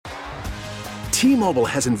T-Mobile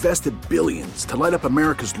has invested billions to light up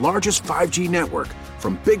America's largest 5G network,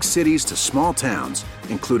 from big cities to small towns,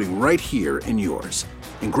 including right here in yours.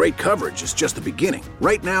 And great coverage is just the beginning.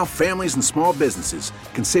 Right now, families and small businesses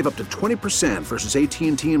can save up to 20% versus AT&T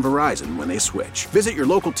and Verizon when they switch. Visit your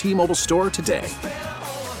local T-Mobile store today.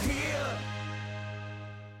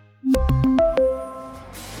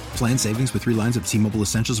 Plan savings with 3 lines of T-Mobile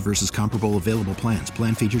Essentials versus comparable available plans.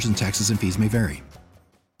 Plan features and taxes and fees may vary.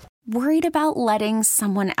 Worried about letting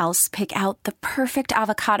someone else pick out the perfect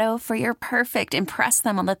avocado for your perfect impress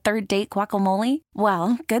them on the third date guacamole?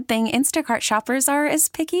 Well, good thing Instacart shoppers are as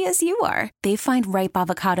picky as you are. They find ripe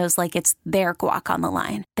avocados like it's their guac on the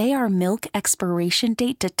line. They are milk expiration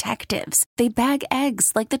date detectives. They bag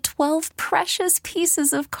eggs like the 12 precious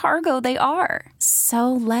pieces of cargo they are.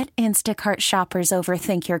 So let Instacart shoppers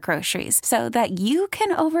overthink your groceries so that you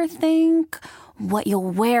can overthink what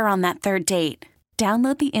you'll wear on that third date.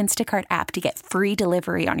 Download the Instacart app to get free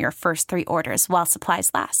delivery on your first 3 orders while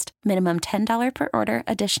supplies last. Minimum $10 per order.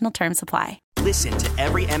 Additional terms apply. Listen to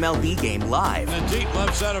every MLB game live. In the deep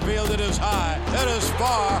left center field, it is high, it is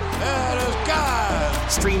far, it is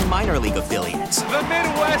God. Stream minor league affiliates. The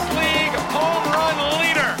Midwest League home run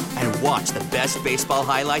leader. And watch the best baseball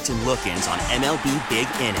highlights and look-ins on MLB Big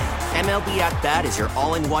Inning. MLB At Bat is your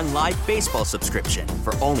all-in-one live baseball subscription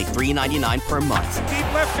for only $3.99 per month.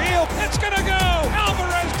 Deep left field, it's gonna go.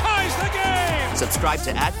 Alvarez ties the game. Subscribe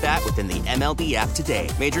to At Bat within the MLB app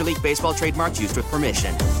today. Major League Baseball trademarks used with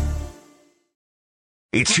permission.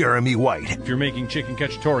 It's Jeremy White. If you're making chicken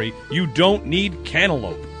cacciatore, you don't need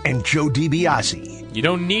cantaloupe. And Joe DiBiase. You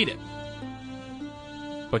don't need it.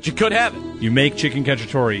 But you could have it. You make chicken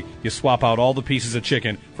cacciatore, you swap out all the pieces of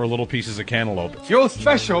chicken for little pieces of cantaloupe. Your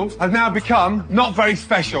special has now become not very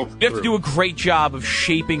special. You have to do a great job of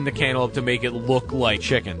shaping the cantaloupe to make it look like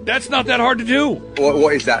chicken. That's not that hard to do.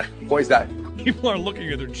 What is that? What is that? People are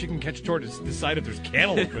looking at their chicken cacciatore to decide if there's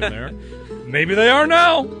cantaloupe in there. Maybe they are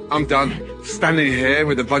now. I'm done. Standing here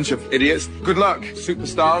with a bunch of idiots. Good luck,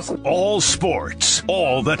 superstars. All sports,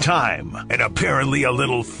 all the time. And apparently a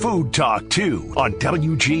little food talk, too, on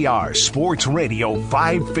WGR Sports Radio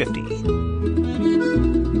 550.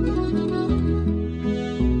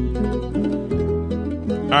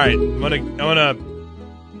 All right,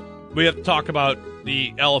 we have to talk about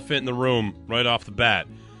the elephant in the room right off the bat.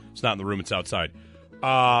 It's not in the room, it's outside.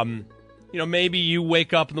 Maybe you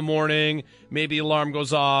wake up in the morning, maybe the alarm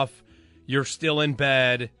goes off, you're still in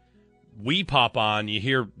bed, we pop on, you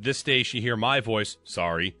hear this station, you hear my voice,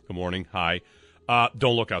 sorry, good morning, hi,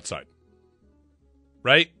 don't look outside.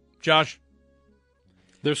 Right, Josh?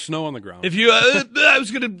 There's snow on the ground. If you, I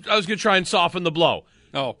was gonna try and soften the blow.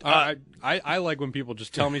 Oh, I like when people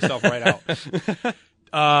just tell me stuff right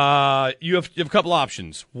out. You have a couple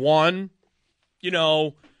options. One,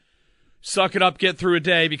 suck it up, get through a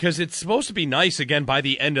day, because it's supposed to be nice again by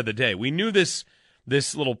the end of the day. We knew this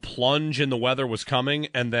little plunge in the weather was coming,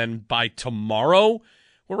 and then by tomorrow,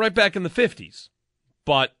 we're right back in the 50s.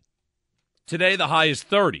 But today, the high is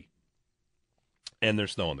 30, and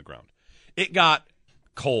there's snow on the ground. It got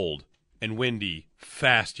cold and windy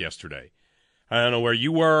fast yesterday. I don't know where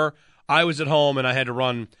you were. I was at home, and I had to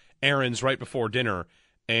run errands right before dinner.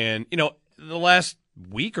 And, the last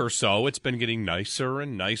week or so, it's been getting nicer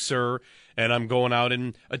and nicer, and I'm going out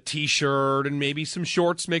in a T-shirt and maybe some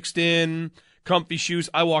shorts mixed in, comfy shoes.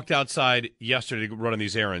 I walked outside yesterday to run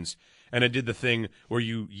these errands, and I did the thing where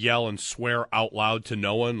you yell and swear out loud to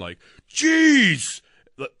no one, like, "Jeez!"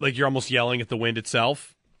 Like you're almost yelling at the wind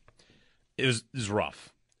itself. It was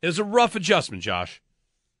rough. It was a rough adjustment, Josh.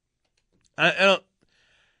 I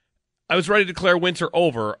was ready to declare winter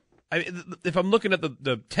over. If I'm looking at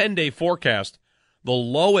the 10-day forecast, the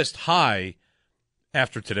lowest high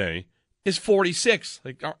after today is 46.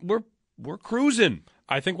 Like we're cruising.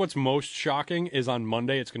 I think what's most shocking is on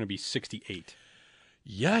Monday it's going to be 68.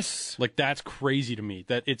 Yes. Like that's crazy to me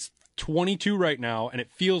that it's 22 right now and it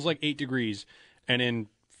feels like 8 degrees, and in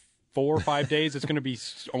 4 or 5 days it's going to be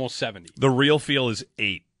almost 70. The real feel is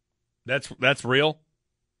 8. That's real?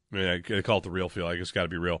 I mean, I call it the real feel. I guess it's got to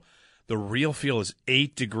be real. The real feel is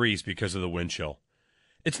 8 degrees because of the wind chill.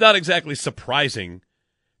 It's not exactly surprising.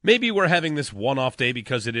 Maybe we're having this one-off day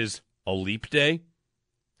because it is a leap day.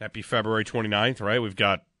 Happy February 29th, right? We've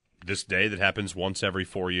got this day that happens once every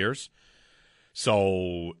 4 years.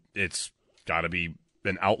 So it's got to be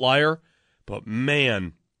an outlier. But,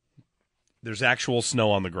 man, there's actual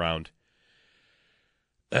snow on the ground.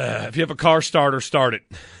 If you have a car starter, start it.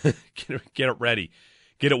 Get it ready.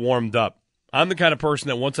 Get it warmed up. I'm the kind of person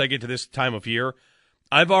that once I get to this time of year,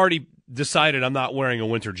 I've already decided I'm not wearing a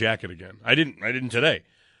winter jacket again. I didn't today.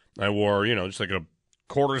 I wore, just like a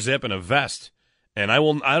quarter zip and a vest. And I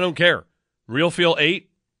don't care. Real feel 8?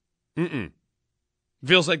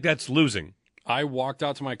 Feels like that's losing. I walked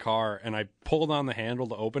out to my car and I pulled on the handle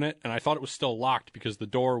to open it, and I thought it was still locked because the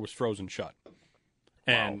door was frozen shut.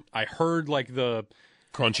 And I heard like the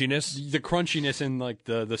crunchiness in like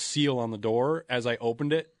the seal on the door as I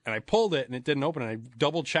opened it, and I pulled it and it didn't open, and I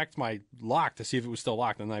double checked my lock to see if it was still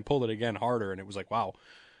locked, and then I pulled it again harder, and it was like, wow,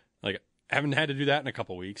 like I haven't had to do that in a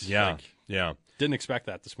couple weeks. Yeah. Didn't expect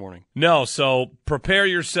that this morning. No, so prepare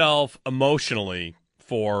yourself emotionally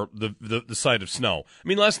for the sight of snow. I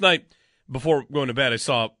mean, last night before going to bed, I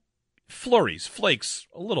saw flurries, flakes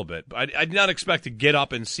a little bit. I did not expect to get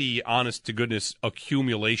up and see, honest to goodness,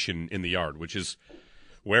 accumulation in the yard, which is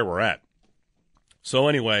where we're at. So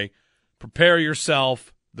anyway, prepare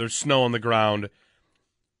yourself. There's snow on the ground.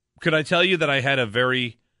 Could I tell you that I had a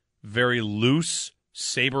very, very loose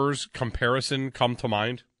Sabres comparison come to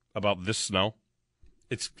mind about this snow?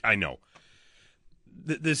 I know.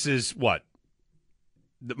 This is what?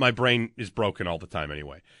 My brain is broken all the time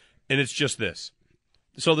anyway. And it's just this.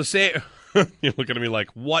 So you're looking at me like,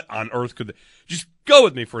 what on earth could just go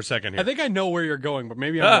with me for a second here. I think I know where you're going, but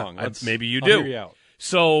maybe I'm wrong. Maybe you I'll do. hear you out.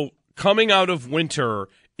 So coming out of winter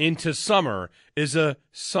into summer is a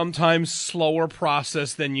sometimes slower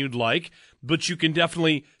process than you'd like, but you can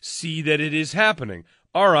definitely see that it is happening.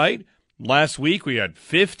 All right, last week we had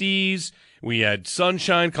 50s, we had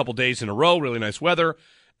sunshine, a couple days in a row, really nice weather,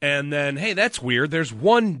 and then, hey, that's weird. There's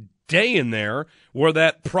one day in there where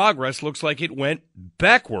that progress looks like it went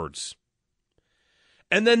backwards.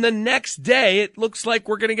 And then the next day, it looks like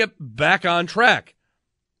we're going to get back on track.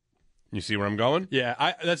 You see where I'm going?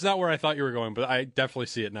 Yeah, that's not where I thought you were going, but I definitely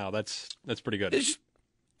see it now. That's pretty good. It's,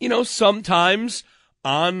 sometimes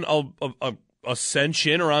on a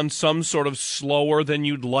ascension or on some sort of slower than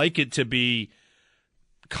you'd like it to be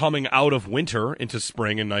coming out of winter into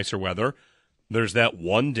spring and nicer weather, there's that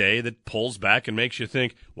one day that pulls back and makes you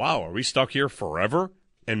think, wow, are we stuck here forever?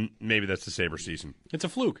 And maybe that's the Sabre season. It's a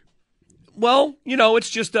fluke. Well, it's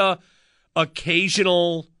just a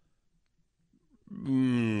occasional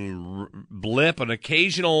blip, an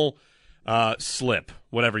occasional slip,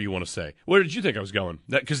 whatever you want to say. Where did you think I was going?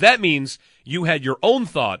 Because that means you had your own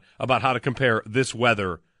thought about how to compare this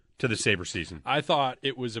weather to the Sabre season. I thought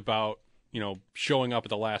it was about, showing up at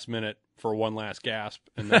the last minute for one last gasp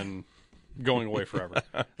and then going away forever.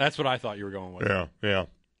 That's what I thought you were going with. Yeah.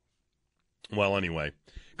 Well, anyway.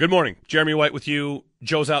 Good morning. Jeremy White with you.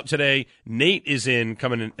 Joe's out today. Nate is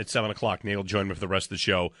coming in at 7 o'clock. Nate will join me for the rest of the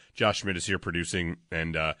show. Josh Schmidt is here producing.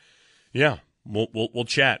 And, we'll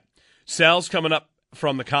chat. Sal's coming up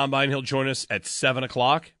from the Combine. He'll join us at 7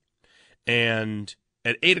 o'clock. And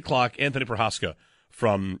at 8 o'clock, Anthony Prohaska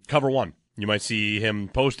from Cover One. You might see him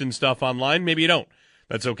posting stuff online. Maybe you don't.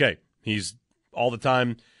 That's okay. He's all the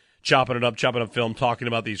time chopping up film, talking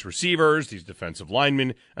about these receivers, these defensive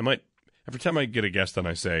linemen. Every time I get a guest on,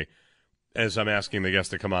 I say, as I'm asking the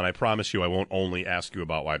guest to come on, I promise you I won't only ask you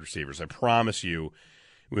about wide receivers. I promise you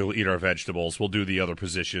we'll eat our vegetables. We'll do the other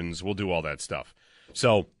positions. We'll do all that stuff.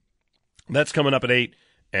 So that's coming up at 8,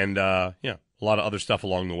 and a lot of other stuff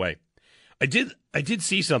along the way. I did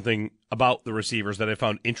see something about the receivers that I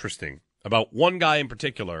found interesting, about one guy in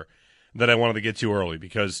particular that I wanted to get to early,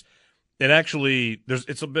 because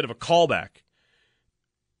it's a bit of a callback.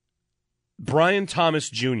 Brian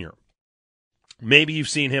Thomas Jr. Maybe you've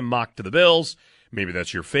seen him mocked to the Bills. Maybe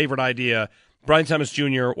that's your favorite idea. Brian Thomas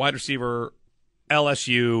Jr., wide receiver,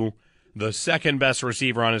 LSU, the second best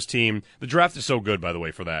receiver on his team. The draft is so good, by the way,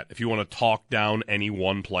 for that. If you want to talk down any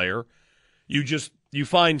one player, you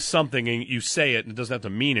find something and you say it, and it doesn't have to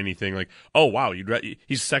mean anything. Like, oh, wow, he's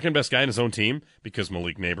the second best guy in his own team because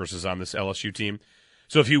Malik Neighbors is on this LSU team.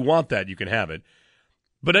 So if you want that, you can have it.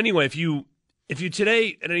 But anyway, if you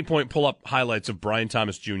today at any point pull up highlights of Brian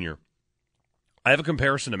Thomas Jr., I have a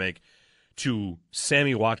comparison to make to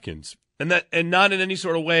Sammy Watkins, and not in any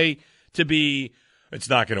sort of way to be, it's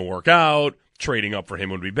not going to work out, trading up for him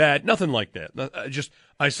would be bad, nothing like that.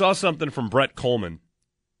 I saw something from Brett Coleman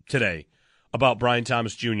today about Brian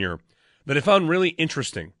Thomas Jr. that I found really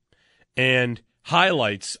interesting and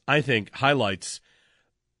highlights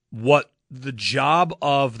what the job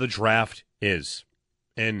of the draft is.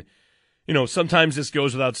 And sometimes this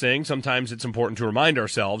goes without saying. Sometimes it's important to remind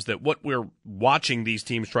ourselves that what we're watching these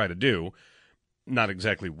teams try to do, not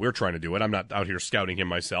exactly we're trying to do it. I'm not out here scouting him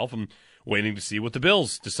myself. I'm waiting to see what the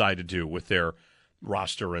Bills decide to do with their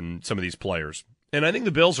roster and some of these players. And I think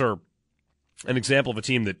the Bills are an example of a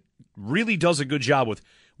team that really does a good job with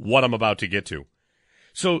what I'm about to get to.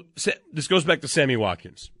 So this goes back to Sammy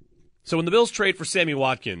Watkins. So when the Bills trade for Sammy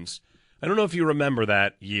Watkins, I don't know if you remember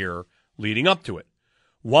that year leading up to it.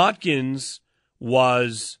 Watkins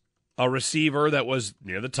was a receiver that was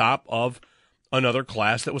near the top of another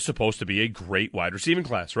class that was supposed to be a great wide receiving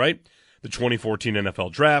class, right? The 2014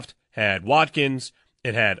 NFL Draft had Watkins,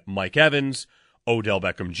 it had Mike Evans, Odell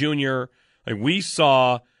Beckham Jr. Like, we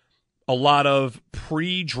saw a lot of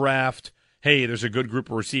pre-draft, hey, there's a good group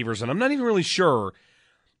of receivers, and I'm not even really sure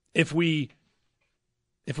if we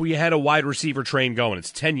had a wide receiver train going.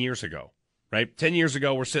 It's 10 years ago, right? 10 years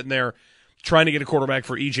ago, we're sitting there trying to get a quarterback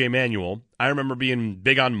for E.J. Manuel. I remember being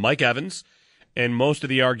big on Mike Evans, and most of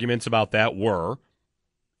the arguments about that were,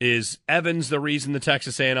 is Evans the reason the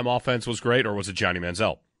Texas A&M offense was great, or was it Johnny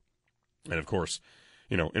Manziel? And, of course,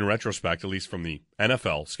 in retrospect, at least from the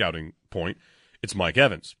NFL scouting point, it's Mike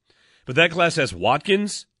Evans. But that class has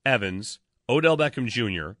Watkins, Evans, Odell Beckham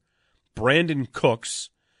Jr., Brandon Cooks,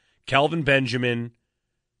 Kelvin Benjamin,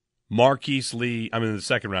 Marquise Lee, I'm in the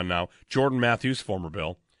second round now, Jordan Matthews, former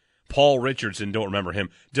Bill, Paul Richardson, don't remember him,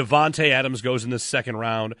 Devontae Adams goes in the second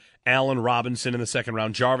round, Allen Robinson in the second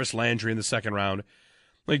round, Jarvis Landry in the second round.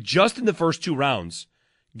 Like, just in the first 2 rounds,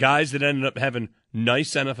 guys that ended up having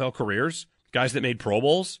nice NFL careers, guys that made Pro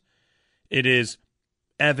Bowls, it is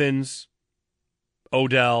Evans,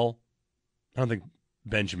 Odell, I don't think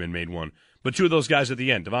Benjamin made one, but 2 of those guys at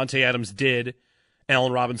the end. Devontae Adams did,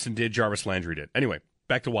 Allen Robinson did, Jarvis Landry did. Anyway,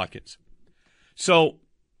 back to Watkins. So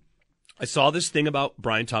I saw this thing about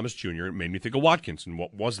Brian Thomas Jr. It made me think of Watkins, and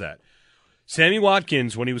what was that? Sammy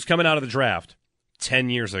Watkins, when he was coming out of the draft 10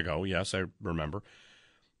 years ago, yes, I remember,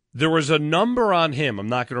 there was a number on him. I'm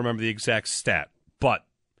not going to remember the exact stat, but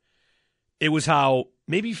it was how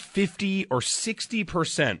maybe 50 or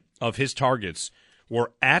 60% of his targets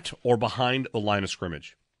were at or behind the line of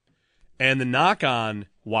scrimmage. And the knock on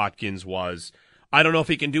Watkins was, I don't know if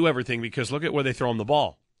he can do everything, because look at where they throw him the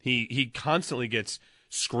ball. He constantly gets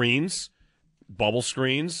screens, bubble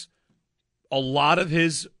screens. A lot of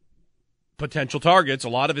his potential targets, a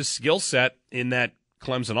lot of his skill set in that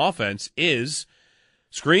Clemson offense is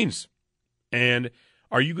screens. And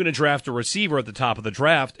are you going to draft a receiver at the top of the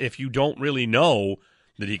draft if you don't really know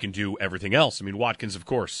that he can do everything else? I mean, Watkins, of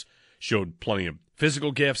course, showed plenty of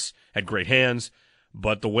physical gifts, had great hands,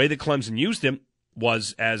 but the way that Clemson used him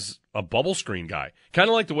was as a bubble screen guy. Kind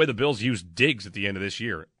of like the way the Bills used Diggs at the end of this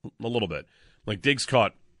year, a little bit. Like, Diggs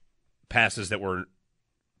caught passes that were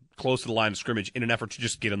close to the line of scrimmage in an effort to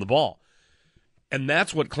just get him the ball. And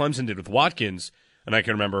that's what Clemson did with Watkins, and I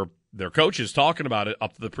can remember their coaches talking about it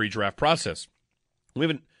up to the pre-draft process. We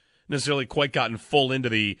haven't necessarily quite gotten full into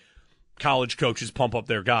the college coaches pump up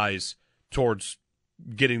their guys towards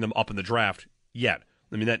getting them up in the draft yet.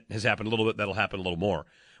 I mean, that has happened a little bit. That'll happen a little more.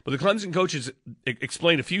 But the Clemson coaches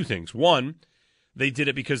explained a few things. One, they did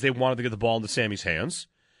it because they wanted to get the ball into Sammy's hands.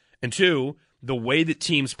 And 2, the way that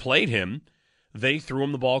teams played him, they threw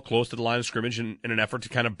him the ball close to the line of scrimmage in an effort to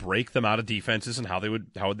kind of break them out of defenses and how they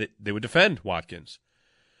would defend Watkins.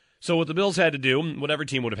 So what the Bills had to do, what every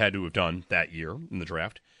team would have had to have done that year in the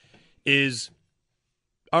draft, is,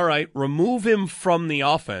 all right, remove him from the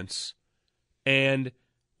offense, and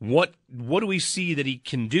what do we see that he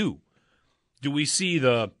can do? Do we see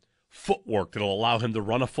the footwork that will allow him to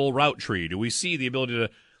run a full route tree? Do we see the ability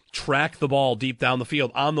to track the ball deep down the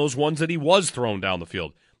field on those ones that he was thrown down the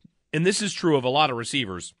field? And this is true of a lot of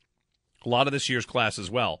receivers, a lot of this year's class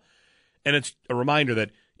as well. And it's a reminder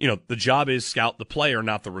that, the job is scout the player,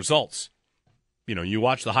 not the results. You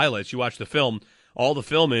watch the highlights, you watch the film, all the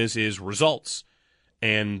film is results.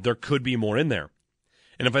 And there could be more in there.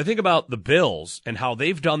 And if I think about the Bills and how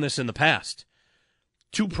they've done this in the past,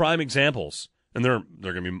 2 prime examples, and there are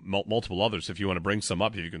going to be multiple others if you want to bring some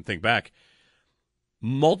up, if you can think back,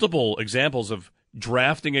 multiple examples of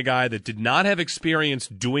drafting a guy that did not have experience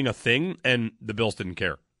doing a thing, and the Bills didn't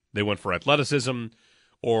care. They went for athleticism,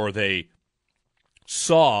 or they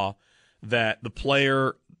saw that the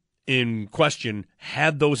player in question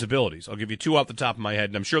had those abilities. I'll give you 2 off the top of my head,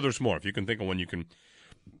 and I'm sure there's more. If you can think of one, you can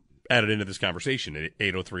add it into this conversation at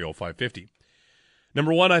 803-0550.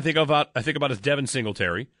 Number 1 I think about is Devin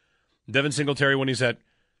Singletary. Devin Singletary, when he's at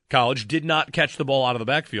college, did not catch the ball out of the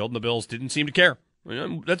backfield, and the Bills didn't seem to care.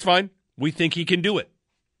 That's fine. We think he can do it.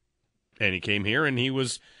 And he came here, and he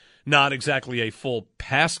was not exactly a full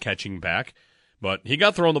pass-catching back, but he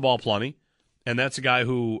got thrown the ball plenty, and that's a guy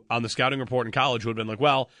who, on the scouting report in college, would have been like,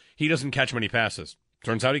 well, he doesn't catch many passes.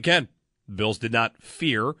 Turns out he can. The Bills did not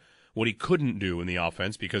fear what he couldn't do in the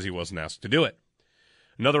offense because he wasn't asked to do it.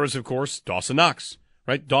 Another is, of course, Dawson Knox,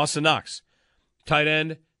 right? Dawson Knox, tight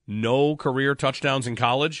end, no career touchdowns in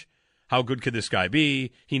college. How good could this guy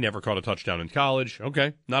be? He never caught a touchdown in college.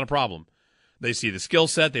 Okay, not a problem. They see the skill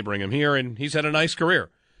set, they bring him here, and he's had a nice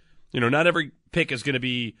career. Not every pick is going to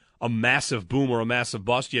be a massive boom or a massive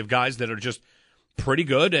bust. You have guys that are just pretty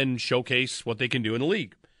good and showcase what they can do in the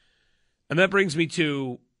league. And that brings me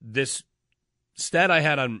to this stat I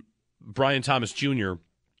had on Brian Thomas Jr.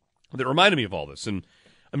 that reminded me of all this. And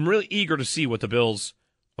I'm really eager to see what the Bills,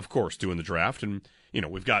 of course, do in the draft. And,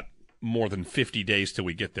 we've got more than 50 days till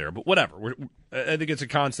we get there. But whatever. I think it's a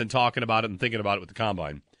constant talking about it and thinking about it with the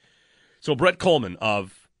Combine. So Brett Coleman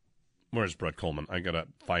where's Brett Coleman? I got to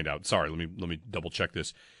find out. Sorry, let me double-check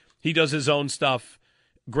this. He does his own stuff,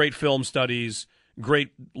 great film studies,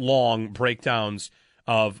 great long breakdowns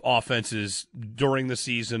of offenses during the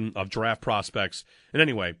season, of draft prospects. And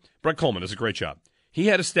anyway, Brett Coleman does a great job. He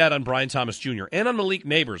had a stat on Brian Thomas Jr. and on Malik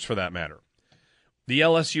Neighbors, for that matter. The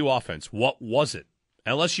LSU offense, what was it?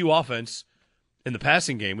 LSU offense in the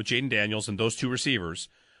passing game with Jaden Daniels and those two receivers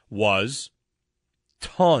was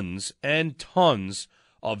tons and tons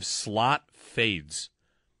of slot fades.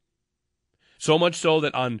 So much so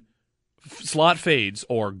that on slot fades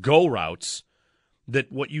or go routes,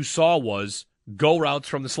 that what you saw was go routes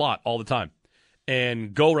from the slot all the time.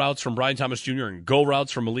 And go routes from Brian Thomas Jr. and go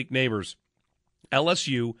routes from Malik Neighbors.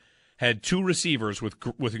 LSU had two receivers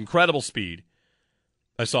with incredible speed.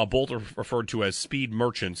 I saw both referred to as speed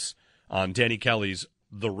merchants on Danny Kelly's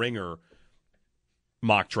The Ringer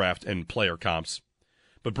mock draft and player comps.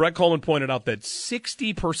 But Brett Coleman pointed out that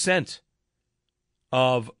 60%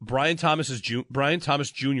 of Brian Thomas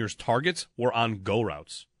Jr.'s targets were on go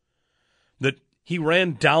routes. That he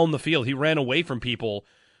ran down the field. He ran away from people,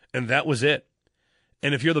 and that was it.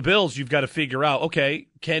 And if you're the Bills, you've got to figure out, okay,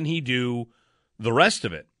 can he do the rest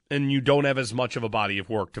of it? And you don't have as much of a body of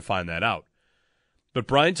work to find that out. But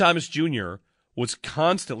Brian Thomas Jr. was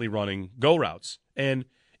constantly running go routes. And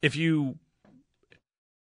if you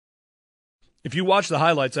watch the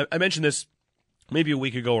highlights, I mentioned this maybe a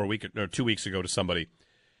week ago or 2 weeks ago to somebody.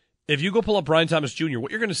 If you go pull up Brian Thomas Jr.,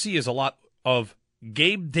 what you're going to see is a lot of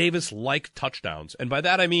Gabe Davis-like touchdowns. And by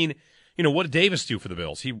that I mean, what did Davis do for the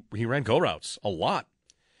Bills? He ran go routes a lot.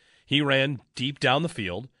 He ran deep down the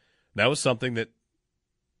field. That was something that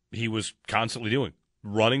he was constantly doing.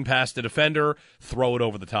 Running past the defender, throw it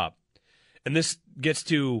over the top. And this gets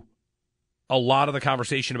to a lot of the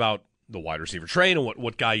conversation about the wide receiver train and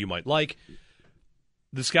what guy you might like.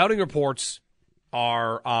 The scouting reports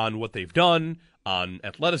are on what they've done, on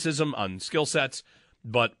athleticism, on skill sets,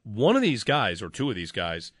 but one of these guys, or two of these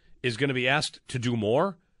guys, is going to be asked to do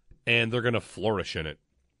more, and they're going to flourish in it.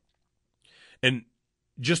 And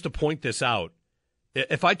just to point this out,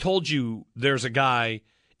 if I told you there's a guy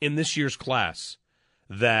in this year's class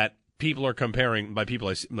that people are comparing, by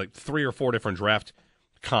people, like 3 or 4 different draft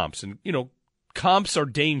comps, and, comps are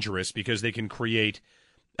dangerous because they can create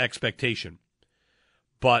expectation.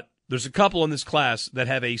 But there's a couple in this class that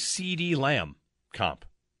have a CD Lamb comp.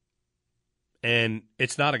 And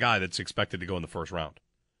it's not a guy that's expected to go in the first round.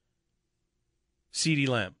 CD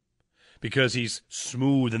Lamb. Because he's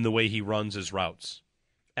smooth in the way he runs his routes.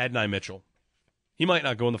 Adonai Mitchell. He might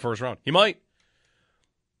not go in the first round. He might.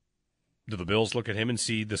 Do the Bills look at him and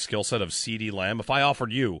see the skill set of CD Lamb? If I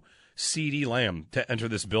offered you CD Lamb to enter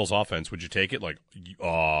this Bills offense, would you take it?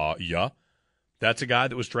 Yeah. That's a guy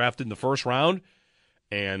that was drafted in the first round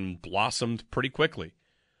and blossomed pretty quickly.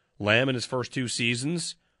 Lamb in his first 2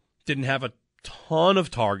 seasons didn't have a ton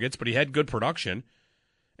of targets, but he had good production.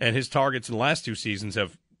 And his targets in the last 2 seasons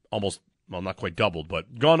have almost, not quite doubled,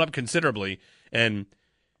 but gone up considerably. And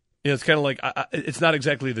it's kind of like, it's not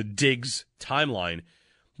exactly the Diggs timeline,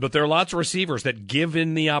 but there are lots of receivers that,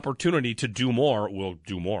 given the opportunity to do more, will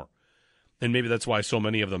do more. And maybe that's why so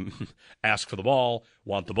many of them ask for the ball,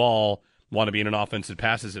 want to be in an offense that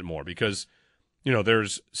passes it more, because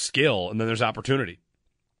there's skill and then there's opportunity.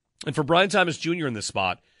 And for Brian Thomas Jr. in this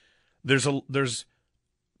spot, there's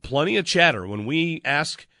plenty of chatter when we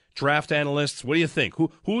ask draft analysts, what do you think?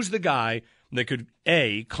 Who's the guy that could,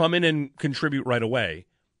 A, come in and contribute right away,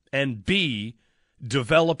 and B,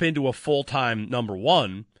 develop into a full-time number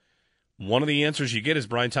one? One of the answers you get is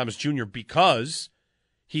Brian Thomas Jr. because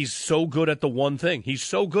he's so good at the one thing. He's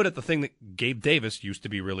so good at the thing that Gabe Davis used to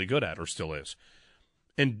be really good at, or still is.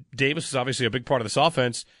 And Davis is obviously a big part of this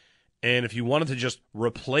offense. And if you wanted to just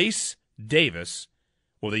replace Davis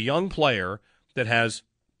with a young player that has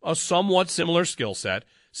a somewhat similar skill set,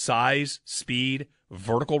 size, speed,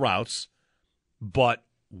 vertical routes, but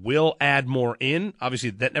will add more in,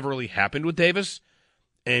 obviously that never really happened with Davis.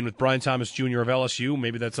 And with Brian Thomas Jr. of LSU,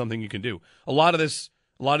 maybe that's something you can do. A lot of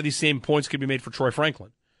these same points could be made for Troy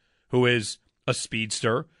Franklin, who is a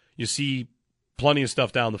speedster. You see plenty of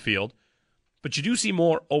stuff down the field, but you do see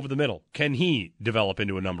more over the middle. Can he develop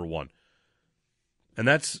into a number one? And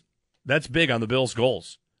that's big on the Bills'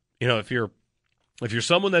 goals. If you're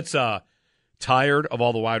someone that's tired of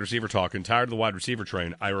all the wide receiver talk and tired of the wide receiver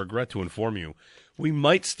train, I regret to inform you, we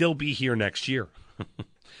might still be here next year.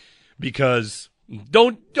 Because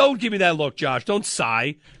don't give me that look, Josh. Don't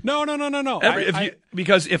sigh. No.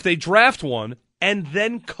 Because if they draft one and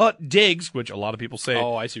then cut Diggs, which a lot of people say.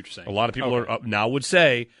 Oh, I see what you're saying. A lot of people now would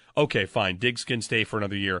say, okay, fine, Diggs can stay for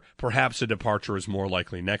another year. Perhaps a departure is more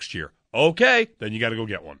likely next year. Okay, then you got to go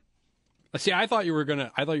get one. See, I thought you were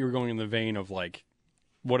going in the vein of like,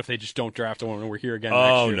 what if they just don't draft one and we're here again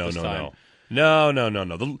next year?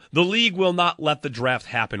 No. The league will not let the draft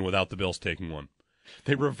happen without the Bills taking one.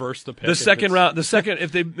 They reverse the pick. The second round,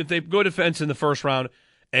 if they go defense in the first round,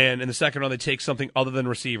 and in the second round they take something other than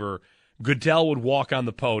receiver, Goodell would walk on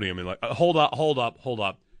the podium and like, hold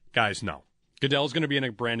up, guys, no. Goodell's going to be in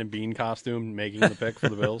a Brandon Beane costume making the pick for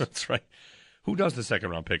the Bills. That's right. Who does the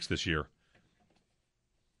second round picks this year?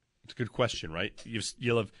 It's a good question, right?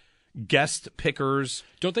 You'll have guest pickers.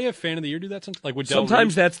 Don't they have Fan of the Year do that?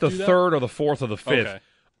 Sometimes that's the third or the fourth or the fifth. Okay.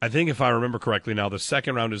 I think if I remember correctly now, the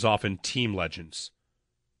second round is often team legends.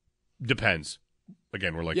 Depends.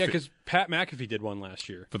 Again, we're like... Yeah, because Pat McAfee did one last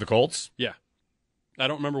year. For the Colts? Yeah. I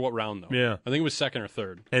don't remember what round, though. Yeah. I think it was second or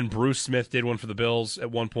third. And Bruce Smith did one for the Bills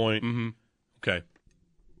at one point. Mm-hmm. Okay.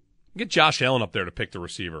 Get Josh Allen up there to pick the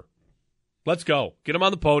receiver. Let's go. Get him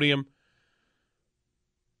on the podium.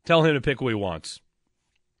 Tell him to pick who he wants.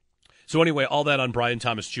 So anyway, all that on Brian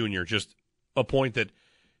Thomas Jr., just a point that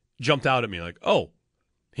jumped out at me. Like, oh,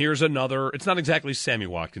 here's another... It's not exactly Sammy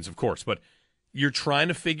Watkins, of course, but you're trying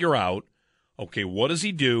to figure out, okay, what does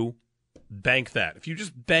he do? Bank that. If you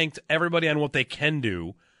just banked everybody on what they can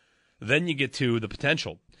do, then you get to the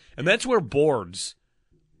potential. And that's where boards...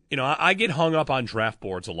 I get hung up on draft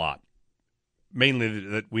boards a lot. Mainly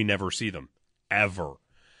that we never see them. Ever.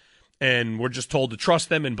 And we're just told to trust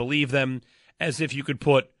them and believe them as if you could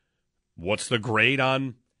put, what's the grade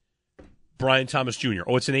on Brian Thomas Jr.?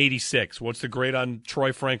 Oh, it's an 86. What's the grade on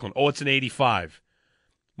Troy Franklin? Oh, it's an 85.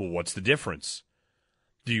 Well, what's the difference?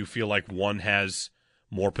 Do you feel like one has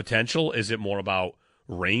more potential? Is it more about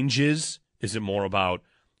ranges? Is it more about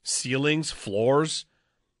ceilings, floors?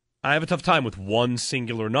 I have a tough time with one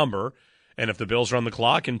singular number. And if the Bills are on the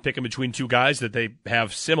clock and picking between two guys that they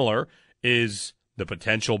have similar, is the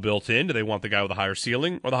potential built in? Do they want the guy with the higher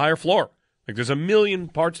ceiling or the higher floor? Like, there's a million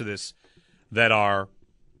parts of this that are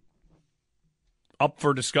up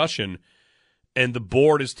for discussion, and the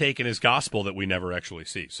board is taken as gospel that we never actually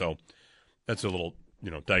see. So that's a little,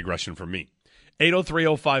 digression from me.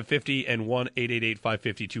 803-0550 and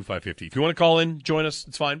 1-888-550-2550. If you want to call in, join us.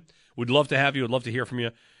 It's fine. We'd love to have you. We'd love to hear from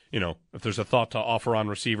you. If there's a thought to offer on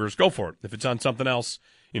receivers, go for it. If it's on something else,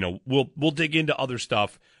 we'll dig into other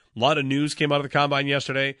stuff. A lot of news came out of the Combine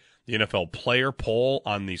yesterday. The NFL player poll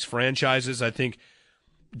on these franchises, I think,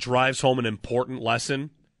 drives home an important lesson.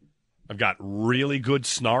 I've got really good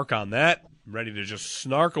snark on that. I'm ready to just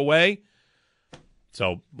snark away.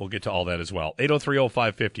 So we'll get to all that as well.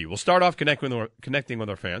 803-0550. We'll start off connecting with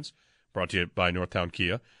our fans. Brought to you by Northtown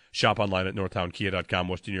Kia. Shop online at northtownkia.com,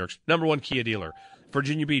 Western New York's #1 Kia dealer.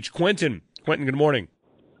 Virginia Beach. Quentin, good morning.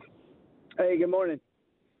 Hey, good morning.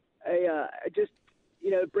 Hey,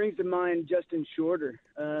 it brings to mind Justin Shorter.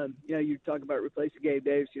 You talk about replacing Gabe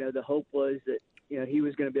Davis. The hope was that, he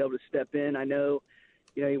was going to be able to step in. I know,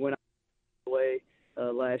 he went away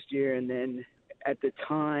last year, and then at the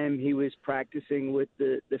time he was practicing with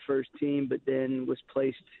the first team, but then was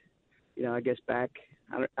placed, I guess back.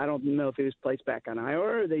 I don't know if he was placed back on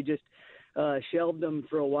IR or they just shelved him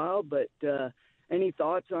for a while, but any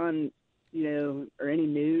thoughts on, or any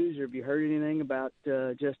news, or have you heard anything about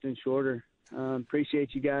Justin Shorter?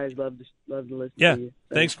 Appreciate you guys. Love to listen to you.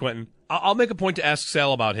 Thanks, Quentin. I'll make a point to ask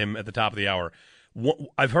Sal about him at the top of the hour.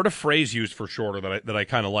 I've heard a phrase used for Shorter that I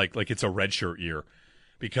kind of like it's a redshirt year,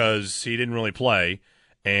 because he didn't really play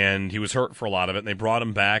and he was hurt for a lot of it. And they brought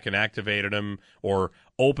him back and activated him or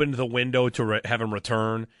opened the window to have him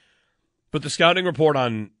return. But the scouting report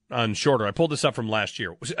on Shorter, I pulled this up from last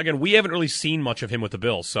year. Again, we haven't really seen much of him with the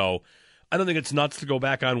Bills, so I don't think it's nuts to go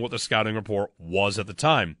back on what the scouting report was at the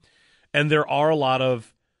time. And there are a lot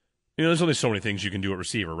of, there's only so many things you can do at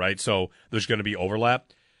receiver, right? So there's going to be overlap.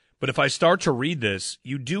 But if I start to read this,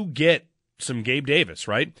 you do get some Gabe Davis,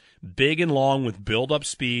 right? Big and long with build-up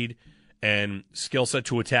speed and skill set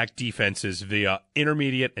to attack defenses via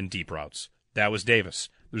intermediate and deep routes. That was Davis.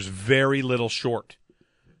 There's very little short.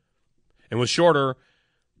 And with Shorter,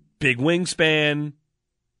 big wingspan,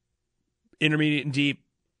 intermediate and deep,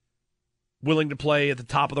 willing to play at the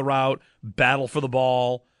top of the route, battle for the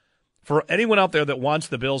ball. For anyone out there that wants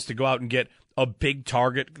the Bills to go out and get a big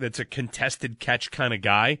target that's a contested catch kind of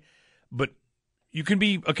guy, but you can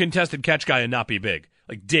be a contested catch guy and not be big.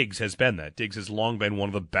 Like Diggs has been that. Diggs has long been one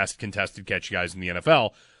of the best contested catch guys in the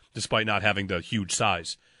NFL, despite not having the huge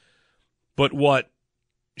size. But what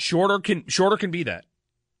Shorter can be that.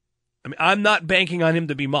 I mean, I'm not banking on him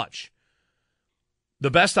to be much.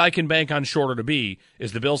 The best I can bank on Shorter to be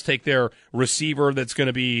is the Bills take their receiver that's going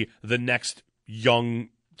to be the next young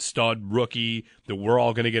stud rookie that we're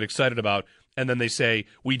all going to get excited about, and then they say,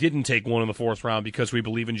 we didn't take one in the 4th round because we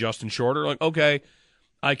believe in Justin Shorter. Like, okay,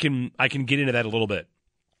 I can get into that a little bit.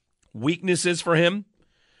 Weaknesses for him,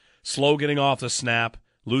 slow getting off the snap,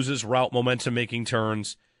 loses route momentum making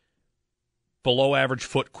turns, below average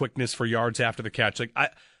foot quickness for yards after the catch. Like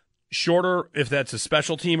Shorter, if that's a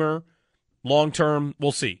special teamer, long term,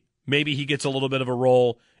 we'll see. Maybe he gets a little bit of a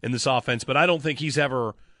role in this offense, but I don't think he's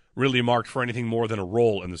ever really marked for anything more than a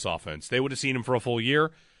role in this offense. They would have seen him for a full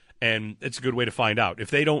year, and it's a good way to find out. If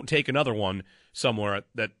they don't take another one somewhere,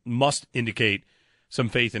 that must indicate some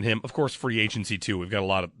faith in him. Of course, free agency, too. We've got a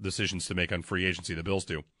lot of decisions to make on free agency. The Bills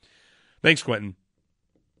do. Thanks, Quentin.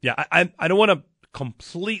 Yeah, I don't want to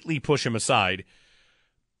completely push him aside.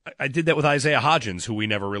 I did that with Isaiah Hodgins, who we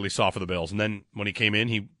never really saw for the Bills. And then when he came in,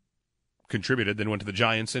 he contributed, then went to the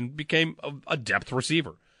Giants and became a depth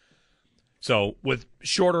receiver. So with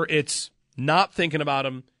Shorter, it's not thinking about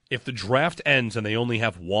him. If the draft ends and they only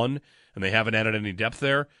have one and they haven't added any depth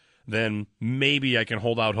there, then maybe I can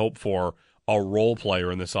hold out hope for a role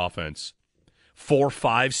player in this offense.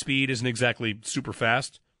 4.5 speed isn't exactly super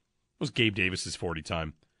fast. It was Gabe Davis's 40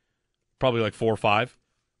 time. Probably like 4.5.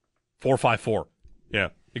 4.54. Yeah.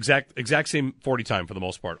 Exact same 40 time for the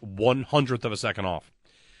most part. 1/100th of a second off.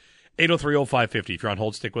 803-0550. If you're on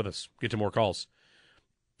hold, stick with us. Get to more calls.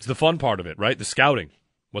 It's the fun part of it, right? The scouting.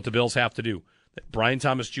 What the Bills have to do. Brian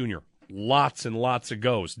Thomas Jr., lots and lots of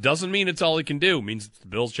goes. Doesn't mean it's all he can do. It means it's the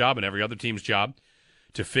Bills' job and every other team's job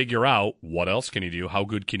to figure out what else can he do, how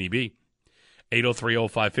good can he be.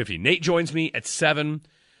 803-0550. Nate joins me at 7.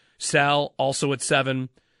 Sal also at 7.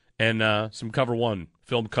 And some Cover 1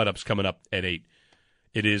 film cut-ups coming up at 8.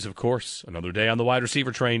 It is, of course, another day on the wide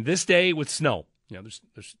receiver train. This day with snow. Yeah,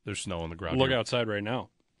 there's snow on the ground. Look here. outside right now.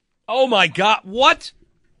 Oh, my God. What?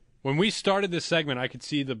 When we started this segment, I could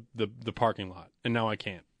see the parking lot, and now I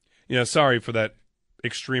can't. Yeah, sorry for that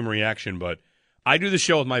extreme reaction, but I do the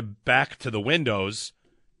show with my back to the windows.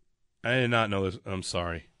 I did not know this. I'm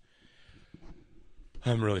sorry.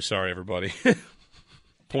 I'm really sorry, everybody.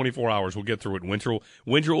 24 hours. We'll get through it.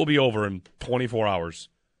 Winter will be over in 24 hours.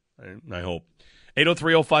 I hope.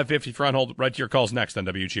 803-0550. Front hold. Right to your calls next on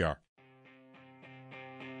WGR.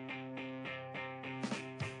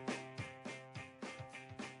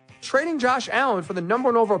 Trading Josh Allen for the number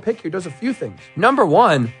 1 overall pick here does a few things. Number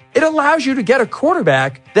 1, it allows you to get a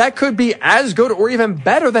quarterback that could be as good or even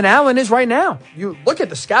better than Allen is right now. You look at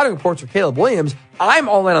the scouting reports for Caleb Williams, I'm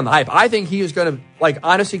all in on the hype. I think he is going to,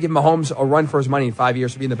 honestly give Mahomes a run for his money in 5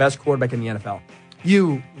 years to being the best quarterback in the NFL.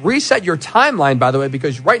 You reset your timeline, by the way,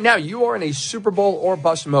 because right now you are in a Super Bowl or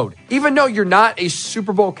bust mode. Even though you're not a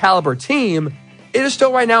Super Bowl caliber team, it is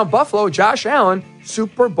still right now in Buffalo, Josh Allen,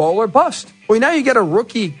 Super Bowl or bust. Well, now you get a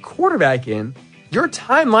rookie quarterback in, your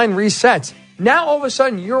timeline resets. Now, all of a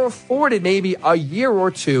sudden, you're afforded maybe a year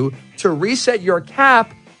or two to reset your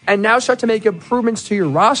cap and now start to make improvements to your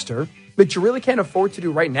roster that you really can't afford to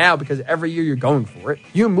do right now because every year you're going for it.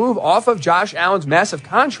 You move off of Josh Allen's massive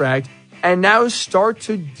contract and now start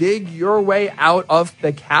to dig your way out of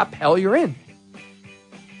the cap hell you're in.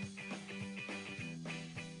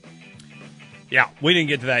 Yeah, we didn't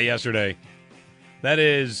get to that yesterday. That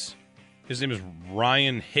is, his name is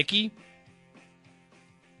Ryan Hickey.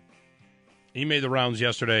 He made the rounds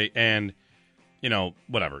yesterday, and,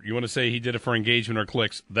 whatever. You want to say he did it for engagement or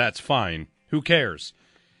clicks, that's fine. Who cares?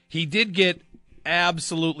 He did get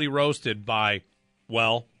absolutely roasted by,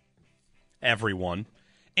 everyone,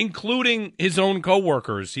 including his own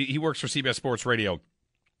coworkers. He works for CBS Sports Radio.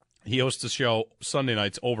 He hosts a show Sunday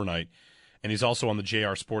nights overnight. And he's also on the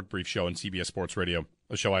JR Sport Brief show on CBS Sports Radio,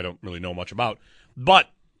 a show I don't really know much about. But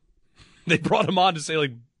they brought him on to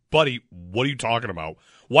say, buddy, what are you talking about?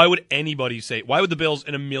 Why would the Bills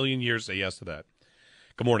in a million years say yes to that?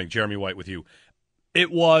 Good morning, Jeremy White with you. It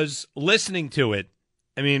was listening to it.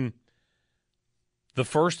 I mean, the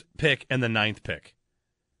first pick and the 9th pick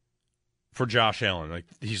for Josh Allen.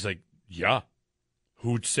 He's like, yeah,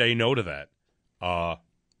 who'd say no to that?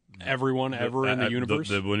 Everyone ever in the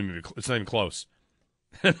universe? It's not even close.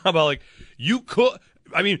 How about you could?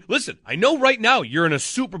 I mean, listen, I know right now you're in a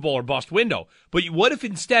Super Bowl or bust window, but what if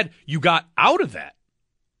instead you got out of that?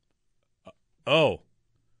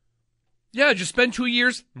 Yeah, just spend 2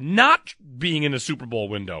 years not being in a Super Bowl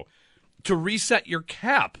window to reset your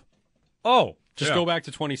cap. Just go back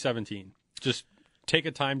to 2017. Take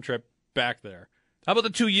a time trip back there. How about the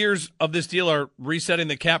 2 years of this deal are resetting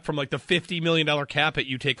the cap from like the $50 million cap hit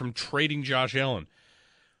you take from trading Josh Allen?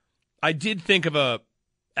 I did think of a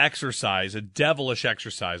devilish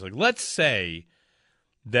exercise. Like, let's say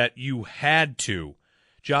that you had to.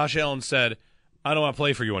 Josh Allen said, I don't want to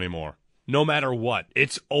play for you anymore. No matter what.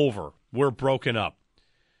 It's over. We're broken up.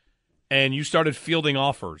 And you started fielding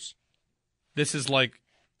offers. This is like,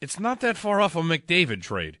 it's not that far off a McDavid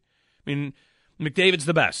trade. I mean, McDavid's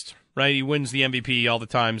the best, right? He wins the MVP all the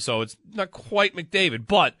time, so it's not quite McDavid.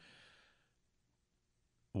 But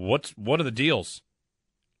what are the deals?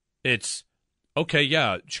 It's, okay,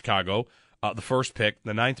 yeah, Chicago, the first pick,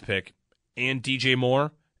 the 9th pick, and DJ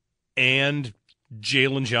Moore, and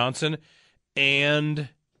Jalen Johnson, and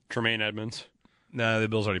Tremaine Edmonds. Nah, the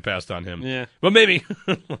Bills already passed on him. Yeah. But maybe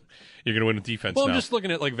you're going to win with defense now. Well, I'm just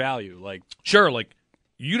looking at, like, value. Like, sure, like,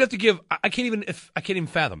 you'd have to give, I can't even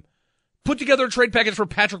fathom. Put together a trade package for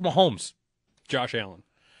Patrick Mahomes. Josh Allen.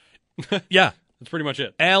 Yeah. That's pretty much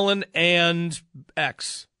it. Allen and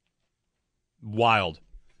X. Wild.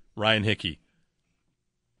 Ryan Hickey.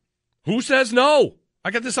 Who says no?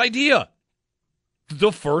 I got this idea. The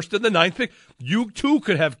 1st and the 9th pick. You too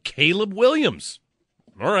could have Caleb Williams.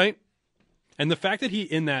 All right. And the fact that he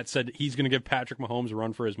in that said he's going to give Patrick Mahomes a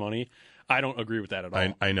run for his money, I don't agree with that at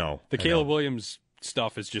all. I know. The Caleb Williams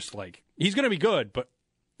stuff is just like, he's going to be good, but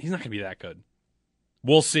he's not going to be that good.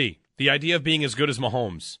 We'll see. The idea of being as good as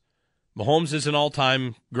Mahomes. Mahomes is an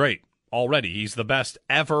all-time great already. He's the best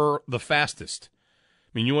ever, the fastest. I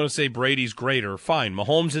mean, you want to say Brady's greater, fine.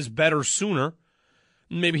 Mahomes is better sooner.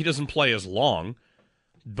 Maybe he doesn't play as long,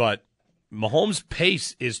 but Mahomes'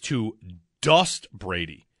 pace is to dust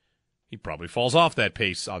Brady. He probably falls off that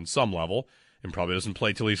pace on some level and probably doesn't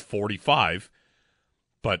play till he's 45.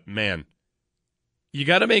 But, man, you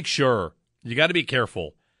got to make sure, you got to be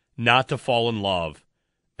careful not to fall in love,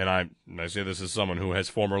 and I say this as someone who has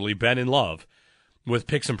formerly been in love with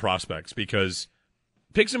picks and prospects, because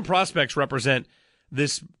picks and prospects represent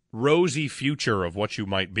this rosy future of what you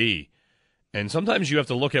might be. And sometimes you have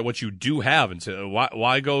to look at what you do have and say,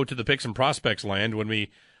 why go to the picks and prospects land when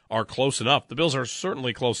we are close enough? The Bills are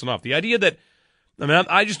certainly close enough. The idea that,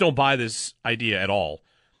 I just don't buy this idea at all,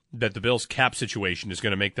 that the Bills' cap situation is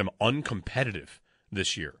going to make them uncompetitive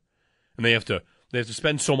this year. And they have to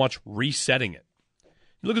spend so much resetting it.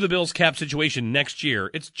 Look at the Bills' cap situation next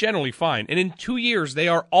year. It's generally fine. And in 2 years, they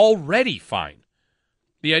are already fine.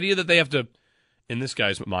 The idea that they have to, in this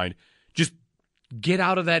guy's mind, just get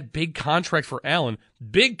out of that big contract for Allen.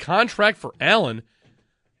 Big contract for Allen.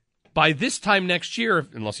 By this time next year,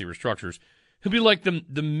 unless he restructures, he'll be like the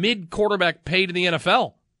mid-quarterback paid in the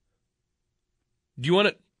NFL. Do you want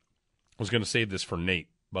it? I was going to save this for Nate,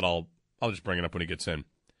 but I'll just bring it up when he gets in.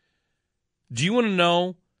 Do you want to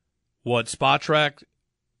know what Spotrac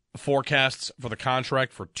forecasts for the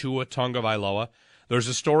contract for Tua Tagovailoa? There's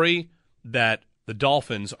a story that the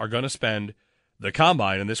Dolphins are going to spend the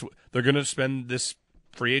combine, and they're going to spend this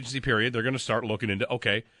free agency period. They're going to start looking into,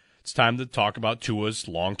 okay, it's time to talk about Tua's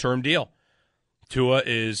long-term deal. Tua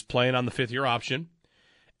is playing on the 5th-year option,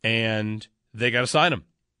 and they got to sign him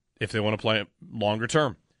if they want to play longer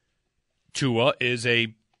term. Tua is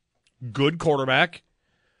a good quarterback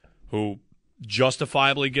who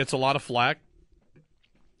justifiably gets a lot of flack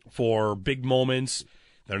for big moments.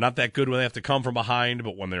 They're not that good when they have to come from behind,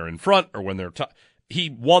 but when they're in front or when they're he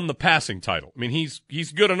won the passing title. I mean,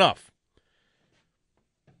 he's good enough.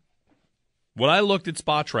 When I looked at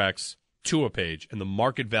Spotrac's Tua page and the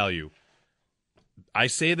market value, I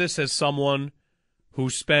say this as someone who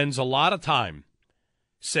spends a lot of time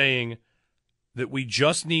saying that we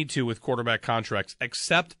just need to, with quarterback contracts,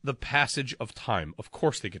 accept the passage of time. Of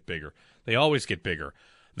course they get bigger. They always get bigger.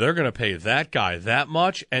 They're going to pay that guy that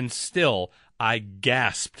much, and still I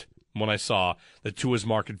gasped when I saw that Tua's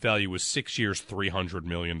market value was 6 years, $300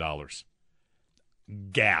 million.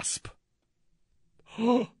 Gasp.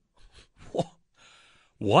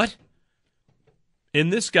 What? In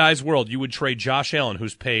this guy's world, you would trade Josh Allen,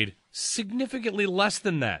 who's paid significantly less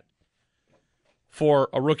than that, for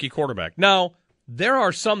a rookie quarterback. Now, there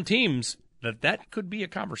are some teams that could be a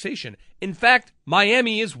conversation. In fact,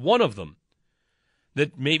 Miami is one of them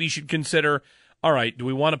that maybe should consider, all right, do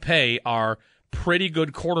we want to pay our pretty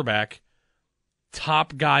good quarterback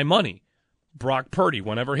top guy money? Brock Purdy,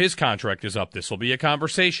 whenever his contract is up, this will be a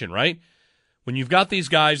conversation, right? When you've got these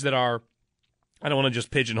guys that are, I don't want to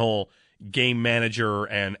just pigeonhole game manager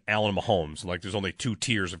and Allen Mahomes, like there's only 2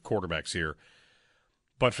 tiers of quarterbacks here.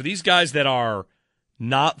 But for these guys that are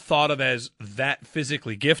not thought of as that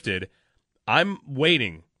physically gifted, I'm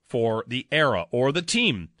waiting for the era or the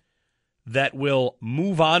team that will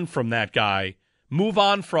move on from that guy move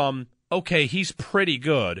on from, okay, he's pretty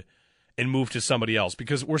good, and move to somebody else,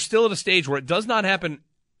 because we're still at a stage where it does not happen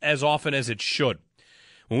as often as it should.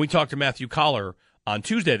 When we talked to Matthew Collar on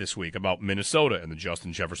Tuesday this week about Minnesota and the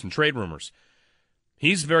Justin Jefferson trade rumors,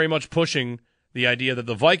 he's very much pushing the idea that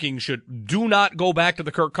the Vikings do not go back to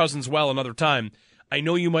the Kirk Cousins well another time. I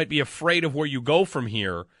know you might be afraid of where you go from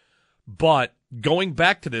here, but going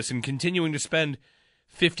back to this and continuing to spend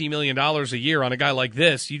 $50 million a year on a guy like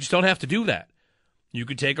this, you just don't have to do that. You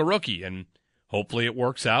could take a rookie, and hopefully it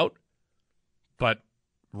works out. But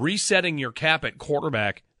resetting your cap at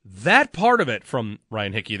quarterback, that part of it from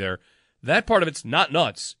Ryan Hickey there, that part of it's not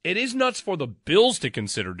nuts. It is nuts for the Bills to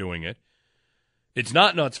consider doing it. It's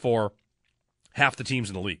not nuts for half the teams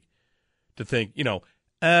in the league to think,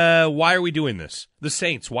 why are we doing this? The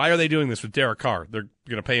Saints, why are they doing this with Derek Carr? They're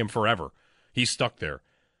going to pay him forever. He's stuck there.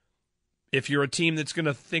 If you're a team that's going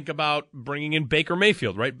to think about bringing in Baker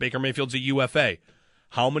Mayfield, right? Baker Mayfield's a UFA.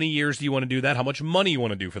 How many years do you want to do that? How much money you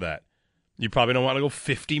want to do for that? You probably don't want to go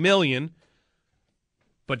 $50 million.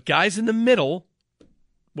 But guys in the middle,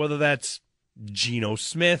 whether that's Geno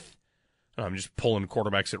Smith, I'm just pulling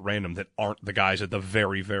quarterbacks at random that aren't the guys at the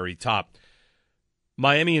very, very top.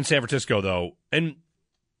 Miami and San Francisco, though, and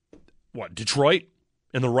Detroit,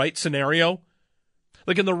 in the right scenario?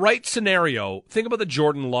 Like, in the right scenario, think about the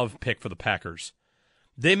Jordan Love pick for the Packers.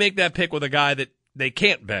 They make that pick with a guy that they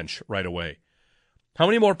can't bench right away. How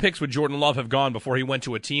many more picks would Jordan Love have gone before he went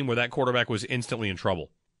to a team where that quarterback was instantly in trouble?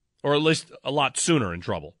 Or at least a lot sooner in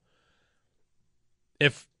trouble?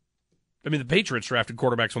 The Patriots drafted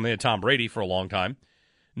quarterbacks when they had Tom Brady for a long time.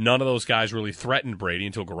 None of those guys really threatened Brady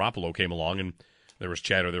until Garoppolo came along, and there was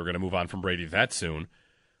chatter they were going to move on from Brady that soon.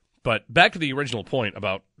 But back to the original point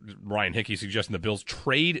about Ryan Hickey suggesting the Bills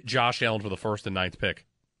trade Josh Allen for the 1st and 9th pick.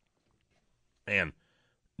 Man,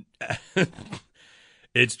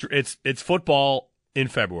 it's football in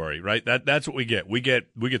February, right? That's what we get. We get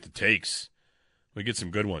the takes. We get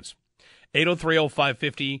some good ones.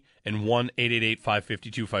 803-0550 and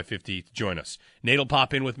 1-888-552-550 to join us. Nate will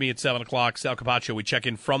pop in with me at 7 o'clock. Sal Capaccio, we check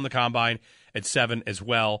in from the Combine at 7 as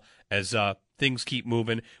well as things keep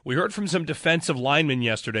moving. We heard from some defensive linemen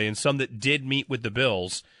yesterday and some that did meet with the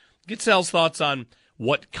Bills. Get Sal's thoughts on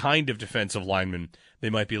what kind of defensive lineman they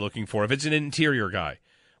might be looking for. If it's an interior guy.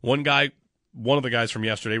 One of the guys from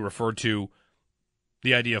yesterday referred to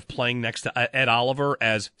the idea of playing next to Ed Oliver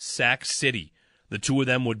as Sack City. The two of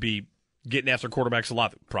them would be getting after quarterbacks a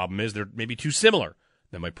lot. The problem is they're maybe too similar.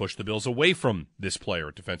 That might push the Bills away from this player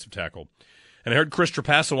at defensive tackle. And I heard Chris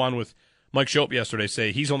Trapasso on with Mike Schopp yesterday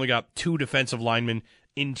say he's only got 2 defensive linemen,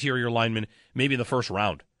 interior linemen, maybe in the first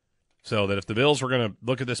round. So that if the Bills were going to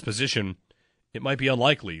look at this position, it might be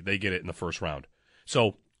unlikely they get it in the first round. So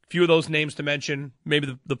a few of those names to mention,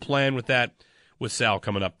 maybe the plan with that with Sal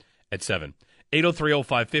coming up at 7.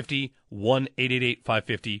 803-0550,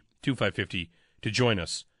 1-888-550-2550 to join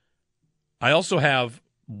us. I also have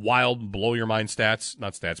wild, blow-your-mind stats,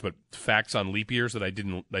 not stats, but facts on leap years that I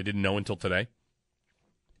didn't know until today.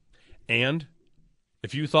 And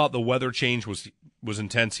if you thought the weather change was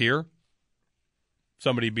intense here,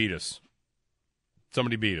 somebody beat us.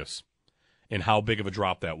 Somebody beat us. And how big of a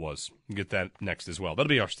drop that was. We'll get that next as well. That'll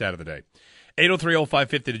be our stat of the day.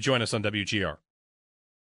 803-0550 to join us on WGR.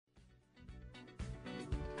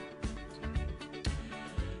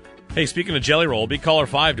 Hey, speaking of Jelly Roll, be caller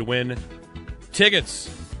 5 to win tickets.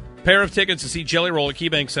 Pair of tickets to see Jelly Roll at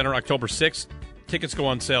KeyBank Center October 6th. Tickets go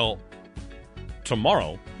on sale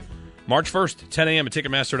tomorrow, March 1st, 10 a.m. at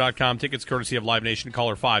Ticketmaster.com. Tickets courtesy of Live Nation.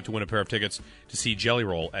 Caller 5 to win a pair of tickets to see Jelly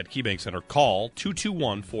Roll at KeyBank Center. Call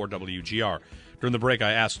 221-4WGR. During the break,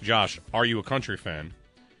 I asked Josh, are you a country fan?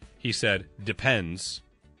 He said, depends.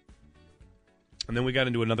 And then we got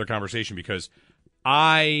into another conversation because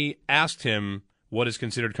I asked him what is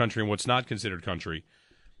considered country and what's not considered country.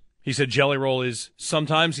 He said Jelly Roll is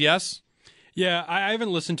sometimes, yes. Yeah, I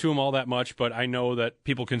haven't listened to him all that much, but I know that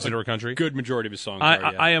people consider a country. Good majority of his songs are,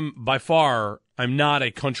 yeah. I am, by far, I'm not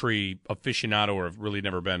a country aficionado or have really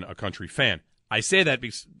never been a country fan. I say that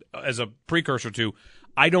because, as a precursor to,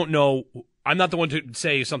 I don't know, I'm not the one to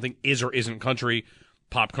say something is or isn't country,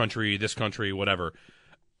 pop country, this country, whatever.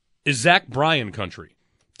 Is Zach Bryan country?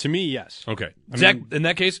 To me, yes. Okay. In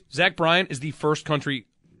that case, Zach Bryan is the first country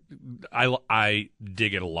I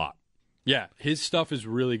dig it a lot. Yeah, his stuff is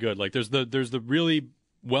really good. Like there's the really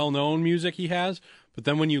well-known music he has, but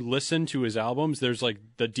then when you listen to his albums, there's like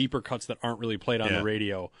the deeper cuts that aren't really played on the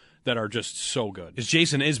radio that are just so good. Is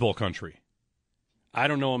Jason Isbell country? I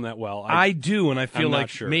don't know him that well. I do, and I feel I'm like not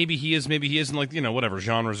sure. maybe he is, maybe he isn't. Like, whatever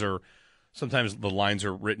genres are. Sometimes the lines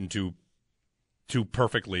are written too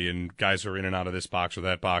perfectly, and guys are in and out of this box or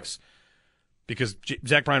that box. because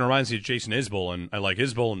Zach Bryan reminds me of Jason Isbell, and I like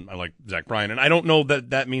Isbell, and I like Zach Bryan, and I don't know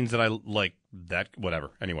that means that I like that.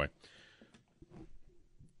 Whatever. Anyway,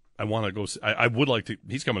 I want to go. I would like to.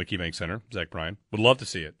 He's coming to KeyBank Center. Zach Bryan would love to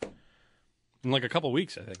see it in like a couple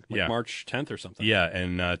weeks. I think, like March 10th or something. Yeah,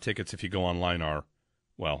 and tickets if you go online are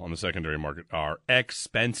on the secondary market are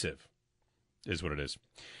expensive. Is what it is.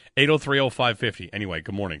 803-0550. Anyway,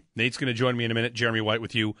 good morning. Nate's going to join me in a minute. Jeremy White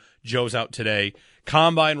with you. Joe's out today.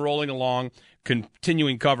 Combine rolling along.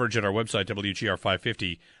 Continuing coverage at our website,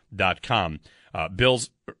 WGR550.com.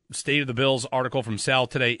 Bills State of the Bills article from Sal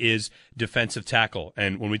today is defensive tackle.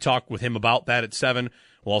 And when we talk with him about that at 7,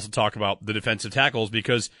 we'll also talk about the defensive tackles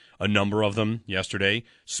because a number of them yesterday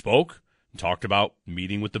spoke and talked about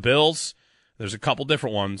meeting with the Bills. There's a couple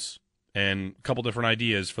different ones. And a couple different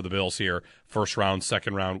ideas for the Bills here. First round,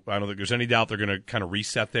 second round. I don't think there's any doubt they're going to kind of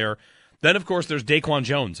reset there. Then, of course, there's Daquan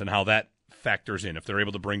Jones and how that factors in. If they're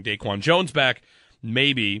able to bring Daquan Jones back,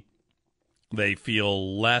 maybe they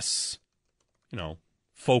feel less,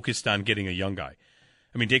 focused on getting a young guy.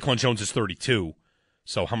 I mean, Daquan Jones is 32,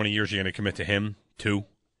 so how many years are you going to commit to him? 2?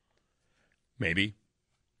 Maybe.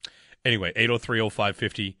 Anyway,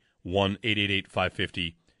 803-0550,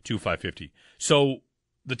 1-888-550-2550. So,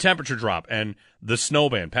 the temperature drop and the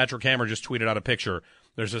snowband. Patrick Hammer just tweeted out a picture.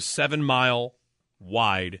 There's a 7-mile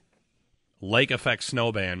wide lake effect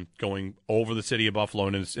snowband going over the city of Buffalo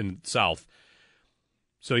and in south.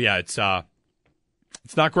 So yeah, it's not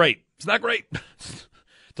great. It's not great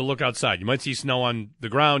to look outside. You might see snow on the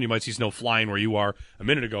ground. You might see snow flying where you are. A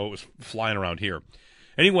minute ago, it was flying around here.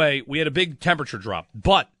 Anyway, we had a big temperature drop,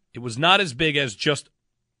 but it was not as big as just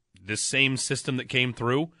this same system that came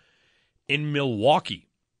through in Milwaukee.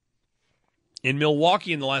 In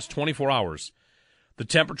Milwaukee, in the last 24 hours, the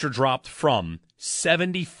temperature dropped from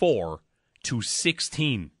 74 to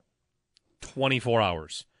 16. 24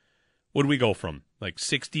 hours. What did we go from? Like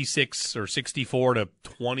 66 or 64 to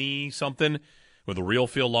 20-something with a real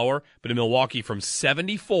feel lower? But in Milwaukee, from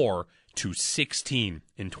 74 to 16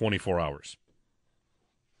 in 24 hours.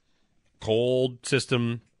 Cold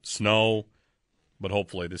system, snow, but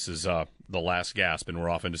hopefully this is the last gasp and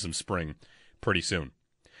we're off into some spring pretty soon.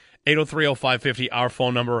 803-0550, our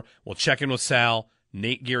phone number. We'll check in with Sal.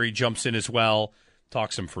 Nate Geary jumps in as well.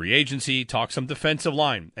 Talk some free agency, talk some defensive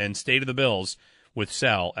line, and State of the Bills with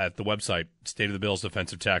Sal at the website, State of the Bills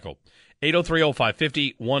Defensive Tackle.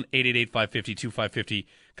 803-0550, 1-888-550-2550.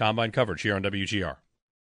 Combine coverage here on WGR.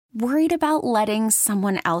 Worried about letting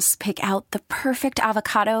someone else pick out the perfect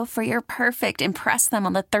avocado for your perfect impress them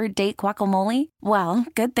on the third date guacamole? Well,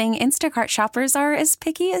 good thing Instacart shoppers are as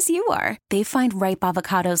picky as you are. They find ripe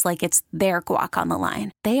avocados like it's their guac on the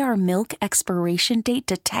line. They are milk expiration date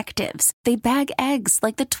detectives. They bag eggs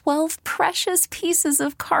like the 12 precious pieces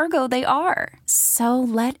of cargo they are. So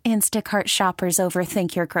let Instacart shoppers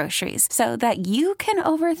overthink your groceries so that you can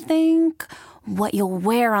overthink what you'll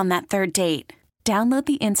wear on that third date. Download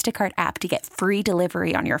the Instacart app to get free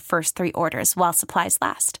delivery on your first 3 orders while supplies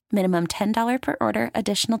last. Minimum $10 per order.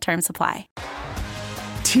 Additional terms apply.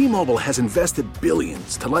 T-Mobile has invested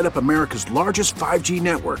billions to light up America's largest 5G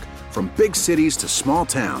network, from big cities to small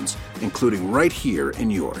towns, including right here in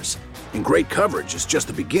yours. And great coverage is just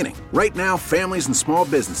the beginning. Right now, families and small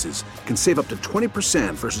businesses can save up to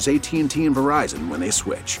 20% versus AT&T and Verizon when they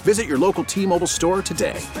switch. Visit your local T-Mobile store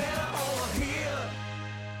today.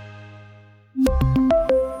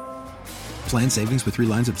 Plan savings with 3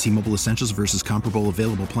 lines of T-Mobile Essentials versus comparable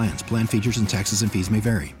available plans. Plan features and taxes and fees may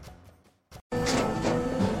vary.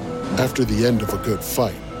 After the end of a good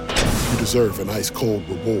fight, you deserve an ice-cold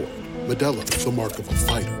reward. Modelo is the mark of a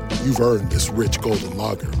fighter. You've earned this rich golden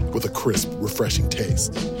lager with a crisp, refreshing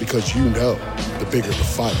taste. Because you know, the bigger the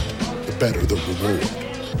fight, the better the reward.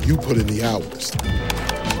 You put in the hours,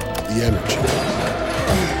 the energy,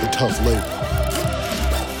 the tough labor.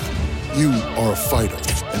 You are a fighter,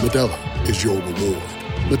 and Modelo is your reward.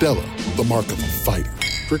 Modelo, the mark of a fighter.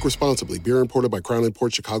 Drink responsibly. Beer imported by Crown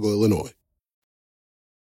Imports, Chicago, Illinois.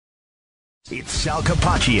 It's Sal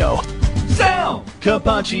Capaccio. Sal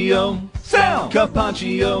Capaccio. Sal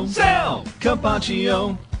Capaccio. Sal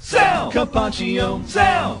Capaccio. Sal Capaccio.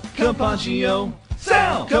 Sal Capaccio.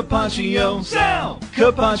 Sal Capaccio. Sal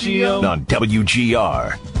Capaccio. On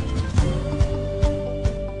WGR.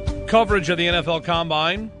 Coverage of the NFL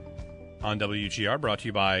Combine on WGR, brought to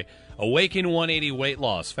you by Awaken 180 Weight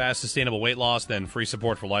Loss. Fast, sustainable weight loss, then free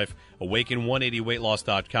support for life.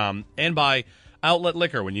 Awaken180weightloss.com. And by Outlet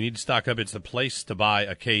Liquor. When you need to stock up, it's the place to buy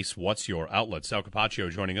a case. What's your outlet? Sal Capaccio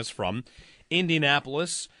joining us from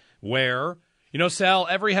Indianapolis, where You know, Sal,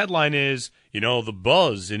 every headline is, the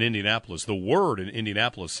buzz in Indianapolis. The word in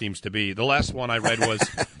Indianapolis seems to be, the last one I read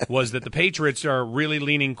was that the Patriots are really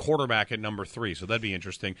leaning quarterback at number 3, so that'd be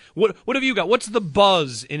interesting. What have you got? What's the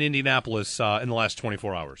buzz in Indianapolis in the last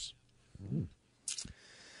 24 hours?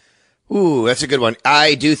 Ooh, that's a good one.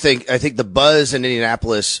 I think the buzz in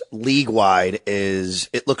Indianapolis league-wide is,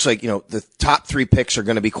 it looks like, the top 3 picks are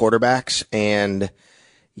going to be quarterbacks, and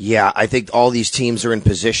yeah, I think all these teams are in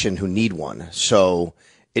position who need one. So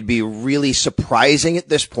it'd be really surprising at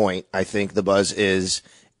this point. I think the buzz is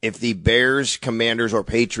if the Bears, Commanders, or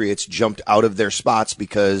Patriots jumped out of their spots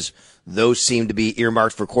because those seem to be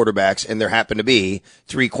earmarked for quarterbacks, and there happen to be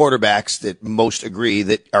 3 quarterbacks that most agree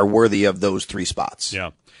that are worthy of those 3 spots.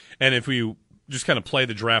 Yeah. And if we just kind of play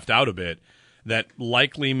the draft out a bit, that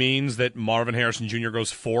likely means that Marvin Harrison Jr.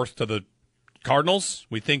 goes 4th to the Cardinals.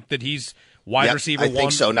 We think that he's wide receiver 1. I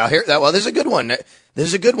think so. Now this is a good one. This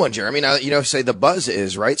is a good one, Jeremy. Now, say the buzz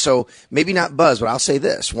is, right? So maybe not buzz, but I'll say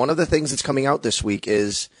this. One of the things that's coming out this week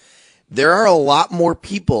is there are a lot more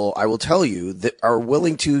people, I will tell you, that are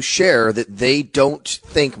willing to share that they don't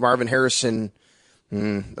think Marvin Harrison,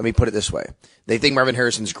 let me put it this way. They think Marvin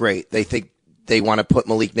Harrison's great. They think they want to put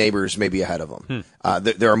Malik Neighbors maybe ahead of him.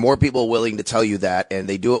 There are more people willing to tell you that, and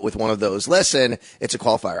they do it with one of those, listen, it's a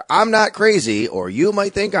qualifier. I'm not crazy, or you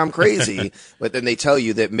might think I'm crazy, but then they tell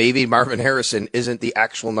you that maybe Marvin Harrison isn't the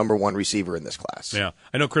actual number 1 receiver in this class. Yeah.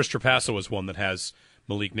 I know Chris Trapasso is one that has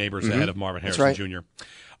Malik Neighbors ahead of Marvin Harrison right. Jr.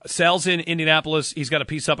 Sal's in Indianapolis. He's got a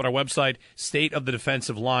piece up on our website, State of the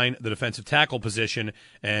Defensive Line, the defensive tackle position,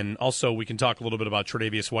 and also we can talk a little bit about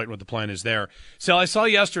Tre'Davious White and what the plan is there. Sal, I saw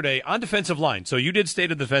yesterday on defensive line, so you did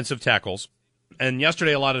State of Defensive Tackles, and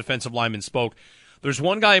yesterday a lot of defensive linemen spoke. There's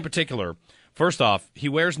one guy in particular. First off, he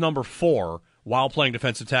wears number 4 while playing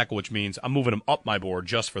defensive tackle, which means I'm moving him up my board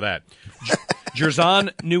just for that. Jerzon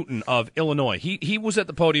Newton of Illinois. He was at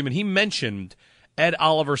the podium, and he mentioned Ed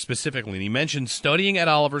Oliver specifically, and he mentioned studying Ed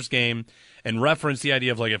Oliver's game and referenced the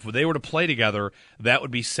idea of, like, if they were to play together, that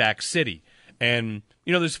would be Sac City. And,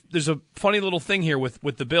 there's a funny little thing here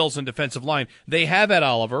with the Bills and defensive line. They have Ed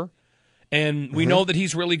Oliver, and we know that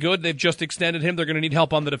he's really good. They've just extended him. They're going to need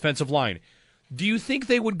help on the defensive line. Do you think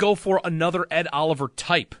they would go for another Ed Oliver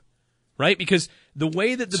type, right? Because the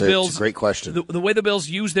way that the Bills... It's a great question. The way the Bills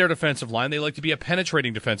use their defensive line, they like to be a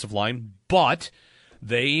penetrating defensive line, but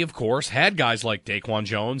they, of course, had guys like Daquan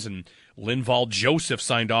Jones and Linval Joseph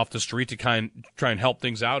signed off the street to try and help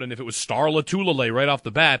things out. And if it was Star Latulele right off the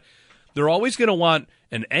bat, they're always going to want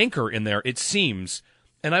an anchor in there, it seems.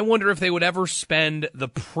 And I wonder if they would ever spend the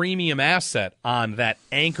premium asset on that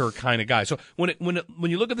anchor kind of guy. So when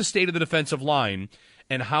you look at the state of the defensive line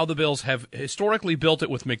and how the Bills have historically built it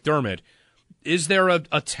with McDermott, is there a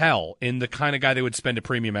tell in the kind of guy they would spend a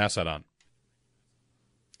premium asset on?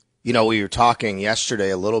 We were talking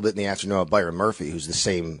yesterday a little bit in the afternoon about Byron Murphy, who's the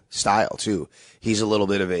same style, too. He's a little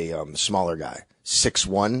bit of a smaller guy.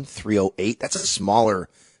 6'1", 308. That's a smaller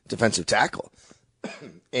defensive tackle.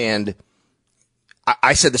 And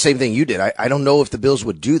I said the same thing you did. I don't know if the Bills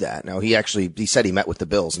would do that. Now, he said he met with the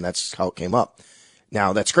Bills, and that's how it came up.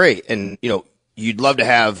 Now, that's great. And, you'd love to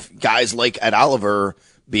have guys like Ed Oliver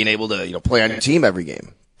being able to, play on your team every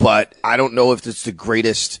game. But I don't know if it's the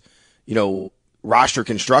greatest, roster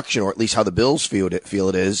construction, or at least how the Bills feel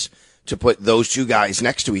it is, to put those 2 guys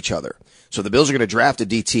next to each other. So the Bills are going to draft a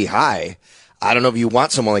DT high. I don't know if you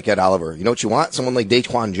want someone like Ed Oliver. You know what you want? Someone like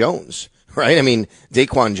Daquan Jones, right? I mean,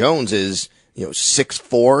 Daquan Jones is,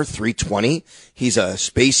 6'4", 320. He's a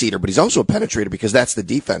space eater, but he's also a penetrator because that's the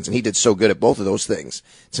defense, and he did so good at both of those things.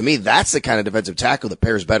 To me, that's the kind of defensive tackle that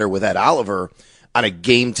pairs better with Ed Oliver on a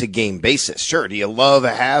game-to-game basis. Sure, do you love to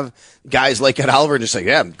have guys like Ed Oliver and just say,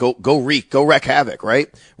 yeah, go wreak havoc,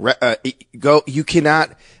 right? You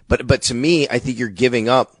cannot, but to me, I think you're giving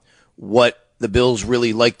up what the Bills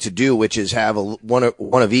really like to do, which is have one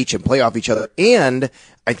of each and play off each other. And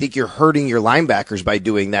I think you're hurting your linebackers by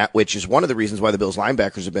doing that, which is one of the reasons why the Bills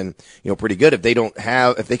linebackers have been, pretty good. If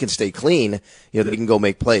they can stay clean, they can go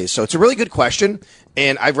make plays. So it's a really good question.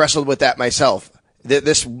 And I've wrestled with that myself.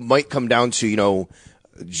 This might come down to,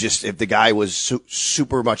 just if the guy was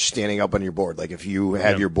super much standing up on your board. Like if you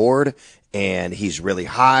have your board and he's really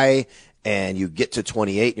high and you get to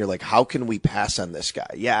 28 and you're like, how can we pass on this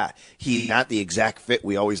guy? Yeah, he's not the exact fit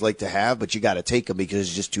we always like to have, but you got to take him because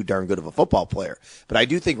he's just too darn good of a football player. But I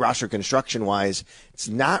do think roster construction wise, it's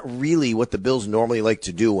not really what the Bills normally like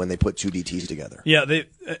to do when they put 2 DTs together. Yeah, they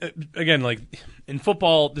again, like in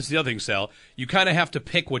football, this is the other thing, Sal. You kind of have to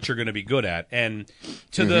pick what you're going to be good at, and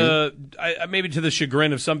to maybe to the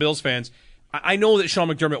chagrin of some Bills fans, I know that Sean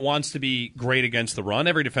McDermott wants to be great against the run.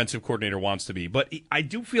 Every defensive coordinator wants to be. But I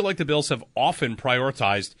do feel like the Bills have often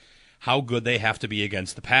prioritized how good they have to be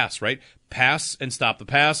against the pass, right? Pass and stop the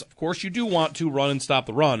pass. Of course, you do want to run and stop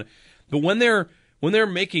the run. But when they're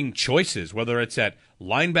making choices, whether it's at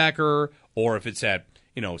linebacker or if it's at,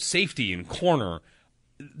 safety and corner,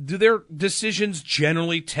 do their decisions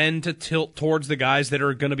generally tend to tilt towards the guys that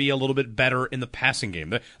are going to be a little bit better in the passing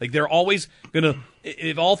game? Like they're always going to,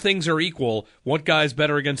 if all things are equal, one guy's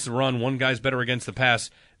better against the run, one guy's better against the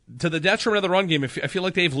pass. To the detriment of the run game, I feel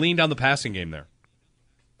like they've leaned on the passing game there.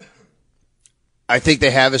 I think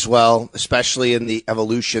they have as well, especially in the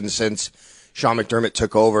evolution since Sean McDermott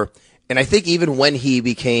took over. And I think even when he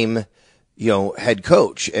became, head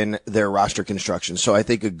coach in their roster construction. So I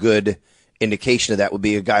think a good indication of that would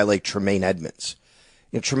be a guy like Tremaine Edmonds.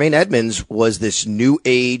 Tremaine Edmonds was this new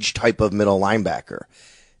age type of middle linebacker.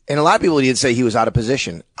 And a lot of people did say he was out of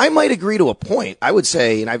position. I might agree to a point. I would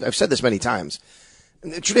say, and I've said this many times,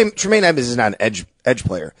 Tremaine Edmonds is not an edge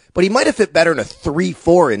player, but he might have fit better in a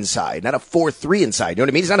 3-4 inside, not a 4-3 inside. You know what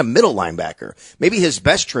I mean? He's not a middle linebacker. Maybe his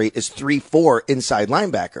best trait is 3-4 inside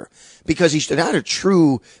linebacker because he's not a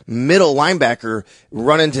true middle linebacker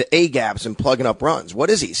running to A gaps and plugging up runs. What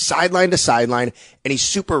is he? Sideline to sideline, and he's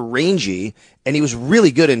super rangy, and he was really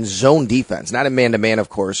good in zone defense, not in man-to-man, of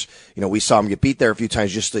course. We saw him get beat there a few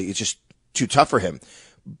times. It's just too tough for him.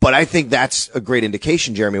 But I think that's a great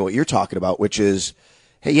indication, Jeremy, what you're talking about, which is,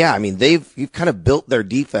 hey, yeah, I mean, you've kind of built their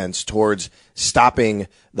defense towards stopping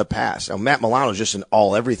the pass. Now, Matt Milano is just an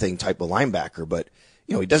all-everything type of linebacker, but,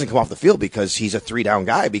 he doesn't come off the field because he's a 3-down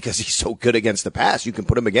guy because he's so good against the pass. You can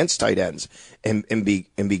put him against tight ends and be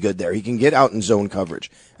good there. He can get out in zone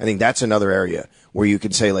coverage. I think that's another area where you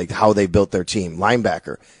can say, like, how they built their team.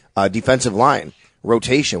 Linebacker, defensive line,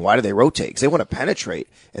 rotation. Why do they rotate? Because they want to penetrate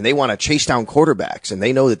and they want to chase down quarterbacks, and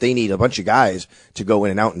they know that they need a bunch of guys to go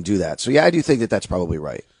in and out and do that. So, yeah, I do think that that's probably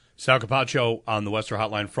right. Sal Capaccio on the Western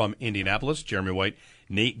Hotline from Indianapolis. Jeremy White,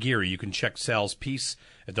 Nate Geary. You can check Sal's piece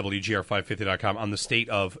at WGR550.com on the state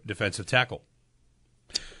of defensive tackle.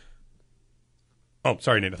 Oh,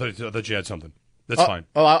 sorry, Nate. I thought you had something. That's fine.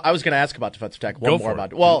 Oh, I was going to ask about defensive tackle. Go for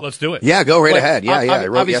it. Well, let's do it. Yeah, go right ahead. Yeah, I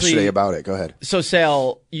wrote yesterday about it. Go ahead. So,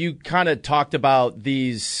 Sal, you kind of talked about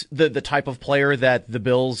the type of player that the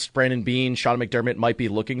Bills, Brandon Beane, Sean McDermott might be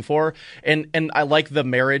looking for. And I like the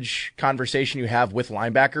marriage conversation you have with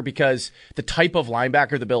linebacker because the type of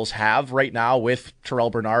linebacker the Bills have right now with Terrell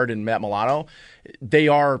Bernard and Matt Milano, they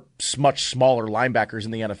are much smaller linebackers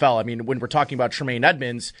in the NFL. I mean, when we're talking about Tremaine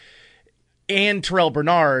Edmonds and Terrell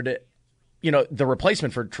Bernard, the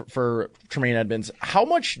replacement for Tremaine Edmonds, how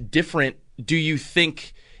much different do you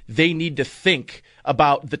think they need to think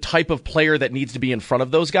about the type of player that needs to be in front of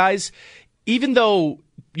those guys? Even though,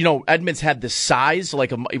 Edmonds had this size,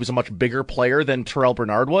 he was a much bigger player than Terrell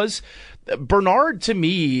Bernard was. Bernard, to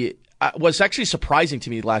me, was actually surprising to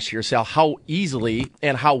me last year, Sal, how easily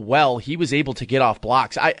and how well he was able to get off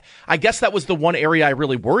blocks. I guess that was the one area I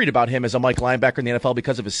really worried about him as a Mike linebacker in the NFL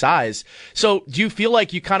because of his size. So do you feel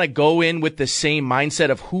like you kind of go in with the same mindset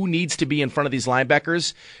of who needs to be in front of these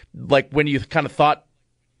linebackers, like when you kind of thought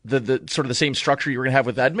the sort of the same structure you were going to have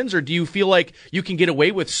with Edmonds, or do you feel like you can get away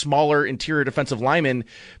with smaller interior defensive linemen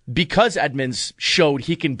because Edmonds showed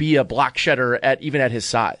he can be a block shedder even at his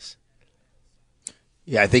size?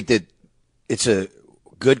 Yeah, I think that it's a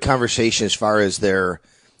good conversation as far as their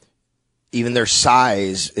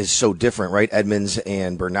size is so different, right? Edmonds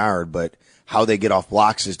and Bernard, but how they get off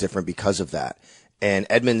blocks is different because of that. And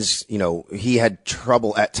Edmonds, he had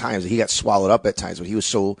trouble at times. He got swallowed up at times, but he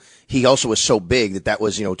also was so big that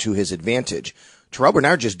was, to his advantage. Terrell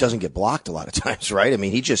Bernard just doesn't get blocked a lot of times, right? I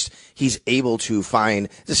mean, he's able to find,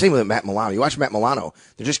 it's the same with Matt Milano. You watch Matt Milano,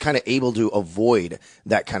 they're just kind of able to avoid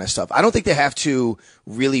that kind of stuff. I don't think they have to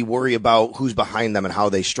really worry about who's behind them and how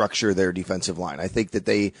they structure their defensive line. I think that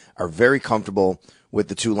they are very comfortable with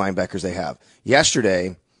the two linebackers they have.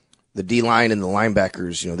 Yesterday, the D-line and the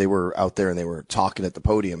linebackers, they were out there and they were talking at the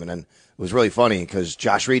podium, and then it was really funny because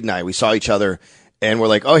Josh Reed and we saw each other. And we're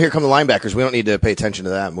like, oh, here come the linebackers. We don't need to pay attention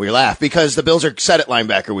to them. We laugh because the Bills are set at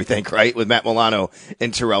linebacker, we think, right, with Matt Milano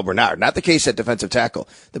and Terrell Bernard. Not the case at defensive tackle.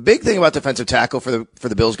 The big thing about defensive tackle for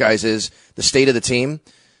the Bills guys is the state of the team.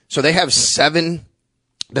 So they have 7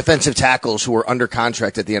 defensive tackles who are under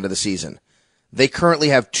contract at the end of the season. They currently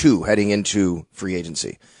have 2 heading into free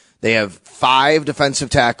agency. They have 5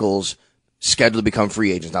 defensive tackles scheduled to become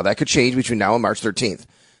free agents. Now, that could change between now and March 13th.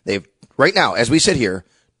 They have, right now, as we sit here,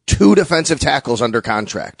 2 defensive tackles under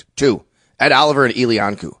contract. 2. Ed Oliver and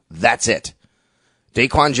Elianku. That's it.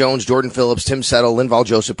 Daquan Jones, Jordan Phillips, Tim Settle, Linval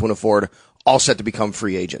Joseph, Puna Ford, all set to become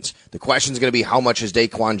free agents. The question is going to be, how much is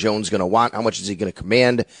Daquan Jones going to want? How much is he going to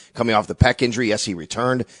command coming off the pec injury? Yes, he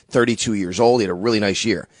returned, 32 years old. He had a really nice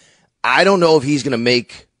year. I don't know if he's going to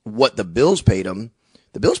make what the Bills paid him.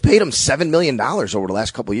 The Bills paid him $7 million over the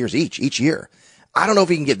last couple of years each year. I don't know if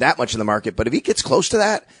he can get that much in the market, but if he gets close to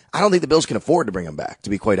that, I don't think the Bills can afford to bring him back, to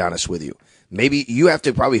be quite honest with you. Maybe you have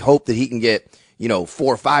to probably hope that he can get, 4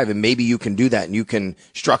 or 5, and maybe you can do that and you can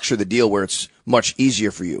structure the deal where it's much easier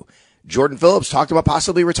for you. Jordan Phillips talked about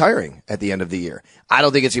possibly retiring at the end of the year. I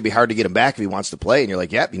don't think it's going to be hard to get him back if he wants to play. And you're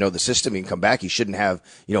like, yep, the system, he can come back. He shouldn't have,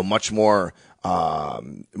 much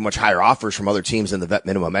higher offers from other teams than the vet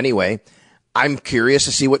minimum anyway. I'm curious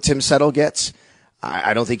to see what Tim Settle gets.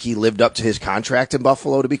 I don't think he lived up to his contract in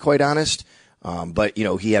Buffalo, to be quite honest. But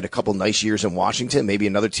he had a couple nice years in Washington. Maybe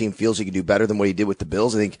another team feels he can do better than what he did with the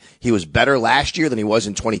Bills. I think he was better last year than he was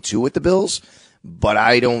in 22 with the Bills. But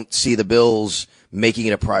I don't see the Bills making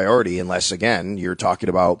it a priority unless, again, you're talking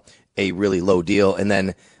about a really low deal. And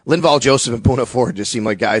then Linval Joseph and Poona Ford just seem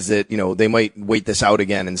like guys that, they might wait this out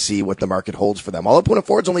again and see what the market holds for them. Although Poona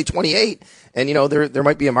Ford's only 28 and, there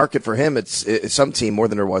might be a market for him. It's some team more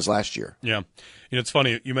than there was last year. Yeah. It's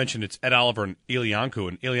funny. You mentioned it's Ed Oliver and Eliankou,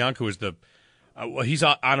 and Eliankou is he's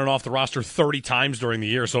on and off the roster 30 times during the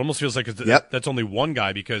year. So it almost feels like that's only one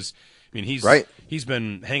guy because, he's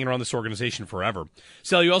been hanging around this organization forever.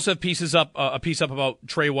 Sal, you also have a piece up about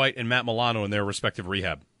Trey White and Matt Milano in their respective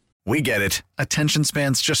rehab. We get it. Attention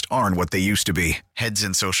spans just aren't what they used to be. Heads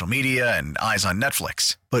in social media and eyes on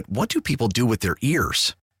Netflix. But what do people do with their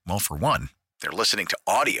ears? Well, for one, they're listening to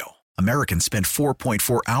audio. Americans spend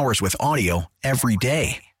 4.4 hours with audio every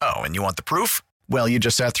day. Oh, and you want the proof? Well, you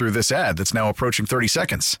just sat through this ad that's now approaching 30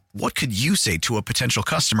 seconds. What could you say to a potential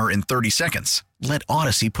customer in 30 seconds? Let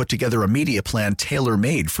Odyssey put together a media plan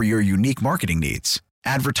tailor-made for your unique marketing needs.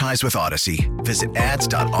 Advertise with Odyssey. Visit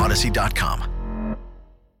ads.odyssey.com.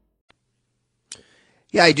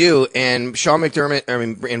 Yeah, I do. And Sean McDermott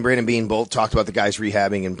and Brandon Beane both talked about the guys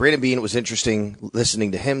rehabbing. And Brandon Beane, it was interesting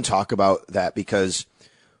listening to him talk about that because,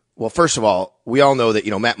 well, first of all, we all know that,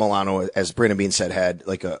 Matt Milano, as Brandon Beane said, had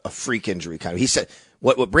like a freak injury kind of. He said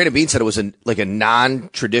what Brandon Beane said was a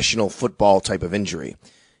non-traditional football type of injury.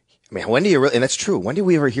 I mean, when do you really, and that's true. When did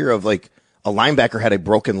we ever hear of like a linebacker had a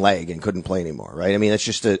broken leg and couldn't play anymore, right? I mean, that's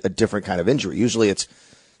just a different kind of injury. Usually it's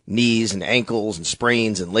knees and ankles and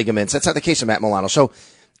sprains and ligaments. That's not the case of Matt Milano. So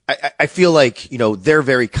I feel like, they're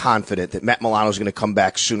very confident that Matt Milano is going to come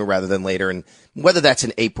back sooner rather than later. And whether that's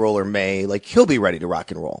in April or May, like he'll be ready to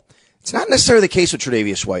rock and roll. It's not necessarily the case with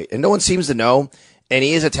Tre'Davious White, and no one seems to know. And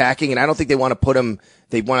he is attacking, and I don't think they want to put him.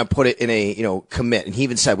 They want to put it in a commit. And he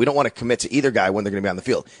even said we don't want to commit to either guy when they're going to be on the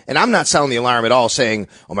field. And I'm not sounding the alarm at all, saying,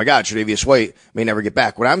 "Oh my God, Tre'Davious White may never get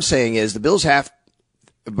back." What I'm saying is the Bills have,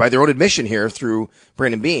 by their own admission here through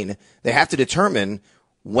Brandon Beane, they have to determine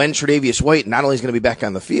when Tre'Davious White not only is going to be back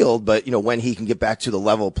on the field, but when he can get back to the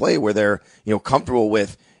level of play where they're comfortable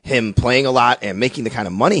with him playing a lot and making the kind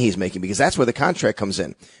of money he's making, because that's where the contract comes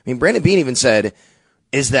in. I mean, Brandon Beane even said,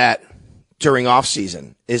 "Is that during off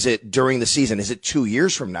season? Is it during the season? Is it 2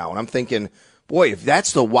 years from now?" And I'm thinking, boy, if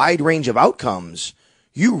that's the wide range of outcomes,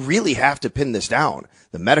 you really have to pin this down.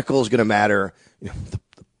 The medical is going to matter.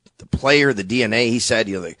 The player, the DNA. He said,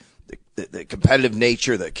 the competitive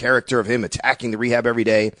nature, the character of him attacking the rehab every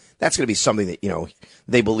day. That's going to be something that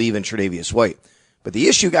they believe in Tre'Davious White. But the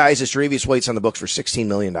issue, guys, is Tre'Davious White's on the books for $16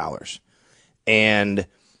 million. And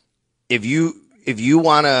if you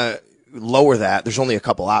want to lower that, there's only a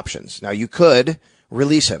couple options. Now, you could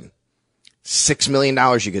release him. $6 million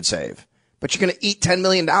you could save. But you're going to eat $10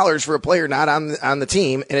 million for a player not on the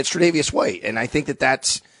team, and it's Tre'Davious White. And I think that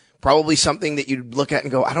that's probably something that you'd look at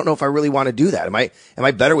and go, I don't know if I really want to do that. Am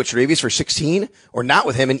I better with Tre'Davious for 16 or not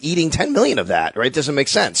with him and eating 10 million of that, right? It doesn't make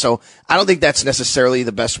sense. So I don't think that's necessarily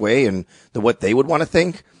the best way and what they would want to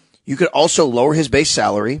think. You could also lower his base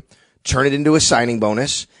salary, turn it into a signing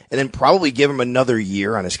bonus, and then probably give him another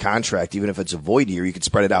year on his contract. Even if it's a void year, you could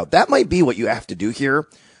spread it out. That might be what you have to do here,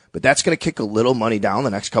 but that's going to kick a little money down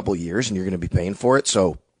the next couple of years and you're going to be paying for it.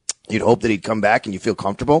 So you'd hope that he'd come back and you feel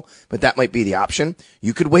comfortable, but that might be the option.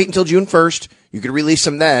 You could wait until June 1st. You could release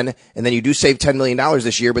him then, and then you do save $10 million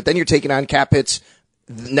this year, but then you're taking on cap hits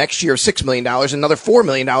next year of $6 million, another $4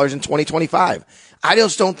 million in 2025. I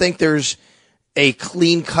just don't think there's a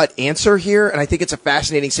clean-cut answer here, and I think it's a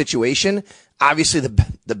fascinating situation. Obviously,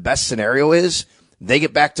 the best scenario is they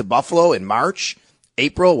get back to Buffalo in March,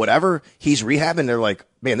 April, whatever. He's rehabbing. They're like,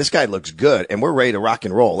 man, this guy looks good, and we're ready to rock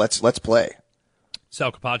and roll. Let's play.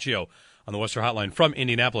 Sal Capaccio on the Western Hotline from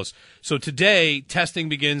Indianapolis. So today, testing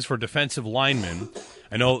begins for defensive linemen.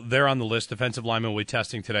 I know they're on the list. Defensive linemen will be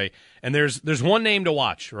testing today. And there's one name to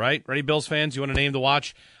watch, right? Ready, Bills fans? You want a name to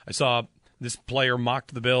watch? I saw this player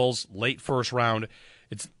mocked the Bills late first round.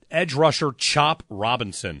 It's edge rusher Chop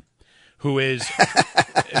Robinson, who is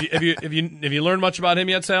have you learned much about him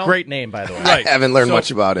yet, Sal? Great name, by the way. Right. I haven't learned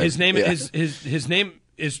much about him. His name his name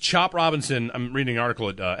is Chop Robinson. I'm reading an article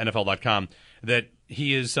at NFL.com that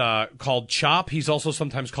he is called Chop. He's also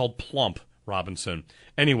sometimes called Plump Robinson.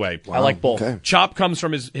 Anyway, I like both. Okay. Chop comes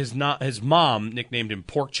from his mom nicknamed him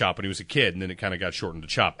Pork Chop when he was a kid, and then it kind of got shortened to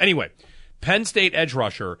Chop. Anyway, Penn State edge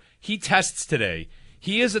rusher. He tests today.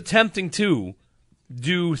 He is attempting to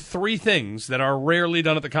do 3 things that are rarely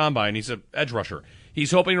done at the combine. He's an edge rusher.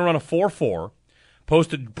 He's hoping to run a 4.4,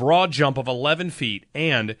 post a broad jump of 11 feet,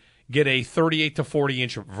 and get a 38 to 40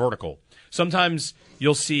 inch vertical. Sometimes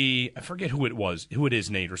you'll see, I forget who it is,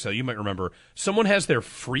 Nate, or so you might remember. Someone has their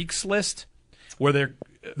freaks list where they're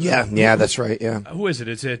yeah, that's right. Yeah, who is it?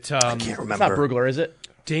 Is it? I can't remember. It's not Brugler, is it?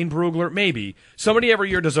 Dane Brugler, maybe. Somebody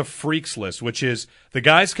every year does a freaks list, which is the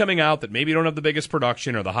guys coming out that maybe don't have the biggest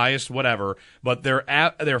production or the highest whatever, but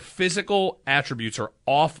their physical attributes are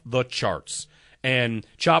off the charts. And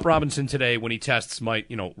Chop Robinson today, when he tests, might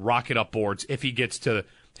rocket up boards if he gets to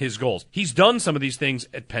his goals. He's done some of these things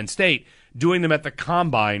at Penn State. Doing them at the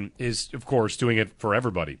combine is, of course, doing it for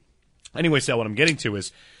everybody. Anyway, Sal, what I'm getting to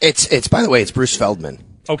is it's by the way, it's Bruce Feldman.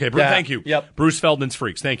 Okay, thank you. Yep. Bruce Feldman's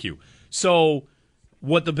freaks. Thank you. So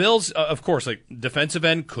what the Bills, of course, like defensive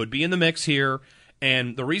end could be in the mix here.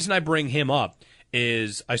 And the reason I bring him up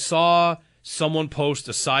is I saw someone post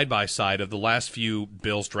a side-by-side of the last few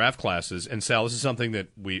Bills draft classes. And Sal, this is something that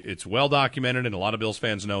it's well documented, and a lot of Bills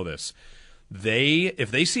fans know this.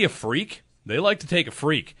 If they see a freak, they like to take a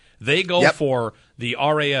freak. They go for the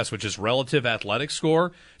RAS, which is relative athletic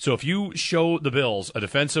score. So if you show the Bills a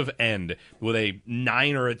defensive end with a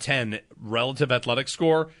 9 or a 10 relative athletic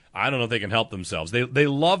score, I don't know if they can help themselves. They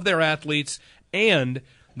love their athletes, and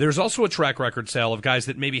there's also a track record, Sal, of guys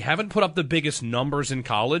that maybe haven't put up the biggest numbers in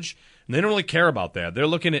college, and they don't really care about that. They're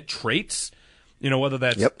looking at traits, whether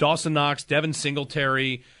that's Dawson Knox, Devin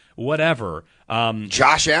Singletary, whatever.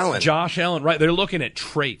 Josh Allen, right? They're looking at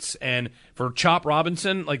traits, and for Chop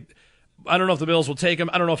Robinson, I don't know if the Bills will take him.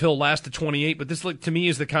 I don't know if he'll last to 28, but this, to me,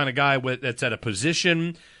 is the kind of guy that's at a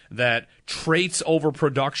position that traits over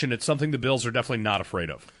production. It's something the Bills are definitely not afraid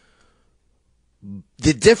of.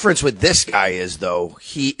 The difference with this guy is, though,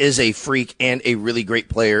 he is a freak and a really great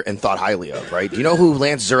player and thought highly of, right? Do you know who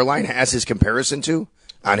Lance Zierlein has his comparison to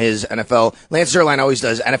on his NFL? Lance Zierlein always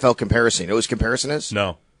does NFL comparison. You know who his comparison is?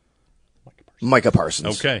 No. Micah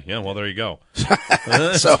Parsons. Okay, yeah, well, there you go.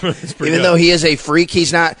 So even though he is a freak,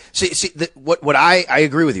 he's not. What I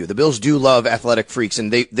agree with you. The Bills do love athletic freaks,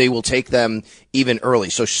 and they will take them even early.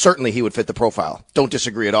 So certainly he would fit the profile. Don't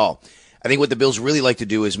disagree at all. I think what the Bills really like to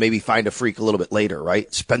do is maybe find a freak a little bit later,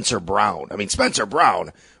 right? Spencer Brown. I mean, Spencer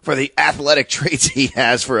Brown, for the athletic traits he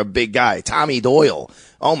has for a big guy. Tommy Doyle.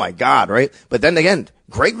 Oh, my God, right? But then again,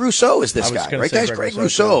 Greg Rousseau is this guy, right, guys? Greg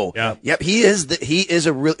Rousseau. Yeah. Yep, he is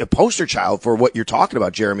a poster child for what you're talking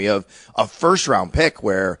about, Jeremy, of a first-round pick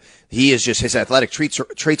where he is just, his athletic traits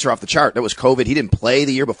are off the chart. That was COVID. He didn't play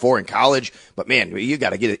the year before in college, but man, you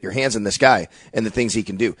got to get your hands on this guy and the things he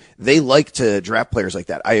can do. They like to draft players like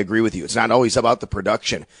that. I agree with you. It's not always about the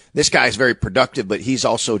production. This guy is very productive, but he's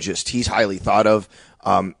also he's highly thought of.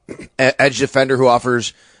 Edge defender who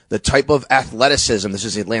offers the type of athleticism, this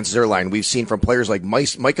is Lance Zierlein, we've seen from players like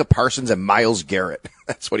Micah Parsons and Myles Garrett.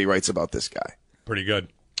 That's what he writes about this guy. Pretty good.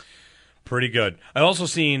 I also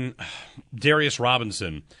seen Darius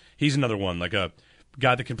Robinson. He's another one, like a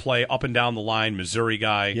guy that can play up and down the line, Missouri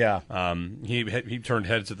guy. Yeah. He turned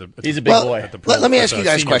heads at the. He's a big boy. Let me ask you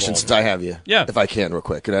guys questions since I have you. Yeah. If I can, real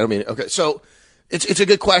quick. Okay. So it's a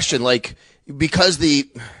good question. Because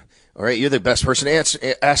all right, you're the best person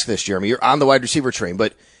to ask this, Jeremy. You're on the wide receiver train,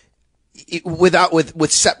 but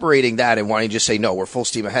with separating that and wanting to just say, no, we're full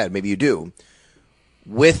steam ahead, maybe you do.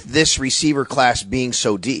 With this receiver class being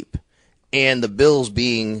so deep and the Bills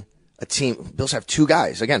being a team, Bills have 2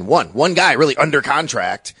 guys. Again, one guy really under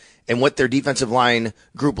contract, and what their defensive line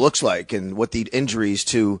group looks like and what the injuries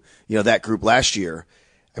to, that group last year.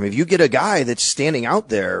 I mean, if you get a guy that's standing out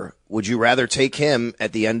there, would you rather take him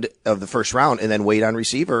at the end of the first round and then wait on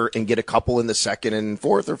receiver and get a couple in the second and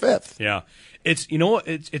fourth or fifth? Yeah. It's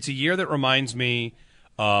a year that reminds me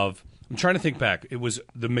of, I'm trying to think back. It was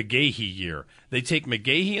the McGahee year. They take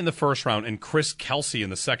McGahee in the first round and Chris Kelsey in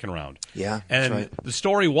the second round. Yeah, and that's right. The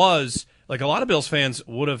story was, a lot of Bills fans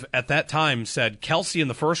would have at that time said Kelsey in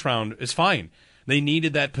the first round is fine. They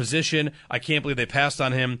needed that position. I can't believe they passed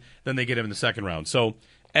on him. Then they get him in the second round. So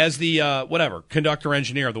as the conductor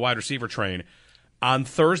engineer of the wide receiver train, on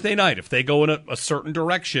Thursday night, if they go in a certain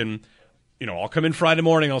direction, I'll come in Friday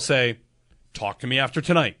morning, I'll say, talk to me after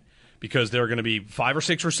tonight, because there are going to be 5 or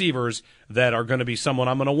 6 receivers that are going to be someone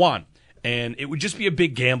I'm going to want. And it would just be a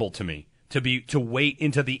big gamble to me to wait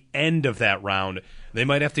into the end of that round. They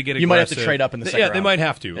might have to get aggressive. You might have to trade up in the second round. Yeah, they might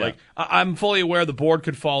have to. Yeah. Like, I'm fully aware the board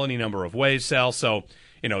could fall any number of ways, Sal. So,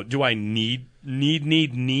 do I need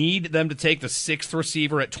them to take the 6th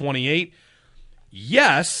receiver at 28?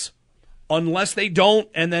 Yes, unless they don't,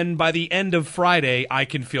 and then by the end of Friday, I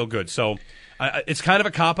can feel good. So it's kind of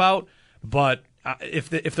a cop-out, but if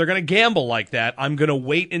they're going to gamble like that, I'm going to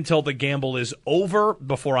wait until the gamble is over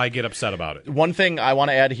before I get upset about it. One thing I want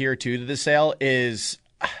to add here, too, to this sale is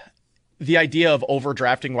the idea of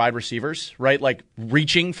overdrafting wide receivers, right? Like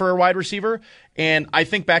reaching for a wide receiver. And I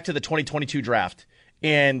think back to the 2022 draft,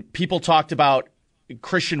 and people talked about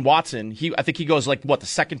Christian Watson. I think he goes the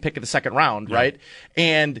second pick of the second round, right?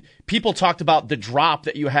 And people talked about the drop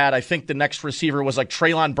that you had. I think the next receiver was like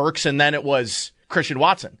Treylon Burks, and then it was Christian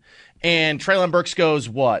Watson. And Treylon Burks goes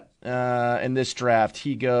what in this draft?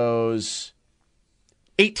 He goes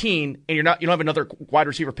 18, and you don't have another wide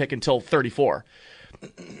receiver pick until 34.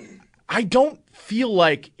 I don't feel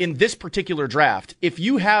like in this particular draft, if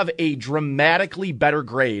you have a dramatically better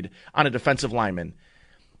grade on a defensive lineman,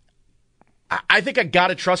 I think I got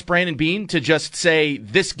to trust Brandon Beane to just say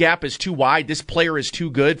this gap is too wide, this player is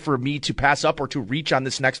too good for me to pass up or to reach on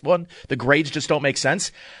this next one. The grades just don't make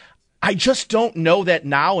sense. I just don't know that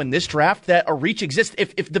now in this draft that a reach exists.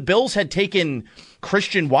 If the Bills had taken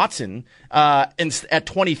Christian Watson at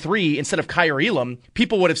 23 instead of Kyer Elam,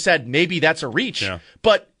 people would have said maybe that's a reach. Yeah.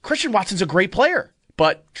 But Christian Watson's a great player.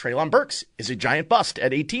 But Treylon Burks is a giant bust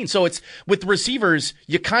at 18. So it's with receivers,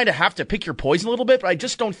 you kind of have to pick your poison a little bit. But I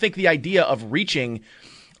just don't think the idea of reaching,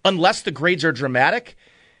 unless the grades are dramatic,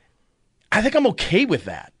 I think I'm okay with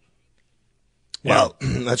that. Well,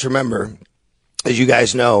 let's remember, as you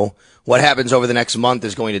guys know, what happens over the next month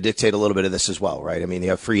is going to dictate a little bit of this as well, right? I mean, you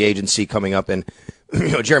have free agency coming up, and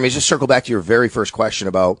Jeremy, just circle back to your very first question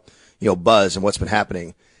about buzz and what's been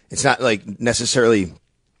happening. It's not like necessarily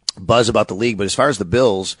buzz about the league, but as far as the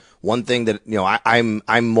Bills, one thing that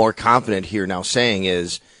I'm more confident here now saying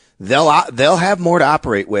is they'll have more to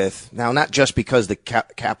operate with now, not just because the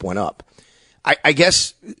cap went up. I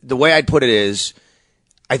guess the way I'd put it is,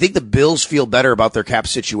 I think the Bills feel better about their cap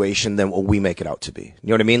situation than what we make it out to be. You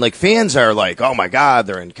know what I mean? Like, fans are like, oh my God,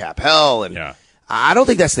 they're in cap hell. And I don't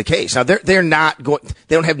think that's the case. Now, they're not going,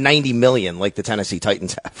 they don't have $90 million like the Tennessee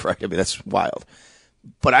Titans have, right? I mean, that's wild.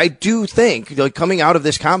 But I do think, coming out of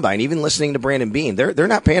this combine, even listening to Brandon Beane, they're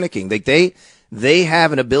not panicking. Like, they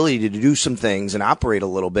have an ability to do some things and operate a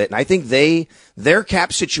little bit. And I think their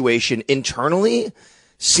cap situation internally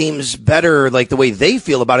seems better, like the way they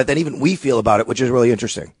feel about it, than even we feel about it, which is really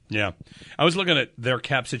interesting. Yeah. I was looking at their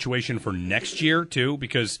cap situation for next year, too,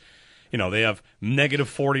 because, they have negative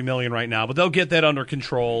 $40 million right now, but they'll get that under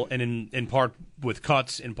control, and in part with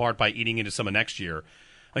cuts, in part by eating into some of next year.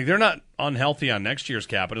 Like, they're not unhealthy on next year's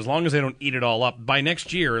cap, but as long as they don't eat it all up, by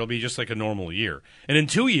next year, it'll be just like a normal year. And in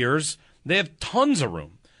 2 years, they have tons of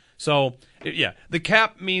room. So, yeah, the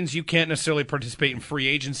cap means you can't necessarily participate in free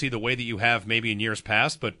agency the way that you have maybe in years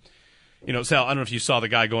past. But, Sal, I don't know if you saw the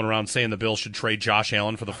guy going around saying the Bills should trade Josh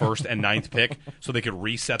Allen for the 1st and 9th pick so they could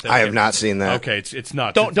reset that. I have not seen that. Okay, it's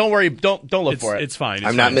not. Don't worry. Don't look for it. It's fine.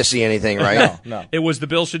 I'm not missing anything, right? No. It was the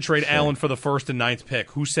Bills should trade Allen for the 1st and 9th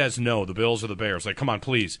pick. Who says no? The Bills or the Bears? Like, come on,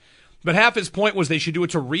 please. But half his point was they should do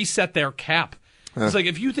it to reset their cap. It's like,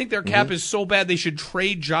 if you think their cap is so bad they should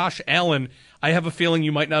trade Josh Allen, I have a feeling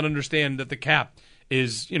you might not understand that the cap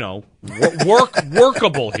is,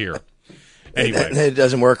 workable here. Anyway, it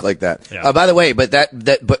doesn't work like that. Yeah. By the way, but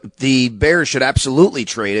the Bears should absolutely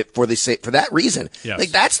trade it for that reason. Yes. Like,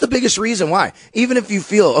 that's the biggest reason why. Even if you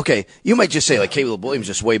feel okay, you might just say like Caleb Williams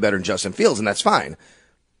is way better than Justin Fields, and that's fine.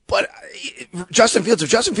 But if Justin Fields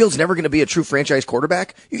is never going to be a true franchise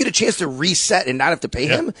quarterback, you get a chance to reset and not have to pay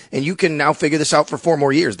him, and you can now figure this out for 4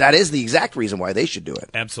 more years. That is the exact reason why they should do it.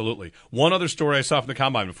 Absolutely. One other story I saw from the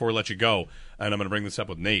Combine before we let you go, and I'm going to bring this up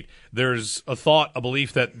with Nate. There's a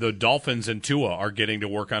belief that the Dolphins and Tua are getting to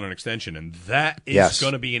work on an extension, and that is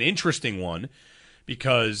going to be an interesting one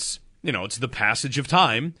because, it's the passage of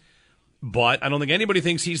time, but I don't think anybody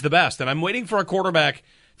thinks he's the best, and I'm waiting for a quarterback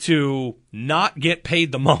to not get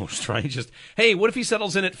paid the most, right? Just, hey, what if he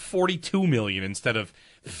settles in at $42 million instead of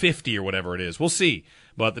 $50 or whatever it is? We'll see.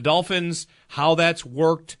 But the Dolphins, how that's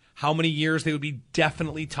worked, how many years they would be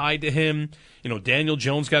definitely tied to him. Daniel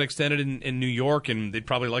Jones got extended in New York, and they'd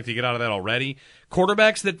probably like to get out of that already.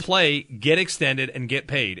 Quarterbacks that play get extended and get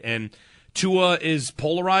paid. And Tua is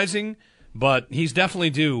polarizing, but he's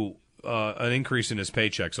definitely due an increase in his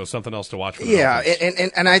paycheck, so something else to watch for. Yeah,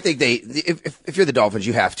 and I think if you're the Dolphins,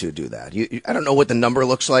 you have to do that. I don't know what the number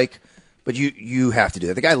looks like, but you have to do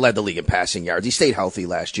that. The guy led the league in passing yards. He stayed healthy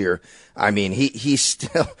last year. I mean, he's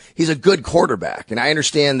a good quarterback, and I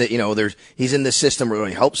understand that he's in this system where it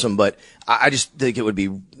really helps him, but I just think it would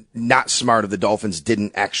be not smart if the Dolphins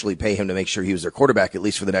didn't actually pay him to make sure he was their quarterback, at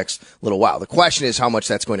least for the next little while. The question is how much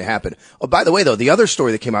that's going to happen. Oh, by the way, though, the other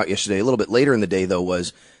story that came out yesterday, a little bit later in the day, though,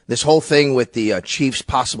 was this whole thing with the Chiefs'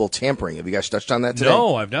 possible tampering. Have you guys touched on that today?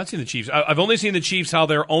 No, I've not seen the Chiefs. I've only seen the Chiefs, how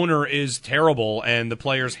their owner is terrible and the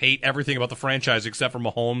players hate everything about the franchise except for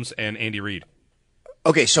Mahomes and Andy Reid.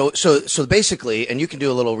 Okay, so basically, and you can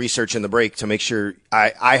do a little research in the break to make sure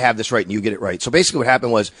I have this right and you get it right. So basically what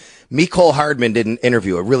happened was Mecole Hardman did an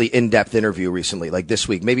interview, a really in-depth interview recently, like this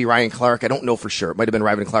week. Maybe Ryan Clark, I don't know for sure. It might have been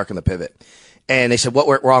Ryan Clark in the Pivot. And they said, what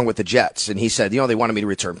went wrong with the Jets? And he said, they wanted me to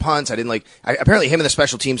return punts. Apparently him and the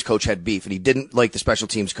special teams coach had beef, and he didn't like the special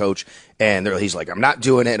teams coach. And he's like, I'm not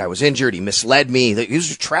doing it. And I was injured. He misled me. He was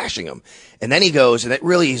just trashing him. And then he goes, and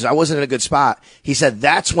I wasn't in a good spot. He said,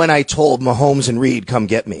 that's when I told Mahomes and Reed, come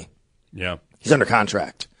get me. Yeah. He's under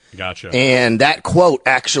contract. Gotcha. And that quote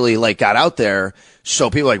actually got out there.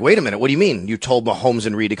 So people are like, wait a minute, what do you mean you told Mahomes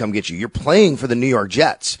and Reed to come get you? You're playing for the New York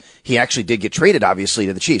Jets. He actually did get traded, obviously,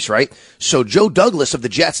 to the Chiefs, right? So Joe Douglas of the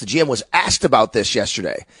Jets, the GM, was asked about this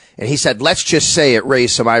yesterday. And he said, let's just say it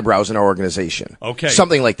raised some eyebrows in our organization. Okay.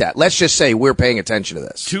 Something like that. Let's just say we're paying attention to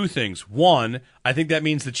this. Two things. One, I think that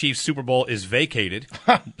means the Chiefs' Super Bowl is vacated.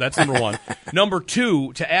 That's number one. Number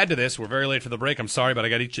two, to add to this, we're very late for the break. I'm sorry, but I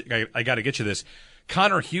got to get you this.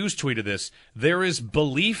 Connor Hughes tweeted this. There is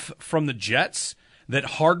belief from the Jets that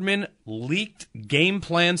Hardman leaked game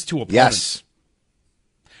plans to opponents. Yes.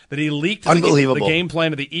 That he leaked the game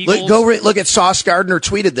plan to the Eagles. Look at Sauce Gardner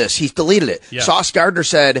tweeted this. He deleted it. Yeah. Sauce Gardner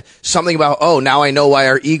said something about, now I know why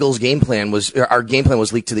our game plan was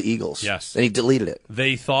leaked to the Eagles. Yes. And he deleted it.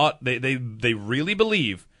 They thought, they really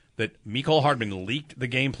believe that Mecole Hardman leaked the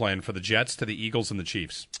game plan for the Jets to the Eagles and the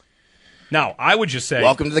Chiefs. Now, I would just say,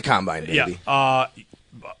 welcome to the combine, baby. Yeah,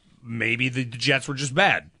 maybe the Jets were just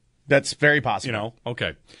bad. That's very possible.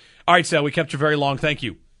 Okay. All right, Sal, we kept you very long. Thank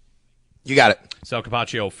you. You got it. Sal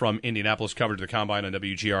Capaccio from Indianapolis, coverage of the Combine on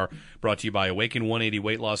WGR, brought to you by Awaken 180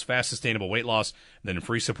 Weight Loss, fast, sustainable weight loss, then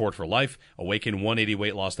free support for life,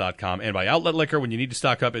 awaken180weightloss.com, and by Outlet Liquor. When you need to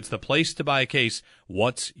stock up, it's the place to buy a case.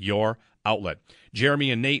 What's your outlet? Jeremy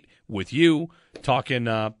and Nate with you, talking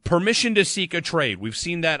permission to seek a trade. We've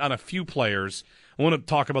seen that on a few players. I want to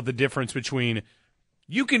talk about the difference between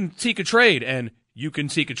you can seek a trade and you can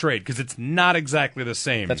seek a trade, because it's not exactly the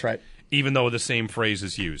same. That's right. Even though the same phrase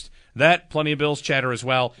is used. That, plenty of Bills chatter as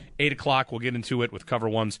well. 8 o'clock, we'll get into it with Cover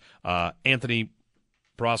One's Anthony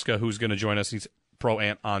Prohaska, who's going to join us. He's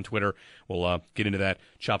ProAnt on Twitter. We'll get into that,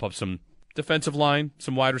 chop up some defensive line,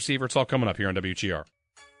 some wide receiver. It's all coming up here on WGR.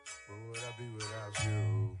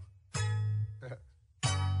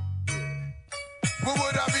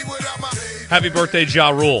 Happy birthday, Ja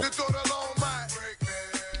Rule.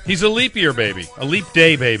 He's a leap year baby. A leap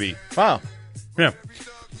day baby. Wow. Yeah.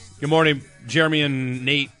 Good morning, Jeremy and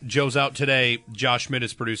Nate. Joe's out today. Josh Schmidt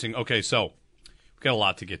is producing. Okay, so we've got a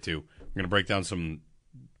lot to get to. We're going to break down some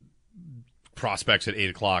prospects at 8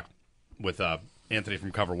 o'clock with Anthony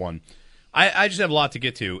from Cover One. I just have a lot to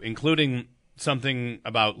get to, including something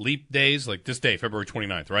about leap days, like this day, February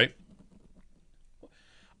 29th, right?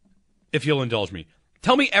 If you'll indulge me.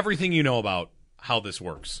 Tell me everything you know about how this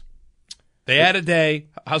works. They add a day.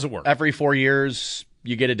 How's it work? Every 4 years,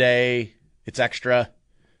 you get a day. It's extra.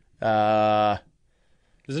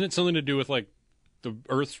 Isn't it something to do with like the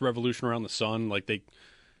Earth's revolution around the sun? Like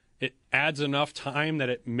it adds enough time that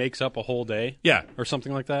it makes up a whole day? Yeah. Or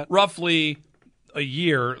something like that? Roughly a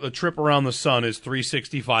year, a trip around the sun is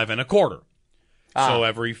 365 and a quarter. So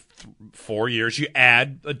every 4 years, you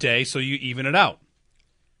add a day so you even it out.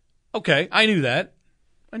 Okay, I knew that.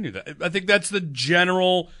 I think that's the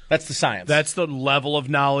general... That's the science. That's the level of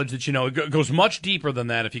knowledge that you know. It goes much deeper than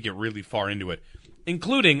that if you get really far into it.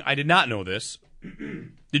 Including, I did not know this.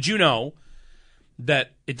 Did you know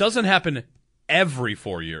that it doesn't happen every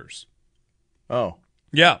 4 years? Oh.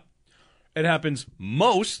 Yeah. It happens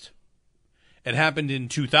most. It happened in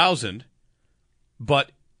 2000.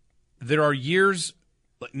 But there are years...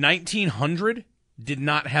 Like 1900 did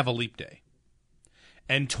not have a leap day.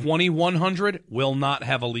 And 2100 will not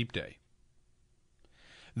have a leap day.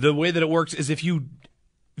 The way that it works is if you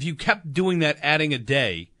kept doing that, adding a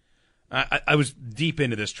day, I was deep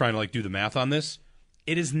into this trying to like do the math on this.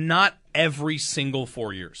 It is not every single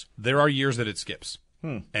 4 years. There are years that it skips,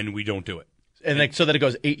 and we don't do it. And so that it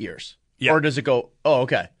goes 8 years? Yeah. Or does it go, oh,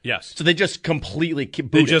 okay. Yes. So they just completely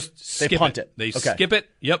boot They just They skip punt it. They skip it.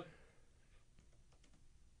 Yep.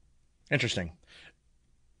 Interesting.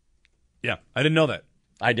 Yeah, I didn't know that.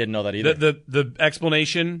 I didn't know that either. The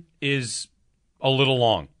explanation is a little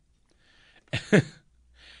long.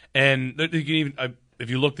 And you can even if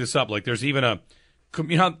you look this up, like there's even a,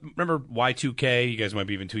 you know, remember Y2K? You guys might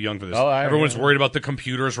be even too young for this. Everyone's worried about the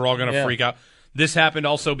computers. We're all going to freak out. This happened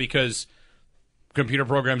also because computer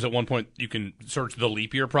programs at one point, you can search the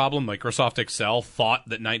leap year problem. Microsoft Excel thought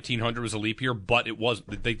that 1900 was a leap year, but it was.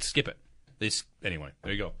 They'd skip it. Anyway,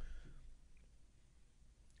 there you go.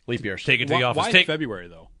 Leap years. Take it to the office. Why February,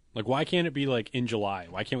 though? Like, why can't it be, like, in July?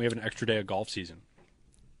 Why can't we have an extra day of golf season?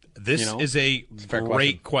 This is a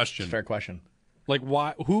great question. Fair question. Like,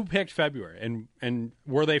 why? Who picked February? And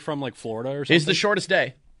were they from, like, Florida or something? It's the shortest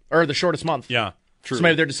day. Or the shortest month. Yeah. True. So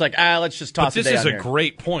maybe they're just like, let's just toss But a day this is on a here.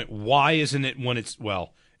 great point. Why isn't it when it's,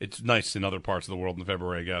 well, it's nice in other parts of the world in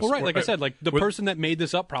February, I guess. Well, right. Like I said, like the person that made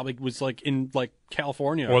this up probably was, like, in, like,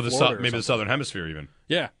 California or Florida maybe the Southern Hemisphere even.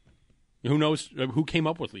 Yeah. Who knows who came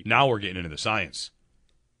up with leap? Now we're getting into the science.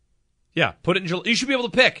 Yeah, put it in July. You should be able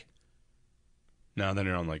to pick. No, then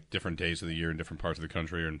you're on like different days of the year in different parts of the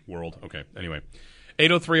country or world. Okay, anyway.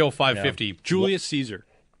 803-0550. Julius Caesar.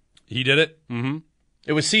 He did it? Mm-hmm.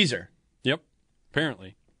 It was Caesar. Yep,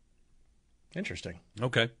 apparently. Interesting.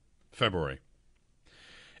 Okay, February.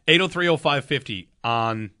 803-0550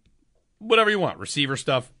 on whatever you want, receiver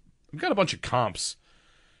stuff. We've got a bunch of comps.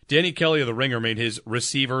 Danny Kelly of The Ringer made his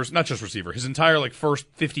receivers, not just receiver, his entire like first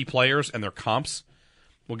 50 players and their comps.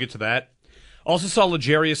 We'll get to that. Also saw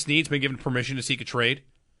L'Jarius Sneed's been given permission to seek a trade.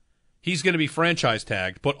 He's going to be franchise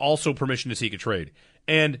tagged, but also permission to seek a trade.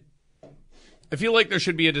 And I feel like there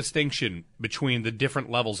should be a distinction between the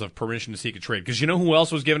different levels of permission to seek a trade. Because you know who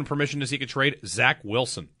else was given permission to seek a trade? Zach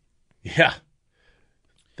Wilson. Yeah.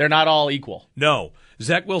 They're not all equal. No.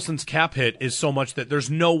 Zach Wilson's cap hit is so much that there's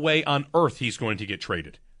no way on earth he's going to get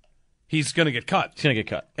traded. He's going to get cut. He's going to get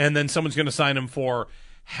cut. And then someone's going to sign him for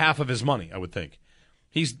half of his money, I would think.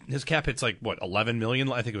 His cap hit's like, what, $11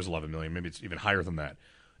 million? I think it was $11 million. Maybe it's even higher than that.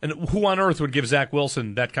 And who on earth would give Zach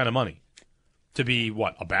Wilson that kind of money? To be,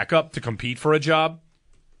 what, a backup? To compete for a job?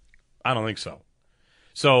 I don't think so.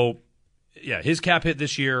 So, yeah, his cap hit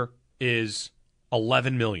this year is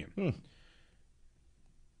 $11 million.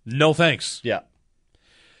 No thanks. Yeah.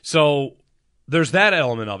 So there's that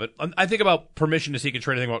element of it. I think about permission to seek a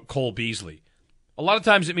trade. I think about Cole Beasley. A lot of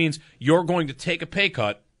times it means you're going to take a pay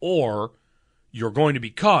cut or you're going to be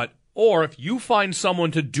cut, or if you find someone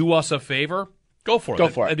to do us a favor, go for it. Go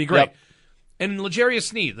for it. That'd be great. Yep. And L'Jarius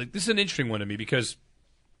Sneed, like, this is an interesting one to me because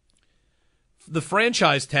the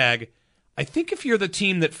franchise tag, I think if you're the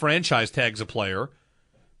team that franchise tags a player,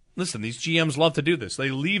 listen, these GMs love to do this.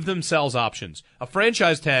 They leave themselves options. A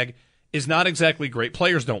franchise tag is not exactly great.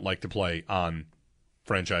 Players don't like to play on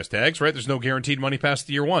franchise tags, right? There's no guaranteed money past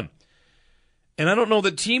the year one. And I don't know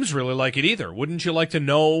that teams really like it either. Wouldn't you like to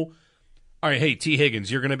know, all right, hey, T.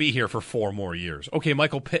 Higgins, you're going to be here for 4 more years. Okay,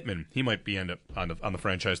 Michael Pittman, he might be end up on the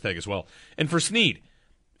franchise tag as well. And for Sneed,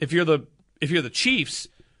 if you're the Chiefs,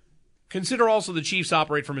 consider also the Chiefs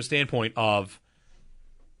operate from a standpoint of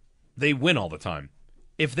they win all the time.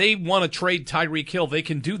 If they want to trade Tyreek Hill, they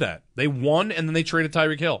can do that. They won, and then they traded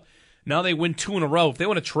Tyreek Hill. Now they win 2 in a row. If they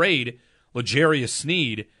want to trade L'Jarius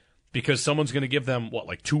Sneed because someone's going to give them, what,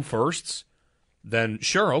 like 2 firsts, then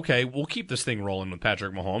sure, okay, we'll keep this thing rolling with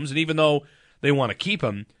Patrick Mahomes. And even though they want to keep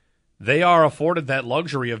him, they are afforded that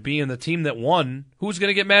luxury of being the team that won. Who's going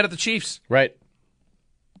to get mad at the Chiefs? Right.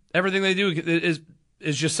 Everything they do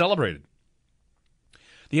is just celebrated.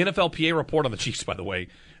 The NFLPA report on the Chiefs, by the way,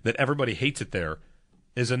 that everybody hates it there,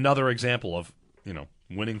 is another example of,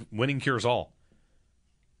 winning cures all.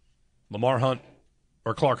 Clark Hunt,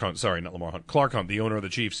 the owner of the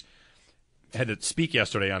Chiefs, had to speak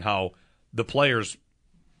yesterday on how the players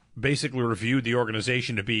basically reviewed the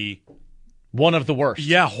organization to be one of the worst.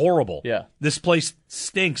 Yeah, horrible. Yeah. This place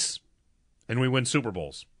stinks, and we win Super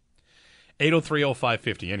Bowls.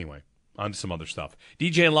 803-0550, anyway, on to some other stuff.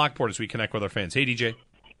 DJ in Lockport as we connect with our fans. Hey, DJ.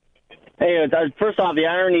 Hey, first off, the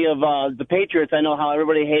irony of the Patriots, I know how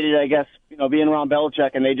everybody hated, I guess, being around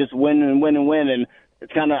Belichick, and they just win and win and win, and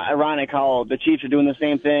it's kind of ironic how the Chiefs are doing the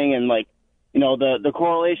same thing, and, the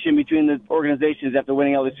correlation between the organizations after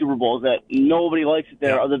winning all the Super Bowls, that nobody likes it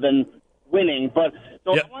there other than winning. But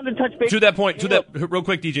so I wanted to touch base. Real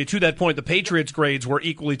quick, DJ, to that point, the Patriots' grades were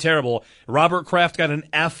equally terrible. Robert Kraft got an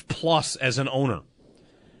F+ as an owner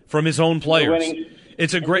from his own players.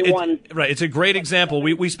 It's a great It's a great example.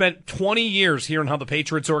 We spent 20 years hearing how the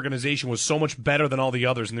Patriots organization was so much better than all the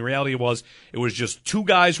others, and the reality was it was just two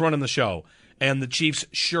guys running the show, and the Chiefs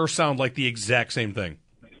sure sound like the exact same thing.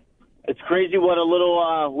 It's crazy what a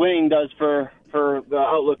little winning does for the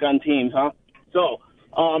outlook on teams, huh? So,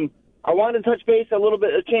 I wanted to touch base a little bit,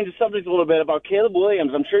 change the subject a little bit about Caleb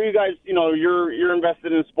Williams. I'm sure you guys, you're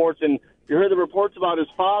invested in sports, and you heard the reports about his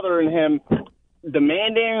father and him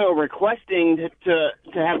demanding or requesting to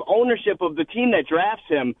have ownership of the team that drafts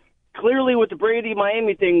him. Clearly, with the Brady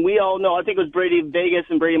Miami thing, we all know. I think it was Brady Vegas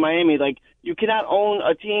and Brady Miami. Like, you cannot own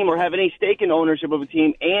a team or have any stake in ownership of a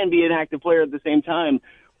team and be an active player at the same time.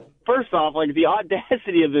 First off, like, the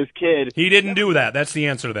audacity of this kid. He didn't do that. That's the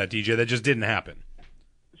answer to that, DJ. That just didn't happen.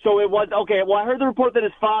 So it was, okay, well, I heard the report that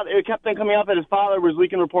his father, it kept on coming up that his father was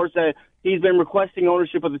leaking reports that he's been requesting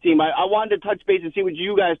ownership of the team. I wanted to touch base and see what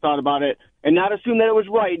you guys thought about it and not assume that it was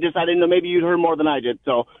right, just I didn't know, maybe you'd heard more than I did.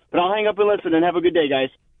 So, but I'll hang up and listen, and have a good day, guys.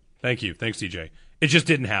 Thank you. Thanks, DJ. It just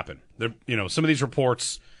didn't happen. There, some of these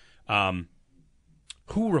reports,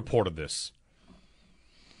 who reported this?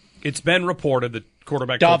 It's been reported that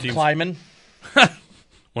quarterback Dov Kleiman.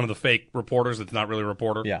 One of the fake reporters that's not really a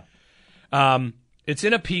reporter. Yeah. It's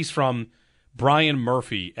in a piece from Brian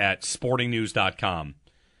Murphy at sportingnews.com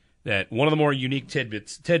that one of the more unique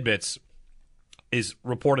tidbits is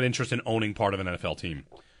reported interest in owning part of an NFL team.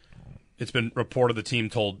 It's been reported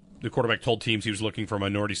the quarterback told teams he was looking for a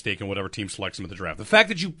minority stake in whatever team selects him at the draft. The fact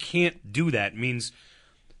that you can't do that means,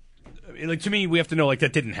 like, to me, we have to know, like,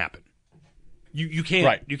 that didn't happen. You can't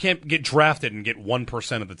right. You can't get drafted and get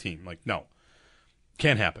 1% of the team. Like, no.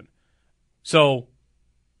 Can't happen. So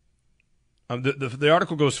the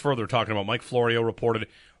article goes further, talking about Mike Florio reported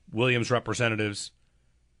Williams representatives.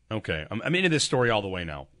 Okay, I'm into this story all the way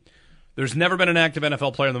now. There's never been an active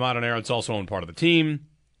NFL player in the modern era that's also owned part of the team.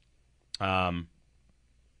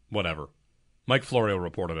 Whatever. Mike Florio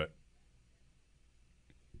reported it.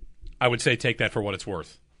 I would say take that for what it's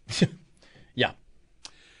worth. Yeah.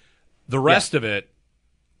 The rest of it,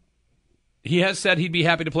 he has said he'd be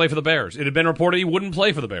happy to play for the Bears. It had been reported he wouldn't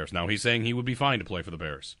play for the Bears. Now he's saying he would be fine to play for the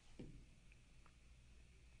Bears.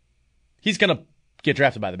 He's going to get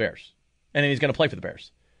drafted by the Bears, and then he's going to play for the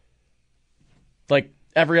Bears. Like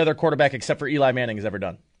every other quarterback except for Eli Manning has ever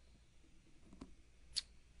done.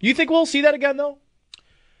 You think we'll see that again, though?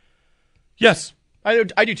 Yes. I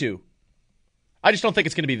do, too. I just don't think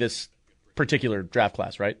it's going to be this particular draft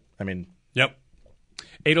class, right? I mean... Yep.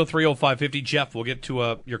 803-0550. Jeff, we'll get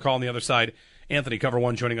to your call on the other side. Anthony, Cover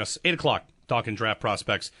 1, joining us 8 o'clock, talking draft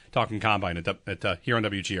prospects, talking combine at here on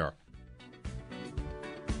WGR.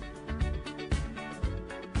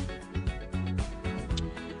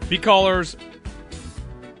 Beat callers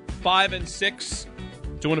 5 and 6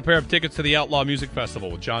 to win a pair of tickets to the Outlaw Music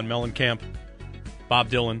Festival with John Mellencamp, Bob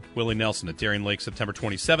Dylan, Willie Nelson at Darien Lake, September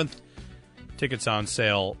 27th. Tickets on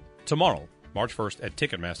sale tomorrow, March 1st at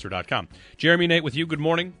Ticketmaster.com. Jeremy, Nate, with you. Good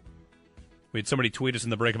morning. We had somebody tweet us in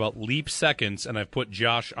the break about leap seconds, and I've put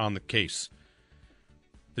Josh on the case.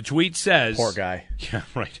 The tweet says... Poor guy. Yeah,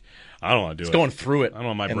 right. I don't want to do it. He's going through it. I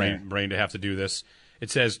don't want my brain to have to do this. It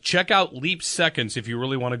says, check out leap seconds if you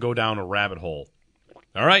really want to go down a rabbit hole.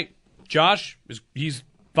 All right. Josh, he's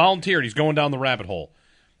volunteered. He's going down the rabbit hole.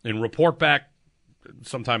 And report back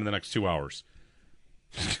sometime in the next 2 hours.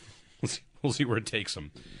 We'll see where it takes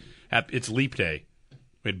him. It's leap day.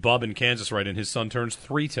 We had Bub in Kansas right in. His son turns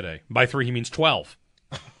 3 today. By 3, he means 12.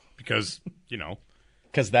 Because,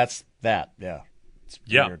 Because that's that, yeah. It's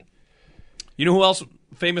weird. You know who else,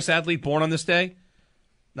 famous athlete born on this day?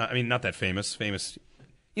 Not that famous. Famous.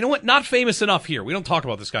 You know what? Not famous enough here. We don't talk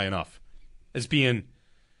about this guy enough. As being,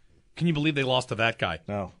 can you believe they lost to that guy?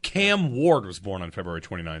 No. Cam Ward was born on February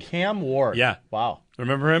 29th. Cam Ward? Yeah. Wow.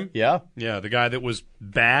 Remember him? Yeah. Yeah, the guy that was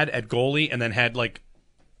bad at goalie and then had, like,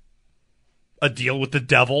 a deal with the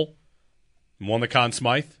devil and won the Conn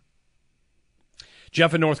Smythe.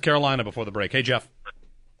 Jeff in North Carolina before the break. Hey, Jeff.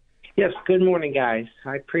 Yes, good morning, guys.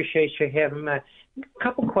 I appreciate you having me. A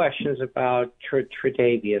couple questions about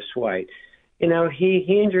Tre'Davious White.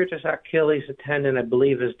 He injured his Achilles tendon, I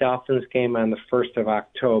believe, his Dolphins game on the 1st of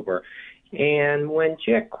October. And when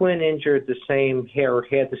Jack Quinn injured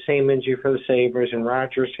had the same injury for the Sabres, and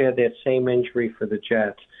Rodgers had that same injury for the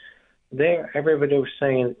Jets, everybody was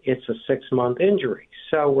saying it's a 6-month injury.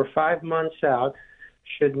 So we're 5 months out.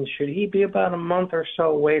 Should he be about a month or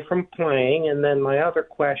so away from playing? And then my other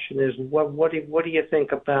question is, what do you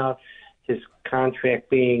think about his contract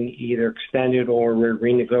being either extended or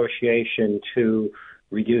renegotiation to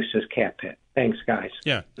reduce his cap hit? Thanks, guys.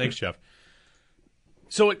 Yeah, thanks, Jeff.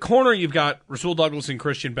 So at corner, you've got Rasul Douglas and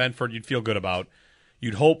Christian Benford you'd feel good about.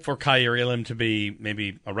 You'd hope for Kaiir Elam to be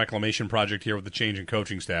maybe a reclamation project here with the change in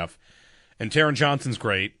coaching staff. And Taron Johnson's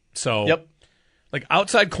great. So, like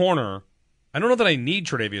outside corner, I don't know that I need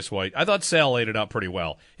Tre'Davious White. I thought Sal laid it out pretty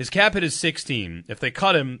well. His cap hit is 16. If they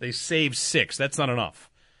cut him, they save 6. That's not enough.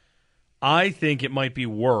 I think it might be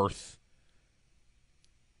worth,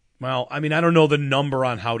 well, I mean, I don't know the number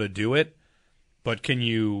on how to do it, but can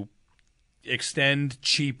you extend,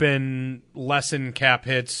 cheapen, lessen cap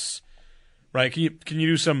hits, right? Can you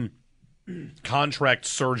do some contract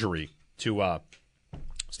surgery, to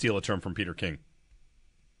steal a term from Peter King?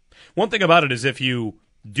 One thing about it is if you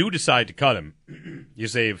do decide to cut him, you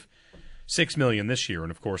save $6 million this year,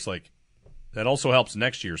 and of course, like that also helps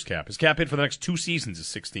next year's cap. His cap hit for the next 2 seasons is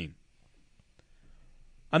 16.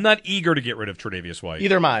 I'm not eager to get rid of Tre'Davious White.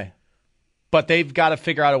 Either am I. But they've got to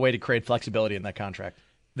figure out a way to create flexibility in that contract.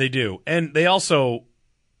 They do. And they also,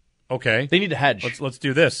 okay. They need to hedge. Let's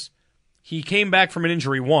do this. He came back from an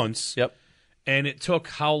injury once. Yep. And it took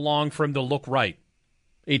how long for him to look right?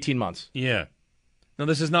 18 months. Yeah. Now,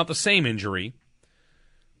 this is not the same injury.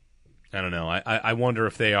 I don't know. I wonder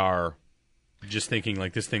if they are just thinking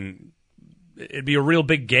like this thing, it'd be a real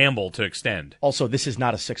big gamble to extend. Also, this is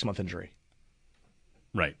not a 6-month injury.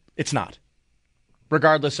 Right. It's not.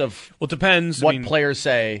 Regardless of it depends what players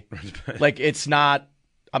say. Like, it's not,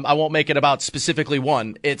 I won't make it about specifically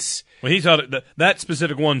one. It's. Well, he thought that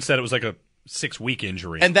specific one said it was like a 6-week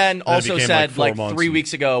injury. And then also said like 3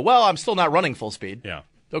 weeks ago, well, I'm still not running full speed. Yeah.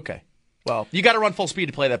 Okay. Well, you got to run full speed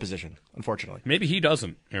to play that position, unfortunately. Maybe he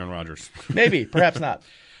doesn't, Aaron Rodgers. Maybe. Perhaps not.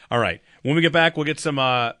 All right. When we get back, we'll get some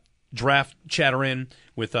draft chatter in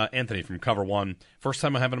with Anthony from Cover One. First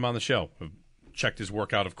time I'm having him on the show. Checked his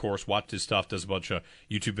workout, of course, watched his stuff, does a bunch of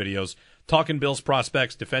YouTube videos, talking Bills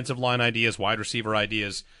prospects, defensive line ideas, wide receiver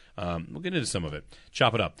ideas. We'll get into some of it.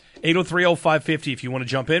 Chop it up. 803-0550 if you want to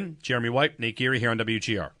jump in. Jeremy White, Nate Geary here on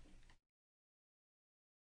WGR.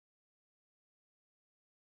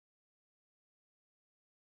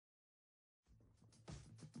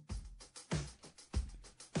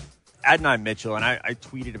 Adonai Mitchell, and I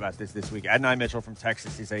tweeted about this week. Adonai Mitchell from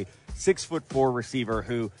Texas is a 6'4" receiver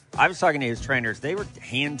who I was talking to his trainers. They were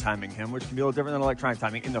hand timing him, which can be a little different than electronic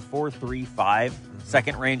timing, in the 4.35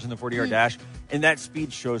 second range in the 40-yard dash, and that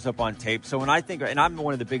speed shows up on tape. So when I think, and I'm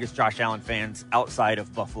one of the biggest Josh Allen fans outside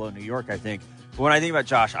of Buffalo, New York, I think. But when I think about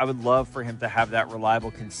Josh, I would love for him to have that reliable,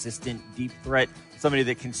 consistent, deep threat, somebody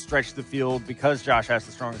that can stretch the field because Josh has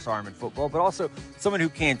the strongest arm in football, but also someone who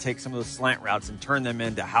can take some of those slant routes and turn them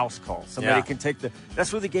into house calls. Somebody can take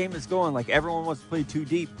that's where the game is going. Like, everyone wants to play too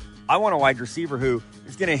deep. I want a wide receiver who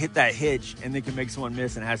is going to hit that hitch and then can make someone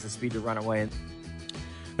miss and has the speed to run away.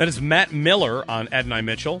 That is Matt Miller on Adonai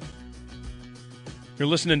Mitchell. You're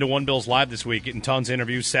listening to One Bills Live this week, getting tons of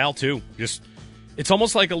interviews. Sal, too. It's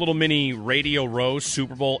almost like a little mini Radio Row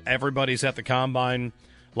Super Bowl. Everybody's at the Combine.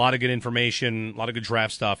 A lot of good information, a lot of good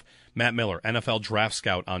draft stuff. Matt Miller, NFL Draft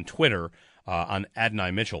Scout on Twitter, on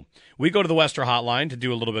Adonai Mitchell. We go to the Wester Hotline to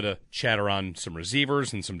do a little bit of chatter on some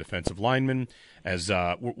receivers and some defensive linemen, as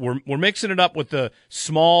we're mixing it up with the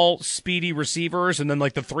small, speedy receivers and then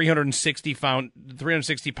like the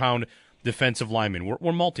 360-pound defensive linemen. We're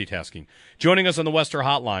multitasking. Joining us on the Wester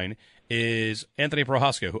Hotline is Anthony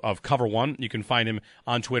Prohaska of Cover One. You can find him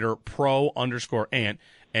on Twitter, _Ant,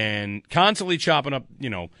 and constantly chopping up,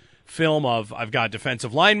 film of I've got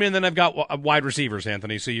defensive linemen, then I've got wide receivers,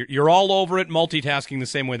 Anthony. So you're all over it, multitasking the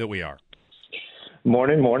same way that we are.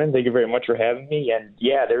 Morning. Thank you very much for having me. And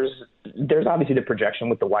yeah, there's obviously the projection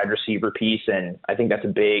with the wide receiver piece, and I think that's a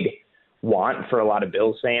big want for a lot of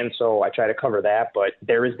Bills fans. So I try to cover that, but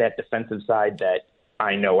there is that defensive side that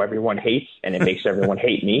I know everyone hates, and it makes everyone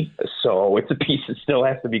hate me. So it's a piece that still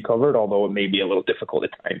has to be covered, although it may be a little difficult at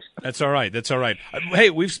times. That's all right. Hey,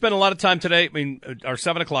 we've spent a lot of time today. I mean, our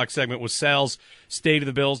 7 o'clock segment was Sal's State of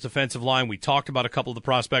the Bills defensive line. We talked about a couple of the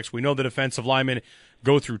prospects. We know the defensive linemen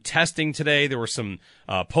go through testing today. There were some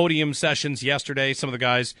podium sessions yesterday. Some of the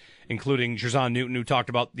guys, including Jerzon Newton, who talked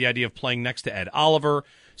about the idea of playing next to Ed Oliver.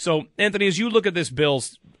 So, Anthony, as you look at this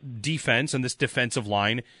Bills defense and this defensive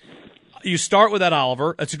line, you start with Ed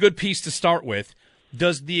Oliver. That's a good piece to start with.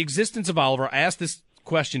 Does the existence of Oliver, I asked this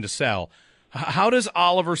question to Sal, how does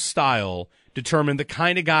Oliver's style determine the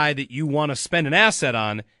kind of guy that you want to spend an asset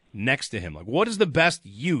on next to him? Like, what is the best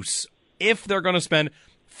use if they're going to spend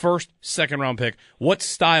first, second-round pick? What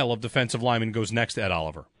style of defensive lineman goes next to Ed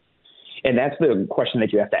Oliver? And that's the question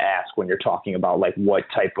that you have to ask when you're talking about, like, what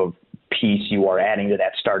type of piece you are adding to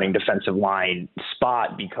that starting defensive line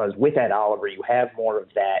spot, because with Ed Oliver, you have more of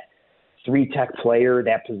that 3-tech player,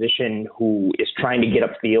 that position who is trying to get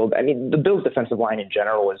upfield. I mean, the Bills' defensive line in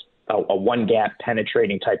general is a one-gap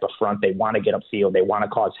penetrating type of front. They want to get upfield. They want to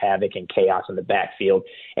cause havoc and chaos in the backfield.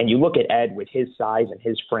 And you look at Ed with his size and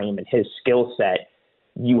his frame and his skill set,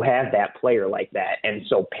 you have that player like that. And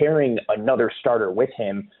so pairing another starter with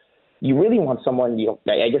him, you really want someone,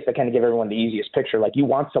 I guess I kind of give everyone the easiest picture. Like, you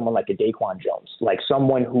want someone like a Daquan Jones, like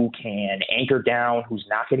someone who can anchor down, who's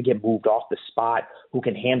not going to get moved off the spot, who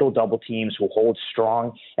can handle double teams, who holds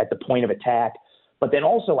strong at the point of attack. But then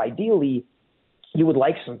also, ideally, you would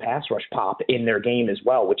like some pass rush pop in their game as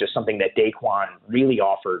well, which is something that Daquan really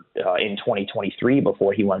offered in 2023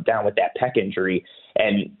 before he went down with that pec injury.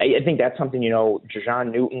 And I think that's something,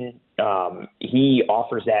 Jajon Newton, he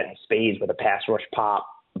offers that in spades with a pass rush pop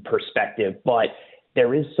perspective, but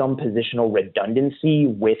there is some positional redundancy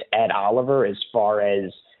with Ed Oliver as far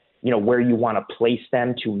as, where you want to place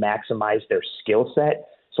them to maximize their skill set.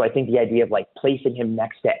 So I think the idea of placing him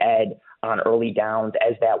next to Ed on early downs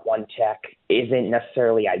as that one tech isn't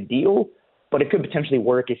necessarily ideal, but it could potentially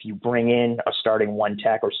work if you bring in a starting one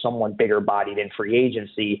tech or someone bigger bodied in free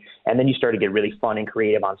agency, and then you start to get really fun and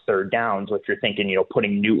creative on third downs. If you're thinking,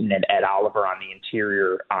 putting Newton and Ed Oliver on the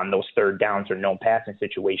interior on those third downs or known passing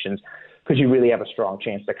situations, because you really have a strong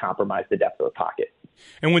chance to compromise the depth of the pocket.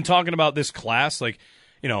 And when talking about this class,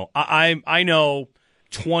 I know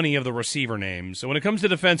 20 of the receiver names. So when it comes to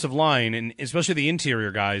defensive line, and especially the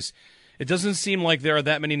interior guys, it doesn't seem like there are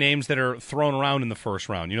that many names that are thrown around in the first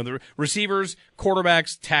round. The receivers,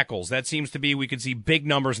 quarterbacks, tackles, that seems to be, we could see big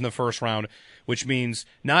numbers in the first round, which means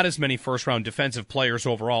not as many first-round defensive players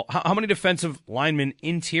overall. How many defensive linemen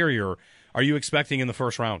interior are you expecting in the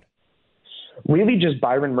first round? Really just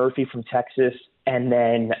Byron Murphy from Texas, and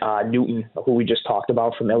then Newton, who we just talked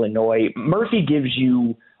about from Illinois. Murphy gives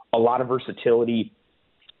you a lot of versatility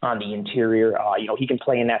on the interior. He can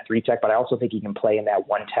play in that 3-tech, but I also think he can play in that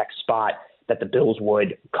 1-tech spot that the Bills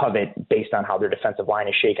would covet based on how their defensive line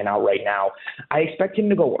is shaken out right now. I expect him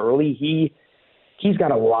to go early. He's got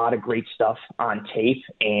a lot of great stuff on tape,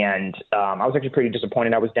 and I was actually pretty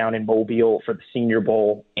disappointed. I was down in Mobile for the Senior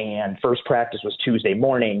Bowl, and first practice was Tuesday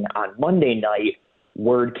morning. On Monday night,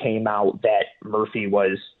 word came out that Murphy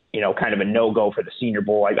was kind of a no-go for the Senior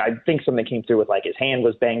Bowl. I think something came through with his hand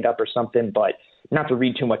was banged up or something, but not to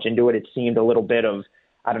read too much into it. It seemed a little bit of,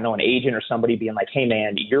 an agent or somebody being like, hey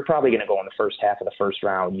man, you're probably going to go in the first half of the first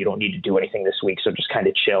round. You don't need to do anything this week. So just kind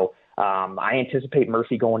of chill. I anticipate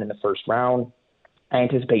Murphy going in the first round. I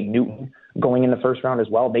anticipate Newton going in the first round as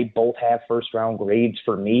well. They both have first round grades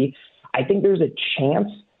for me. I think there's a chance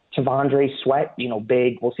T'Vondre Sweat,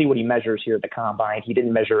 big. We'll see what he measures here at the combine. He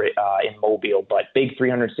didn't measure it in Mobile, but big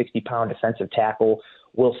 360-pound defensive tackle.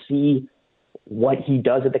 We'll see what he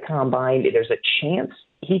does at the combine. There's a chance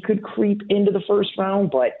he could creep into the first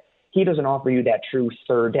round, but he doesn't offer you that true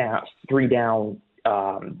three down,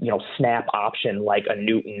 snap option like a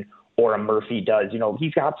Newton or a Murphy does.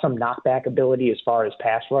 He's got some knockback ability as far as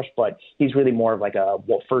pass rush, but he's really more of a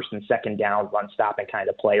first and second down run stopping kind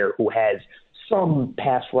of player who has some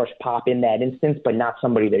pass rush pop in that instance, but not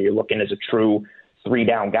somebody that you're looking as a true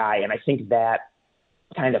 3-down guy. And I think that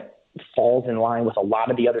kind of falls in line with a lot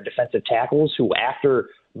of the other defensive tackles who, after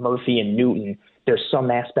Murphy and Newton, there's some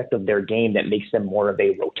aspect of their game that makes them more of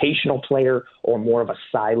a rotational player or more of a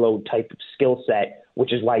siloed type of skill set,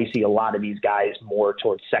 which is why you see a lot of these guys more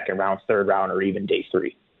towards second round, third round, or even day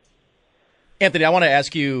 3. Anthony, I want to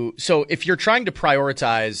ask you, so if you're trying to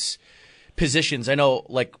prioritize positions, I know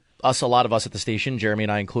a lot of us at the station, Jeremy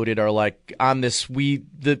and I included, are on this,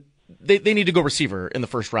 they need to go receiver in the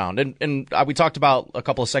first round. And we talked about a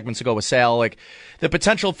couple of segments ago with Sal, the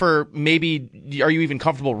potential for maybe, are you even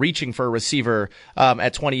comfortable reaching for a receiver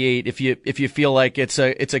at 28 if you feel like it's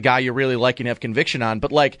a guy you really like and have conviction on?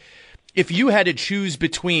 But if you had to choose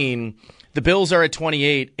between the Bills are at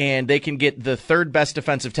 28 and they can get the third best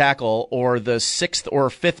defensive tackle or the sixth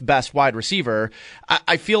or fifth best wide receiver,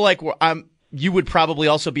 I feel like you would probably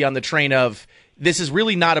also be on the train of, this is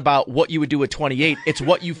really not about what you would do at 28. It's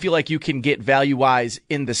what you feel like you can get value-wise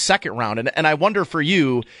in the second round. And I wonder for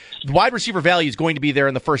you, the wide receiver value is going to be there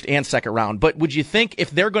in the first and second round. But would you think if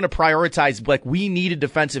they're going to prioritize, we need a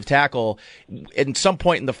defensive tackle at some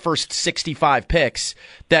point in the first 65 picks,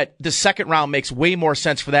 that the second round makes way more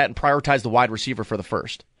sense for that and prioritize the wide receiver for the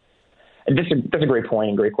first? That's a great point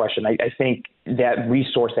and great question. I think that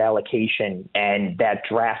resource allocation and that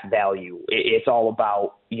draft value, it's all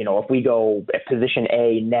about, if we go at position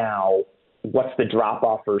A now, what's the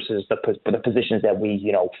drop-off versus the positions that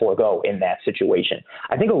we, forego in that situation.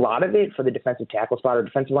 I think a lot of it for the defensive tackle spot or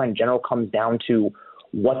defensive line in general comes down to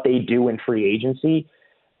what they do in free agency.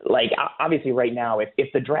 like, obviously right now,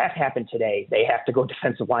 if the draft happened today, they have to go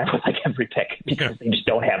defensive line with like every pick because they just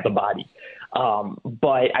don't have the body.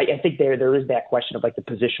 But I think there is that question of like the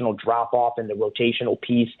positional drop off and the rotational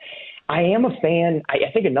piece. I am a fan.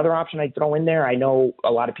 I think another option I'd throw in there, I know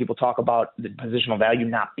a lot of people talk about the positional value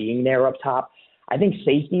not being there up top. I think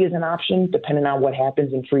safety is an option depending on what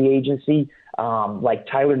happens in free agency. Like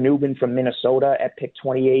Tyler Nubin from Minnesota at pick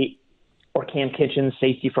 28 or Cam Kitchens,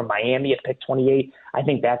 safety from Miami at pick 28. I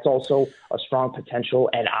think that's also a strong potential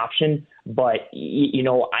and option. But, you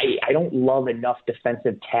know, I don't love enough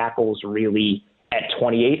defensive tackles really at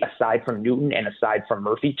 28, aside from Newton and aside from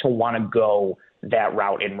Murphy, to want to go that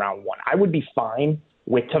route in round one. I would be fine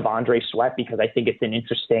with Tavondre Sweat because I think it's an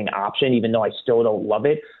interesting option, even though I still don't love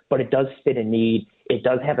it. But it does fit a need. It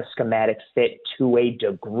does have a schematic fit to a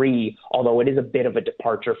degree, although it is a bit of a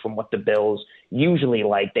departure from what the Bills usually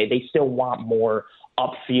like. They still want more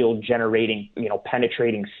upfield generating, you know,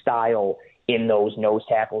 penetrating style in those nose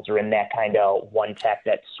tackles or in that kind of one tech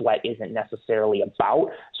that Sweat isn't necessarily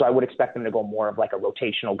about. So I would expect them to go more of like a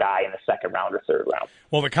rotational guy in the second round or third round.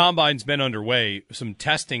 Well, the combine's been underway. Some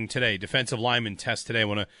testing today, defensive lineman test today. I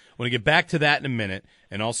want to get back to that in a minute.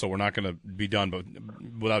 And also, we're not going to be done but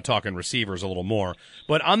without talking receivers a little more.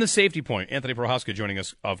 But on the safety point, Anthony Prohaska joining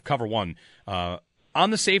us of Cover One. On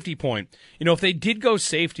the safety point, you know, if they did go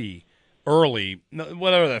safety early,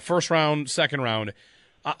 whether the first round, second round,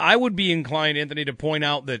 I would be inclined, Anthony, to point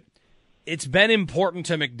out that it's been important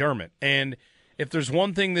to McDermott. And if there's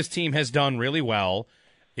one thing this team has done really well,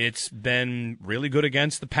 it's been really good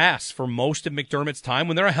against the pass for most of McDermott's time.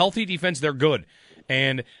 When they're a healthy defense, they're good.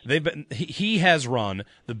 And he has run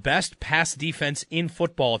the best pass defense in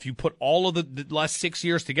football. If you put all of the last 6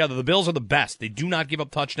 years together, the Bills are the best. They do not give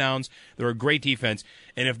up touchdowns. They're a great defense.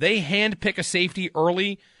 And if they handpick a safety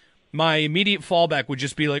early, my immediate fallback would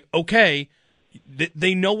just be like, okay,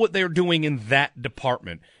 they know what they're doing in that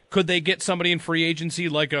department. Could they get somebody in free agency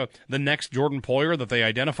like the next Jordan Poyer that they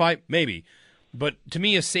identify? Maybe. But to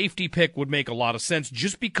me, a safety pick would make a lot of sense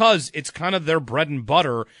just because it's kind of their bread and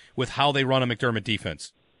butter with how they run a McDermott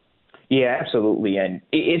defense. Yeah, absolutely. And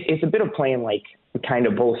it's a bit of playing like kind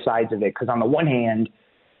of both sides of it, because on the one hand,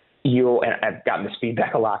 and I've gotten this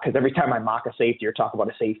feedback a lot because every time I mock a safety or talk about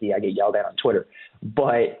a safety, I get yelled at on Twitter.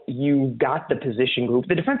 But you got the position group,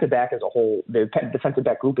 the defensive back as a whole, the defensive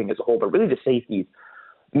back grouping as a whole, but really the safeties.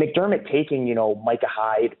 McDermott taking, you know, Micah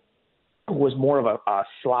Hyde, who was more of a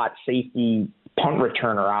slot safety punt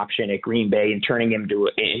returner option at Green Bay and turning him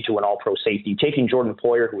into an all-pro safety. Taking Jordan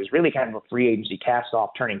Poyer, who was really kind of a free agency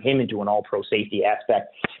cast-off, turning him into an all-pro safety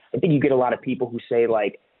aspect. I think you get a lot of people who say,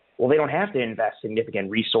 like, well, they don't have to invest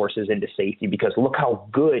significant resources into safety because look how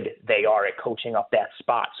good they are at coaching up that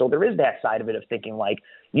spot. So there is that side of it of thinking, like,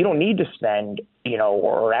 you don't need to spend, you know,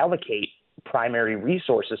 or allocate primary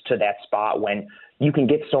resources to that spot when you can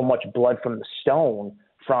get so much blood from the stone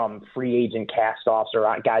from free agent cast-offs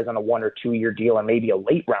or guys on a 1 or 2 year deal or maybe a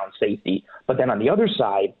late round safety. But then on the other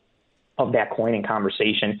side of that coin and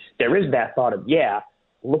conversation, there is that thought of, yeah,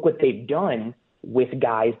 look what they've done with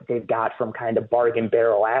guys that they've got from kind of bargain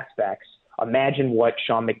barrel aspects. Imagine what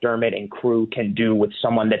Sean McDermott and crew can do with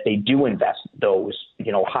someone that they do invest those,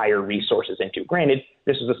 you know, higher resources into. Granted,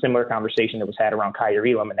 this is a similar conversation that was had around Kyer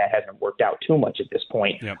Elam, and that hasn't worked out too much at this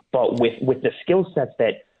point. Yep. But with the skill sets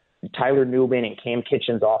that Tyler Nubin and Cam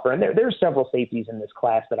Kitchens offer, and there are several safeties in this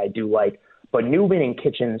class that I do like, but Nubin and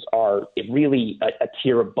Kitchens are really a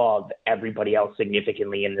tier above everybody else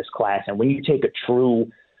significantly in this class. And when you take a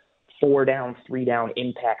true 4-down, 3-down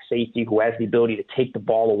impact safety who has the ability to take the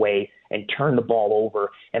ball away and turn the ball over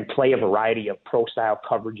and play a variety of pro-style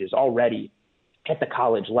coverages already at the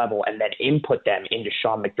college level and then input them into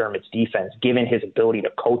Sean McDermott's defense, given his ability to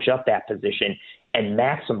coach up that position and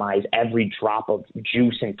maximize every drop of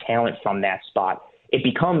juice and talent from that spot, it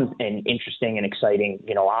becomes an interesting and exciting,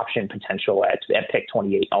 you know, option potential at pick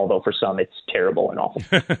 28, although for some it's terrible and awful.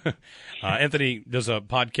 Anthony does a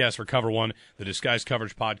podcast for Cover One, the Disguised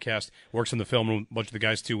Coverage podcast, works in the film room. A bunch of the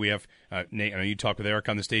guys, too. We have Nate. I know you talk with Eric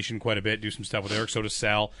on the station quite a bit, do some stuff with Eric. So does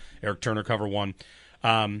Sal, Eric Turner, Cover One.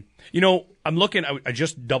 You know, I'm looking, I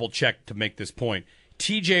just double-checked to make this point.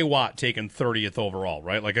 T.J. Watt taken 30th overall,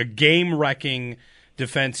 right? Like a game-wrecking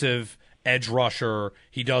defensive edge rusher.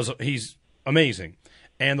 He's amazing.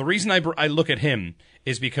 And the reason I look at him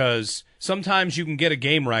is because sometimes you can get a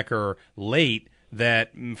game wrecker late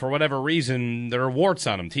that, for whatever reason, there are warts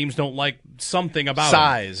on him. Teams don't like something about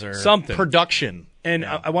size him. Or something. Production. And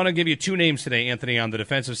I want to give you two names today, Anthony, on the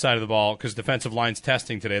defensive side of the ball, because defensive line's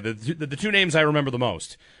testing today. The two names I remember the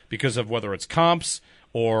most because of whether it's comps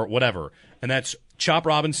or whatever, and that's Chop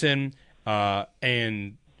Robinson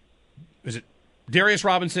and is it Darius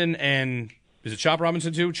Robinson and is it Chop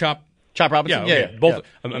Robinson too? Chop Robinson? Yeah, okay. Yeah. Both.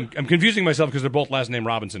 I'm confusing myself because they're both last name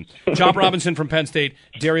Robinson. Chop Robinson from Penn State,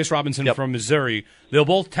 Darius Robinson from Missouri. They'll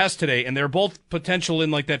both test today, and they're both potential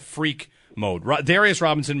in like that freak mode. Darius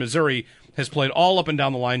Robinson, Missouri, has played all up and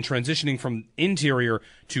down the line, transitioning from interior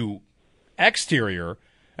to exterior.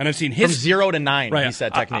 And I've seen his from 0 to 9. Right, he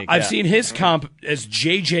said technique. I've seen his comp as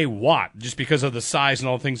J.J. Watt just because of the size and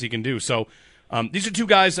all the things he can do. So these are two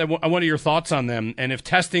guys. I wanted your thoughts on them, and if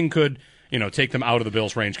testing could take them out of the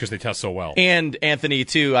Bills' range because they test so well. And Anthony,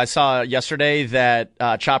 too, I saw yesterday that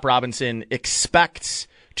Chop Robinson expects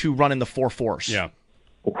to run in the 4.4s. Yeah.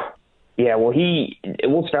 Yeah, well,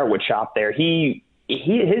 we'll start with Chop there.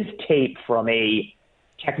 His tape from a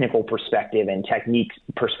technical perspective and technique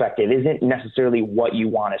perspective isn't necessarily what you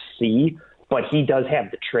want to see, but he does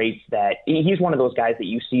have the traits that he's one of those guys that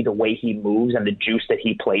you see the way he moves and the juice that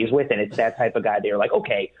he plays with, and it's that type of guy that you're like,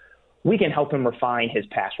 okay, we can help him refine his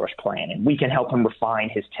pass rush plan, and we can help him refine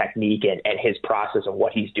his technique and his process of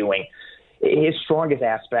what he's doing. His strongest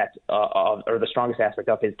aspect the strongest aspect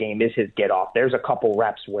of his game is his get off. There's a couple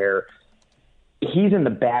reps where he's in the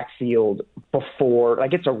backfield before,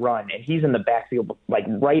 like it's a run, and he's in the backfield like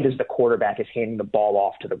right as the quarterback is handing the ball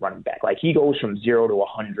off to the running back. Like he goes from 0 to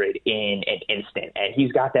 100 in an instant, and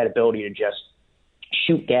he's got that ability to just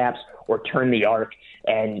shoot gaps or turn the arc.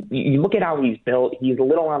 And you look at how he's built, he's a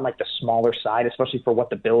little on like the smaller side, especially for what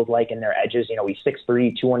the Bills like in their edges. He's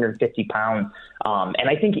 6'3", 250 pounds. And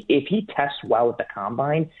I think if he tests well at the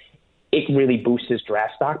combine, it really boosts his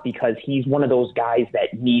draft stock because he's one of those guys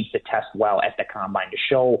that needs to test well at the combine to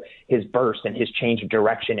show his burst and his change of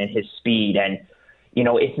direction and his speed. And,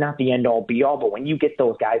 it's not the end-all, be-all, but when you get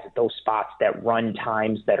those guys at those spots that run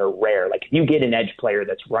times that are rare, like if you get an edge player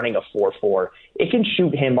that's running a 4.4, it can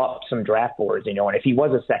shoot him up some draft boards, and if he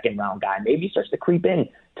was a second-round guy, maybe he starts to creep in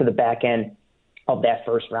to the back end of that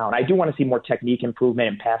first round. I do want to see more technique improvement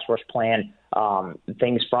and pass rush plan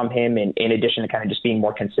things from him, in addition to kind of just being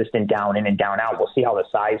more consistent down in and down out. We'll see how the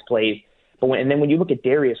size plays. And then when you look at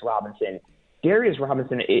Darius Robinson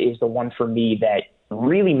is the one for me that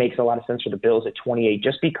really makes a lot of sense for the Bills at 28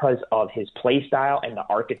 just because of his play style and the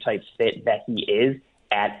archetype fit that he is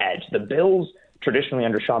at edge. The Bills, traditionally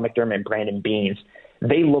under Sean McDermott and Brandon Beans,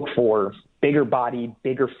 they look for bigger body,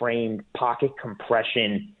 bigger framed, pocket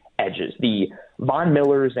compression edges. The Von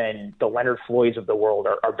Millers and the Leonard Floyds of the world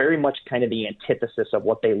are very much kind of the antithesis of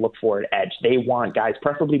what they look for at edge. They want guys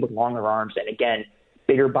preferably with longer arms and, again,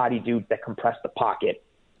 bigger body dudes that compress the pocket.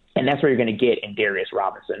 And that's what you're going to get in Darius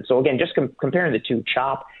Robinson. So, again, just comparing the two,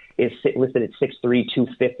 Chop is listed at 6'3",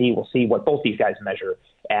 250. We'll see what both these guys measure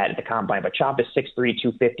at the combine. But Chop is 6'3",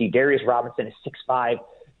 250. Darius Robinson is 6'5",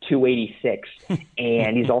 286.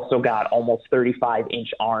 And he's also got almost 35-inch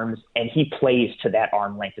arms, and he plays to that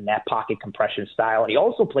arm length and that pocket compression style. And he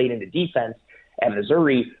also played in the defense at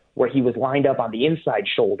Missouri where he was lined up on the inside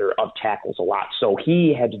shoulder of tackles a lot. So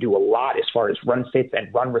he had to do a lot as far as run fits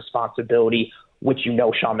and run responsibility, which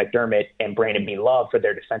Sean McDermott and Brandon Bean love for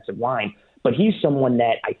their defensive line. But he's someone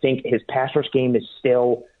that I think his pass rush game is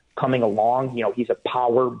still coming along. He's a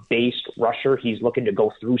power-based rusher. He's looking to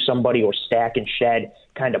go through somebody or stack and shed,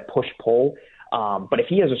 kind of push-pull. But if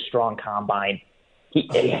he has a strong combine,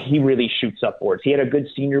 he really shoots upwards. He had a good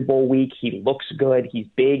Senior Bowl week. He looks good. He's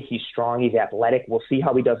big. He's strong. He's athletic. We'll see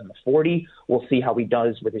how he does in the 40. We'll see how he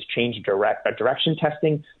does with his change of direction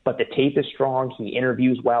testing. But the tape is strong. He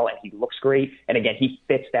interviews well, and he looks great. And, again, he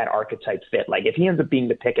fits that archetype fit. Like, if he ends up being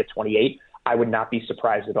the pick at 28, I would not be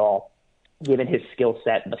surprised at all, given his skill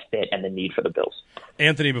set, the fit, and the need for the Bills.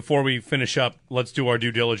 Anthony, before we finish up, let's do our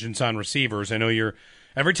due diligence on receivers. I know you're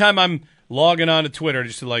 – every time I'm logging on to Twitter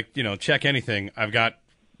just to, check anything, I've got,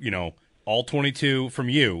 all 22 from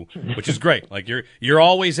you, which is great. Like, you're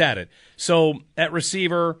always at it. So, at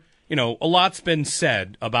receiver, a lot's been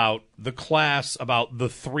said about the class, about the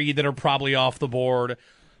three that are probably off the board.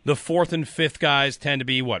 The fourth and fifth guys tend to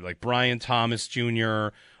be, like Brian Thomas Jr.,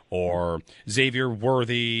 or Xavier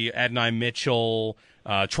Worthy, Adonai Mitchell,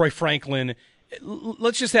 Troy Franklin.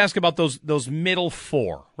 Let's just ask about those middle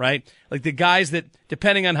four, right? Like the guys that,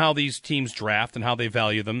 depending on how these teams draft and how they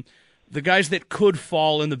value them, the guys that could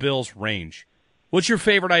fall in the Bills' range. What's your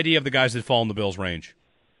favorite idea of the guys that fall in the Bills' range?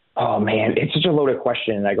 Oh, man, it's such a loaded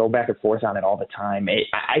question. I go back and forth on it all the time.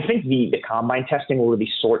 I think the combine testing will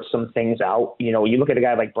really sort some things out. You look at a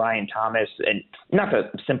guy like Brian Thomas, and not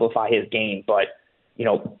to simplify his game, but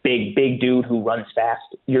big dude who runs fast.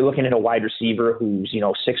 You're looking at a wide receiver who's,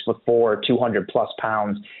 6'4", 200+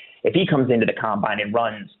 pounds. If he comes into the combine and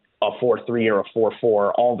runs a 4.3 or a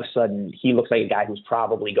 4.4, all of a sudden he looks like a guy who's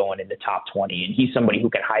probably going in the top 20. And he's somebody who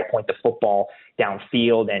can high point the football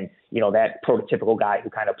downfield. And, that prototypical guy who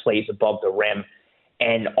kind of plays above the rim.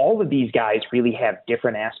 And all of these guys really have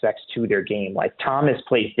different aspects to their game. Like Thomas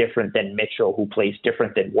plays different than Mitchell, who plays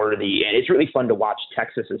different than Worthy. And it's really fun to watch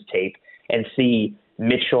Texas's tape and see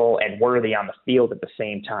Mitchell and Worthy on the field at the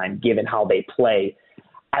same time, given how they play.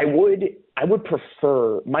 I would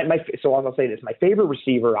prefer so I'll say this. My favorite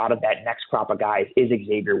receiver out of that next crop of guys is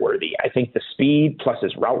Xavier Worthy. I think the speed plus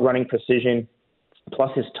his route running precision plus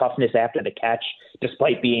his toughness after the catch,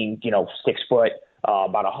 despite being, 6 foot,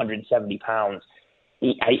 about 170 pounds,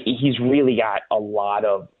 he's really got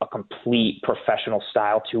a complete professional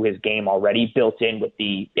style to his game already built in with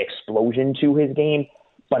the explosion to his game.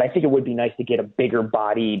 But I think it would be nice to get a bigger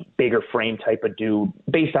body, bigger frame type of dude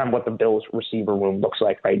based on what the Bills receiver room looks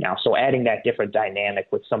like right now. So adding that different dynamic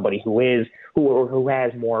with somebody who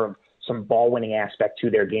has more of some ball winning aspect to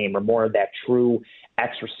their game, or more of that true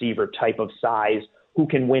X receiver type of size who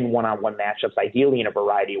can win one-on-one matchups, ideally in a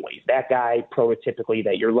variety of ways. That guy, prototypically,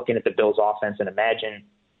 that you're looking at the Bills offense and imagine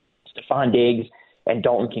Stephon Diggs and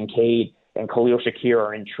Dalton Kincaid and Khalil Shakir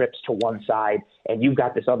are in trips to one side, and you've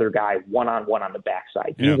got this other guy one-on-one on the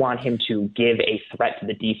backside. You want him to give a threat to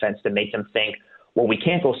the defense to make them think, well, we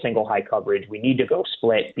can't go single high coverage. We need to go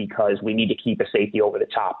split because we need to keep a safety over the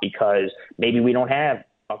top because maybe we don't have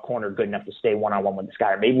a corner good enough to stay one-on-one with this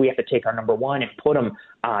guy. Or maybe we have to take our number one and put him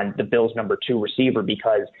on the Bills' number 2 receiver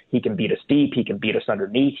because he can beat us deep, he can beat us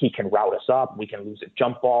underneath, he can route us up, we can lose a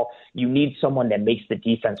jump ball. You need someone that makes the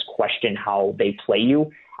defense question how they play you.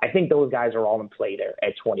 I think those guys are all in play there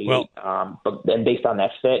at 28. But based on that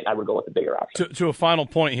fit, I would go with the bigger option. To a final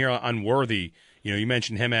point here on Worthy, you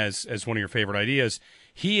mentioned him as one of your favorite ideas.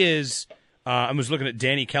 He is, I was looking at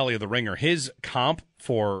Danny Kelly of The Ringer. His comp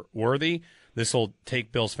for Worthy, this will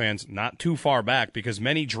take Bills fans not too far back because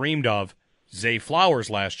many dreamed of Zay Flowers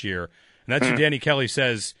last year. And that's what Danny Kelly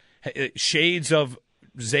says, shades of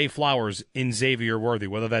Zay Flowers in Xavier Worthy,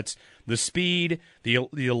 whether that's the speed, the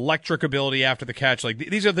electric ability after the catch. Like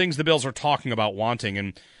these are things the Bills are talking about wanting,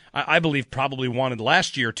 and I believe probably wanted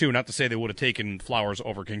last year too. Not to say they would have taken Flowers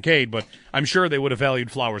over Kincaid, but I'm sure they would have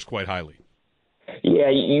valued Flowers quite highly. Yeah,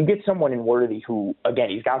 you get someone in Worthy who, again,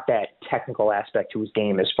 he's got that technical aspect to his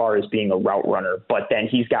game as far as being a route runner, but then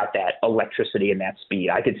he's got that electricity and that speed.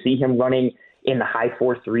 I could see him running in the high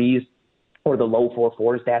 4.3s or the low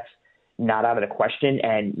 4.4s. That's not out of the question.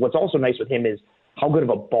 And what's also nice with him is how good of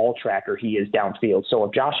a ball tracker he is downfield. So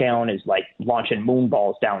if Josh Allen is like launching moon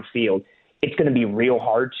balls downfield, it's going to be real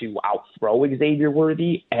hard to outthrow Xavier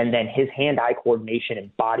Worthy. And then his hand-eye coordination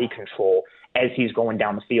and body control as he's going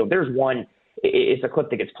down the field. There's one, it's a clip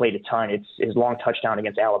that gets played a ton. It's his long touchdown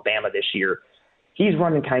against Alabama this year. He's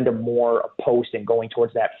running kind of more a post and going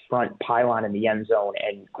towards that front pylon in the end zone.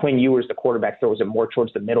 And Quinn Ewers, the quarterback, throws it more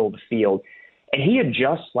towards the middle of the field. And he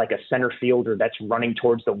adjusts like a center fielder that's running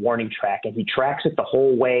towards the warning track. And he tracks it the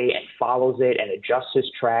whole way and follows it and adjusts his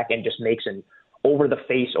track and just makes an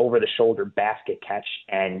over-the-face, over-the-shoulder basket catch.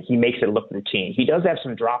 And he makes it look routine. He does have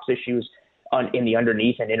some drops issues in the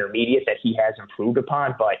underneath and intermediate that he has improved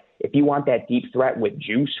upon. But if you want that deep threat with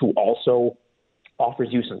juice, who also offers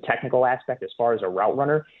you some technical aspect as far as a route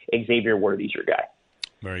runner, Xavier Worthy's your guy.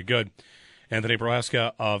 Very good. Anthony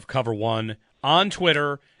Prohaska of Cover One on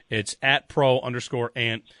Twitter. It's at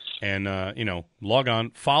 @pro_ant. And, log on.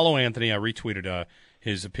 Follow Anthony. I retweeted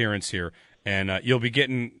his appearance here. And you'll be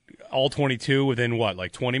getting all 22 within,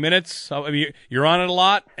 20 minutes? So, you're on it a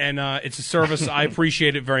lot, and it's a service. I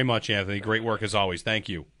appreciate it very much, Anthony. Great work as always. Thank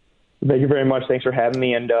you. Thank you very much. Thanks for having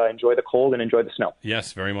me, and enjoy the cold and enjoy the snow.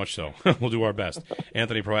 Yes, very much so. We'll do our best.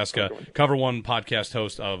 Anthony Prohaska, Cover One podcast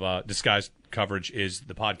host of Disguised Coverage, is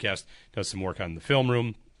the podcast, does some work on the film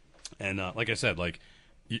room. And like I said,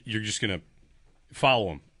 you're just going to follow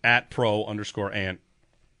him, at @pro_ant.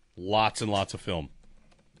 Lots and lots of film.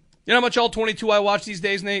 You know how much all 22 I watch these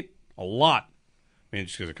days, Nate? A lot.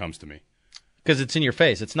 Just because it comes to me. Because it's in your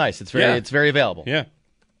face. It's nice. It's very available. Yeah.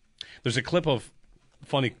 There's a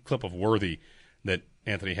funny clip of Worthy that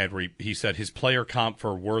Anthony had where he said his player comp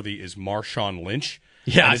for Worthy is Marshawn Lynch.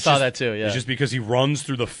 Yeah, I saw that too. Yeah. It's just because he runs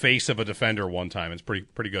through the face of a defender one time. It's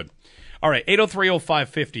pretty good. All right,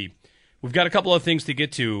 803-0550. We've got a couple of things to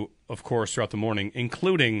get to, of course, throughout the morning,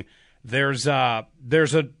 including there's a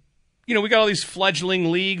we got all these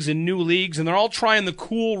fledgling leagues and new leagues, and they're all trying the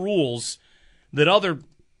cool rules that other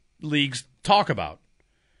leagues talk about.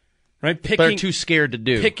 Right? They're too scared to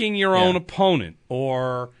do. Picking your own opponent,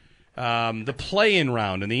 or the play-in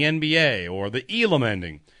round in the NBA, or the Elam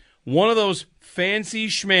ending. One of those fancy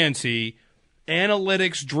schmancy,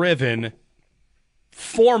 analytics-driven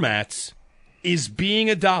formats is being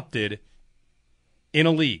adopted in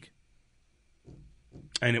a league.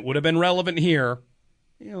 And it would have been relevant here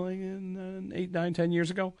like 8, 9, 10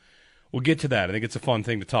 years ago. We'll get to that. I think it's a fun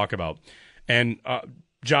thing to talk about. And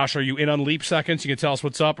Josh, are you in on leap seconds? You can tell us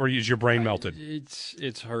what's up, or is your brain melted?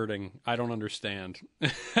 It's hurting. I don't understand.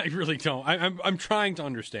 I really don't. I'm trying to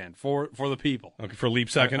understand for the people. Okay, for leap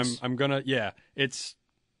seconds. I'm gonna. Yeah,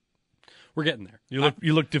 we're getting there.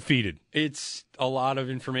 You look defeated. It's a lot of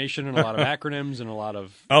information and a lot of acronyms and a lot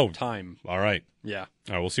of time. All right. Yeah.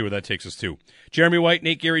 All right, we'll see where that takes us to. Jeremy White,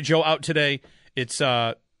 Nate Gary, Joe out today. It's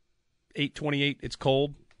 8:28. It's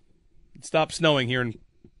cold. It stopped snowing here in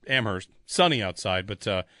Amherst. Sunny outside, but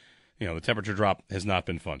the temperature drop has not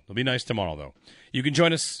been fun. It'll be nice tomorrow, though. You can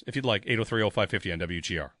join us if you'd like, 803-0550 on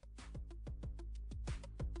WGR.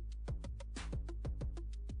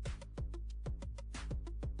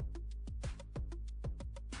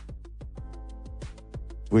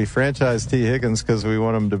 We franchised T. Higgins because we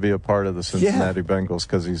want him to be a part of the Cincinnati Bengals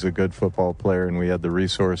because he's a good football player, and we had the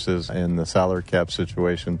resources and the salary cap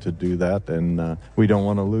situation to do that, and we don't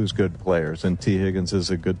want to lose good players. And T. Higgins is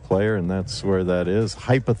a good player, and that's where that is.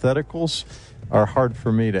 Hypotheticals are hard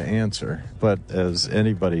for me to answer, but as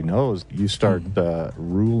anybody knows, you start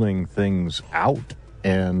ruling things out,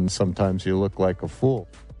 and sometimes you look like a fool.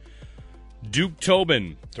 Duke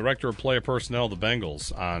Tobin, Director of Player Personnel of the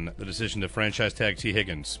Bengals, on the decision to franchise tag T.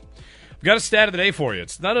 Higgins. I've got a stat of the day for you.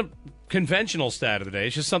 It's not a conventional stat of the day.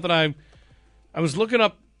 It's just something I was looking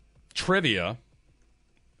up trivia,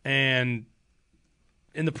 and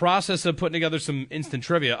in the process of putting together some instant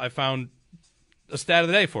trivia, I found a stat of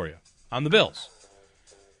the day for you on the Bills.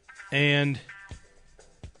 And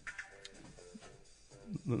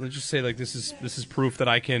let's just say, this is proof that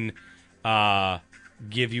I can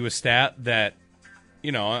give you a stat that,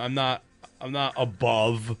 I'm not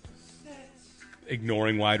above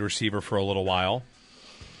ignoring wide receiver for a little while.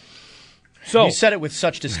 So you said it with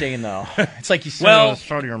such disdain, though. It's like you said it with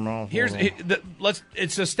front of your mouth.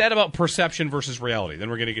 It's a stat about perception versus reality. Then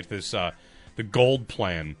we're going to get to this the gold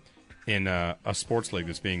plan in a sports league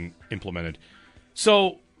that's being implemented.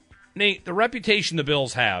 So, Nate, the reputation the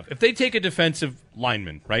Bills have, if they take a defensive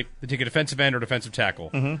lineman, right? They take a defensive end or defensive tackle.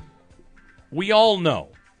 Mm-hmm. We all know,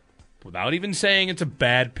 without even saying it's a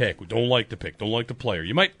bad pick, we don't like the pick, don't like the player.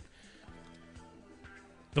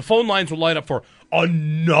 The phone lines will light up for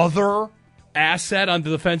another asset on the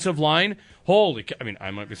defensive line. Holy cow. I mean,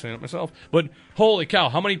 I might be saying it myself, but holy cow,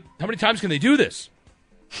 how many times can they do this?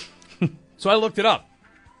 So I looked it up.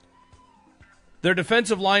 Their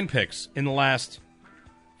defensive line picks in the last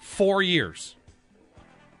 4 years.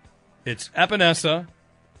 It's Epinesa,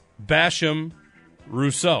 Basham,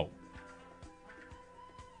 Rousseau.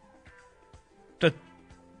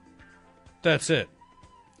 That's it.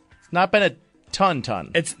 It's not been a ton.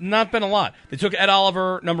 It's not been a lot. They took Ed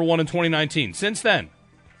Oliver, number 1 in 2019. Since then,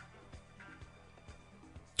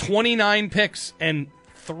 29 picks and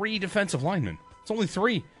 3 defensive linemen. It's only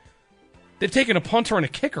 3. They've taken a punter and a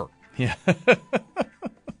kicker. Yeah.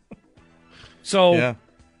 So,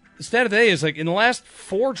 the stat of the day is, in the last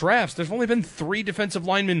 4 drafts, there's only been 3 defensive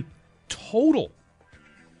linemen total.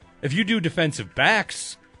 If you do defensive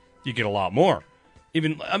backs, you get a lot more.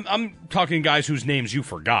 Even I'm talking guys whose names you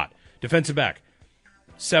forgot. Defensive back,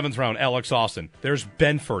 7th round, Alex Austin. There's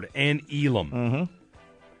Benford and Elam.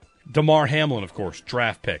 Mm-hmm. Damar Hamlin, of course,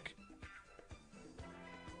 draft pick.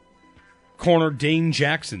 Corner Dane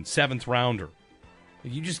Jackson, 7th rounder.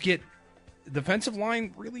 You just get defensive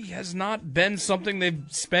line really has not been something they've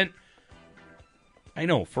spent. I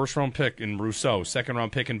know, 1st round pick in Rousseau, 2nd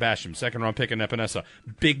round pick in Basham, 2nd round pick in Epinesa.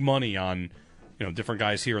 Big money on different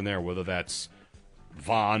guys here and there, whether that's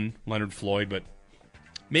Vaughn, Leonard Floyd, but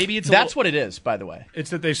maybe that's what it is, by the way. It's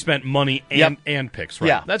that they've spent money and picks, right?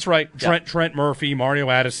 Yeah. That's right. Trent Murphy, Mario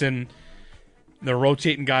Addison. They're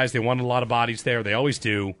rotating guys. They wanted a lot of bodies there. They always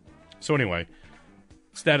do. So anyway,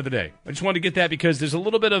 stat of the day. I just wanted to get that because there's a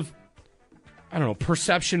little bit of,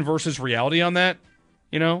 perception versus reality on that.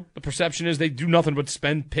 The perception is they do nothing but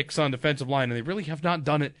spend picks on defensive line, and they really have not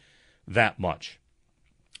done it that much.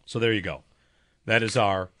 So there you go. That is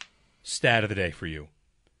our stat of the day for you.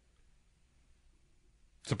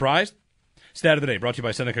 Surprised? Stat of the day brought to you by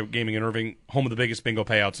Seneca Gaming in Irving, home of the biggest bingo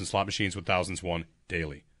payouts and slot machines with thousands won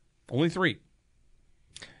daily. Only 3.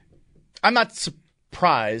 I'm not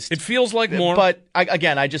surprised. It feels like more. But,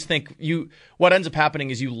 I just think what ends up happening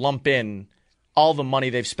is you lump in all the money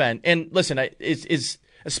they've spent. And listen, is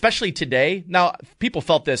especially today. Now, people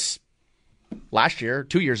felt this last year,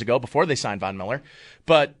 2 years ago, before they signed Von Miller.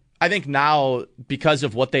 But I think now, because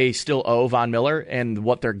of what they still owe Von Miller and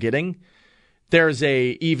what they're getting, there's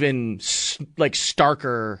a even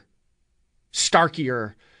starkier,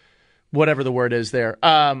 whatever the word is there,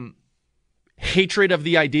 hatred of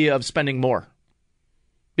the idea of spending more.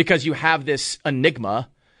 because you have this enigma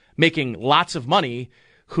making lots of money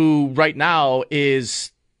who right now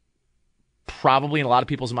is probably in a lot of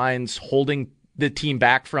people's minds holding the team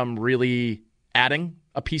back from really adding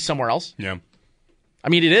a piece somewhere else. Yeah. I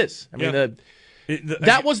mean, it is. I mean,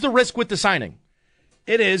 that was the risk with the signing.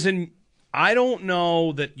 It is, and I don't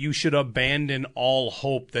know that you should abandon all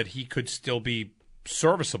hope that he could still be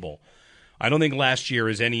serviceable. I don't think last year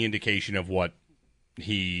is any indication of what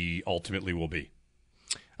he ultimately will be.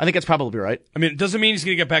 I think that's probably right. I mean, it doesn't mean he's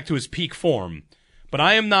going to get back to his peak form, but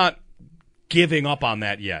I am not giving up on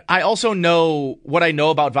that yet. I also know what I know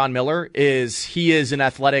about Von Miller is he is an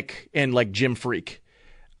athletic and like gym freak.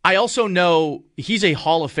 I also know he's a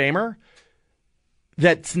Hall of Famer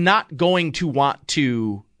that's not going to want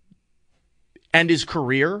to end his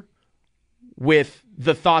career with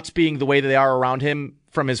the thoughts being the way that they are around him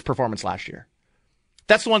from his performance last year.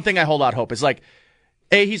 That's the one thing I hold out hope. It's like,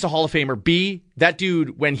 A, he's a Hall of Famer. B, that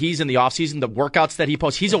dude, when he's in the offseason, the workouts that he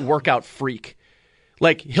posts, he's a workout freak.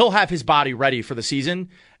 Like, he'll have his body ready for the season.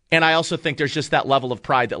 And I also think there's just that level of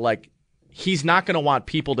pride that, like, he's not going to want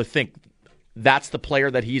people to think that's the player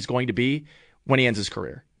that he's going to be when he ends his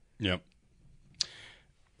career. Yep.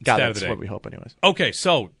 God, that's what we hope anyways. Okay,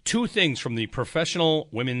 so 2 things from the Professional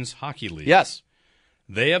Women's Hockey League. Yes.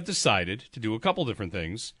 They have decided to do a couple different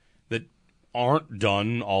things that aren't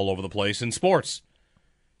done all over the place in sports.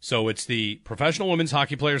 So it's the Professional Women's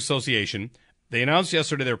Hockey Players Association. They announced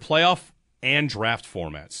yesterday their playoff and draft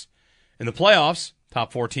formats. In the playoffs,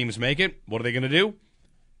 top 4 teams make it. What are they going to do?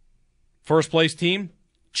 First place team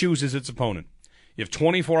chooses its opponent. You have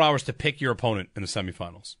 24 hours to pick your opponent in the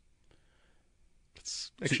semifinals.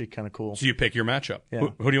 It's actually kind of cool. So you pick your matchup. Yeah.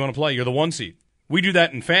 Who do you want to play? You're the 1 seed. We do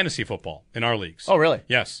that in fantasy football in our leagues. Oh, really?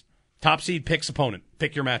 Yes. Top seed picks opponent.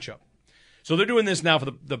 Pick your matchup. So they're doing this now for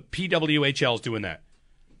the PWHL is doing that.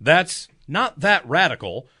 That's not that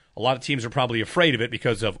radical. A lot of teams are probably afraid of it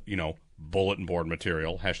because of, bulletin board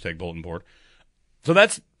material, hashtag bulletin board. So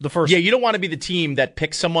that's the first. Yeah, you don't want to be the team that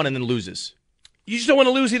picks someone and then loses. You just don't want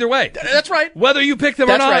to lose either way. That's right. Whether you pick them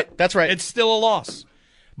or not. That's right. It's still a loss.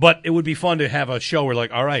 But it would be fun to have a show where,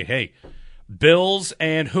 like, all right, hey, Bills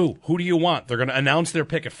and who? Who do you want? They're going to announce their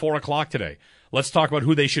pick at 4 o'clock today. Let's talk about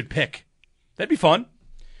who they should pick. That'd be fun.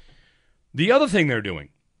 The other thing they're doing,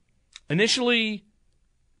 initially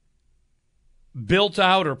built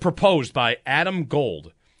out or proposed by Adam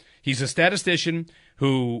Gold. He's a statistician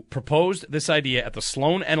who proposed this idea at the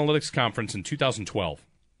Sloan Analytics Conference in 2012.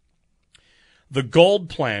 The Gold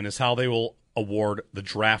plan is how they will award the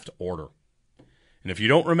draft order. And if you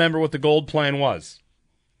don't remember what the Gold plan was,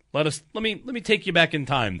 let me take you back in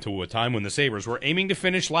time to a time when the Sabres were aiming to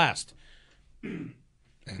finish last.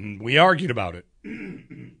 And we argued about it.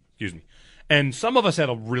 Excuse me. And some of us had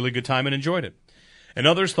a really good time and enjoyed it. And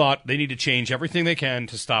others thought they need to change everything they can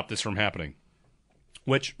to stop this from happening.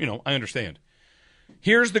 Which, I understand.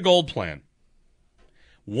 Here's the Gold plan.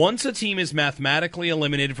 Once a team is mathematically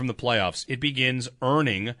eliminated from the playoffs, it begins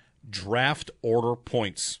earning draft order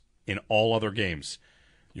points in all other games.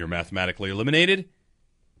 You're mathematically eliminated.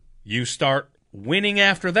 You start winning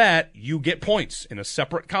after that, you get points in a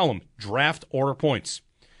separate column, draft order points,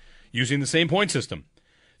 using the same point system.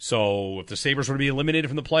 So if the Sabres were to be eliminated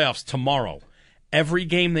from the playoffs tomorrow, every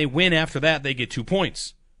game they win after that, they get 2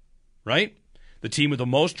 points, right? The team with the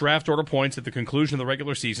most draft order points at the conclusion of the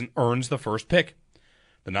regular season earns the first pick.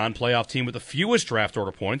 The non-playoff team with the fewest draft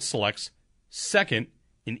order points selects second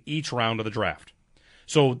in each round of the draft.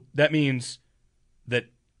 So that means that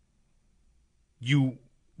you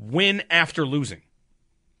win after losing.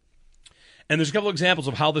 And there's a couple examples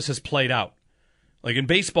of how this has played out. Like in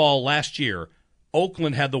baseball last year,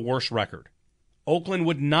 Oakland had the worst record. Oakland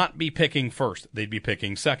would not be picking first. They'd be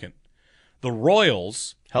picking second. The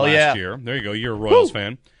Royals last year, there you go, you're a Royals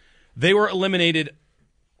fan, they were eliminated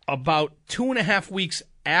about 2.5 weeks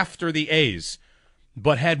after the A's,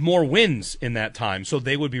 but had more wins in that time, so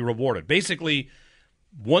they would be rewarded. Basically,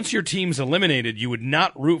 once your team's eliminated, you would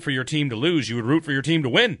not root for your team to lose. You would root for your team to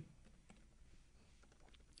win.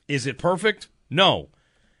 Is it perfect? No.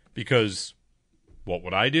 Because what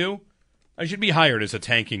would I do? I should be hired as a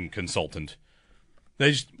tanking consultant.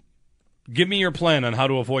 They just give me your plan on how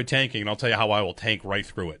to avoid tanking, and I'll tell you how I will tank right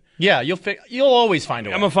through it. Yeah, you'll always find a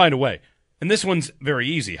way. I'm going to find a way. And this one's very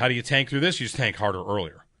easy. How do you tank through this? You just tank harder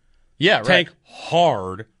earlier. Yeah, right. Tank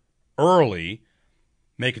hard early.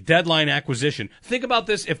 Make a deadline acquisition. Think about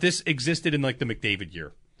this if this existed in like the McDavid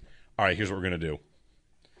year. All right, here's what we're going to do.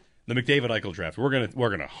 The McDavid-Eichel draft.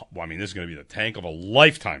 This is going to be the tank of a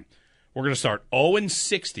lifetime. We're going to start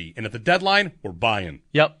 0-60, and at the deadline, we're buying.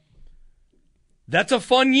 Yep. That's a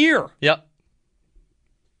fun year. Yep.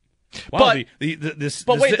 Wow,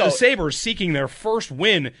 the Sabres, seeking their first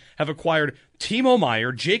win, have acquired Timo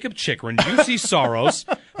Meier, Jacob Chikrin, Juuse Saros.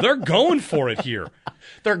 They're going for it here.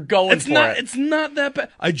 They're going for it. It's not that bad.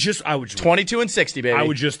 I would 22-60, baby. I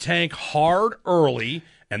would just tank hard early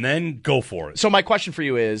and then go for it. So my question for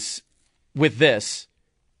you is, with this,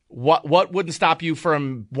 what wouldn't stop you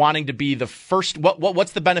from wanting to be the first?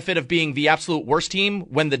 What's the benefit of being the absolute worst team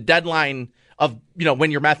when the deadline of,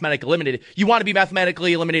 when you're mathematically eliminated, you want to be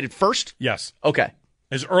mathematically eliminated first? Yes. Okay.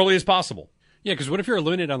 As early as possible. Yeah, because what if you're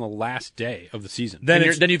eliminated on the last day of the season? Then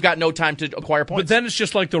you've got no time to acquire points. But then it's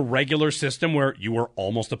just like the regular system where you were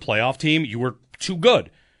almost a playoff team. You were too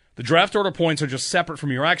good. The draft order points are just separate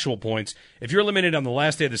from your actual points. If you're eliminated on the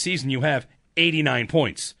last day of the season, you have 89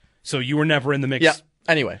 points. So you were never in the mix. Yeah.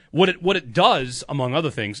 Anyway. What it does, among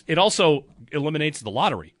other things, it also eliminates the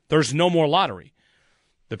lottery. There's no more lottery.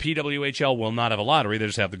 The PWHL will not have a lottery. They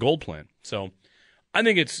just have the gold plan. So I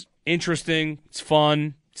think it's interesting. It's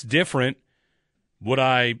fun. It's different. Would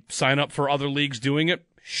I sign up for other leagues doing it?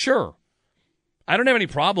 Sure. I don't have any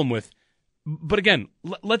problem with, but again,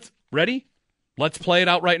 let's play it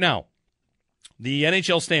out right now. The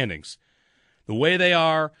NHL standings, the way they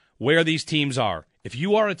are, where these teams are. If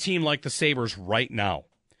you are a team like the Sabres right now,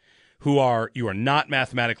 you are not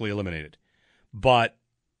mathematically eliminated, but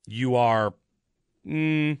you are,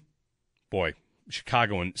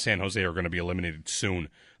 Chicago and San Jose are going to be eliminated soon.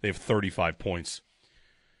 They have 35 points.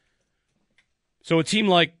 So a team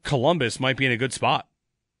like Columbus might be in a good spot.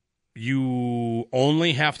 You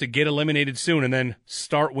only have to get eliminated soon and then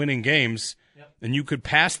start winning games, and you could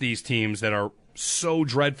pass these teams that are so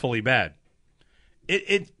dreadfully bad.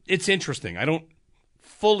 It's interesting. I don't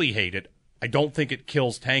fully hate it. I don't think it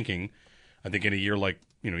kills tanking. I think in a year like,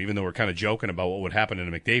 even though we're kind of joking about what would happen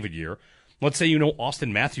in a McDavid year, let's say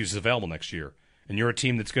Austin Matthews is available next year, and you're a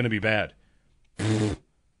team that's going to be bad.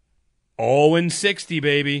 0-60,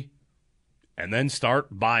 baby. And then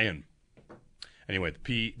start buying. Anyway,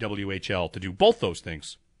 the PWHL to do both those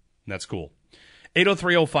things. And that's cool.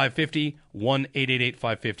 803-0550,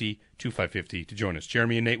 1-888-550-2550 to join us.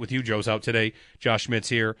 Jeremy and Nate with you. Joe's out today. Josh Schmidt's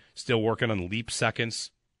here, still working on leap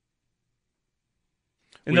seconds.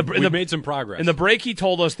 We made some progress. In the break, he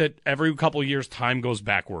told us that every couple of years, time goes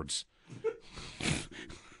backwards.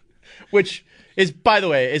 Which is, by the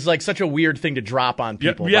way, is like such a weird thing to drop on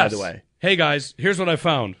people, yes. By the way. Hey, guys, here's what I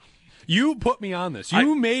found. You put me on this.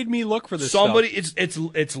 You made me look for this stuff.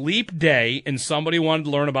 It's leap day, and somebody wanted to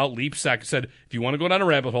learn about leap seconds. Said, if you want to go down a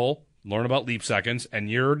rabbit hole, learn about leap seconds, and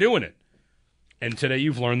you're doing it. And today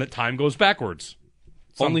you've learned that time goes backwards.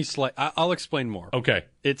 Only slight. I'll explain more. Okay.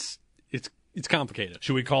 It's complicated.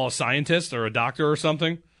 Should we call a scientist or a doctor or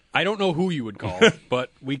something? I don't know who you would call,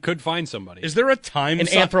 but we could find somebody. Is there a time... An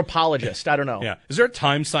anthropologist. I don't know. Yeah. Is there a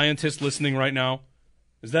time scientist listening right now?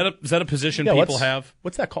 Is that a position people have?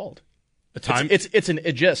 What's that called? A time? It's an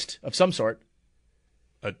agist of some sort.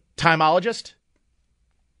 A timeologist?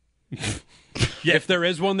 Yeah. If there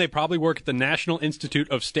is one, they probably work at the National Institute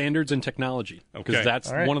of Standards and Technology. Because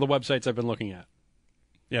that's one of the websites I've been looking at.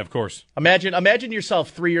 Yeah, of course. Imagine yourself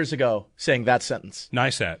 3 years ago saying that sentence.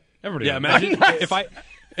 NICEAT. Everybody. Yeah, imagine if I.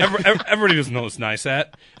 Everybody doesn't know it's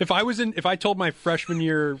NICEAT. If I told my freshman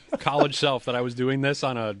year college self that I was doing this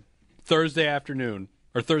on a Thursday afternoon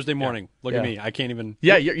or Thursday morning, look at me. I can't even.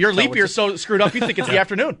 Yeah, your leap year's so screwed up. You think it's the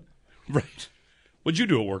afternoon. Right. What'd you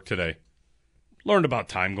do at work today? Learned about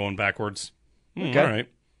time going backwards. Okay. All right.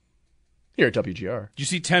 Here at WGR. Did you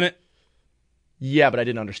see Tenet? Yeah, but I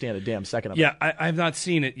didn't understand a damn second of it. Yeah, I have not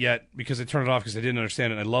seen it yet because I turned it off because I didn't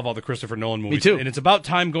understand it. I love all the Christopher Nolan movies. Me too. And it's about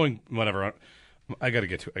time going, whatever. I got to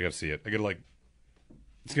see it. It's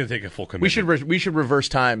going to take a full commitment. We should reverse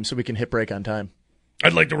time so we can hit break on time.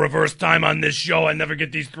 I'd like to reverse time on this show. I never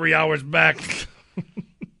get these 3 hours back.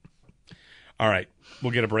 All right.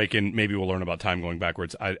 We'll get a break in. Maybe we'll learn about time going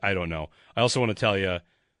backwards. I don't know. I also want to tell you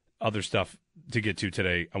other stuff to get to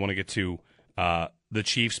today. I want to get to the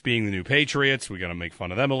Chiefs being the new Patriots. We got to make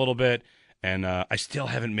fun of them a little bit. And I still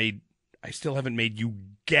haven't made you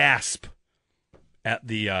gasp at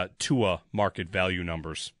the Tua market value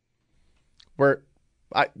numbers. I'm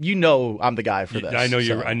the guy for this. I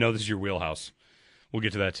know I know this is your wheelhouse. We'll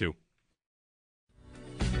get to that too.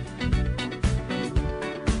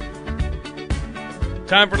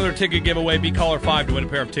 Time for another ticket giveaway. Be caller 5 to win a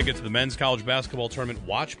pair of tickets to the men's college basketball tournament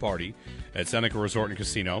watch party at Seneca Resort and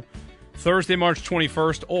Casino. Thursday, March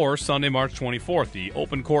 21st or Sunday, March 24th. The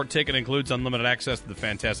open court ticket includes unlimited access to the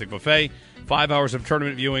fantastic buffet, 5 hours of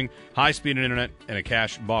tournament viewing, high-speed internet, and a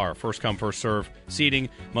cash bar. First come, first serve. Seating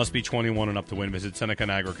must be 21 and up to win. Visit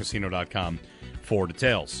SenecaNiagaraCasino.com for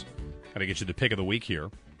details. Got to get you the pick of the week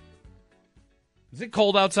here. Is it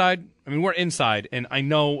cold outside? I mean, we're inside, and I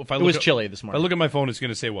know if I look It was chilly this morning. If I look at my phone, it's going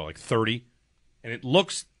to say, like 30? And it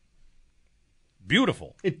looks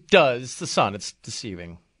beautiful. It does. It's the sun. It's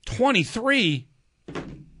deceiving. 23?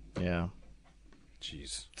 Yeah.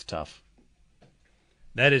 Jeez. It's tough.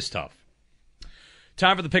 That is tough.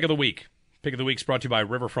 Time for the pick of the week. Pick of the week's brought to you by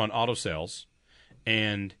Riverfront Auto Sales.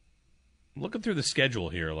 And looking through the schedule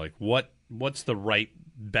here, like what's the right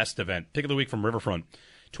best event? Pick of the week from Riverfront.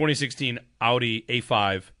 2016 Audi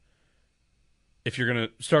A5. If you're going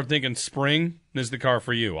to start thinking spring, this is the car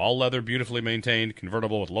for you. All leather, beautifully maintained,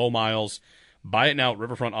 convertible with low miles. Buy it now at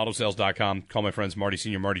riverfrontautosales.com. Call my friends Marty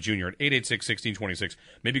Sr., Marty Jr. at 886-1626.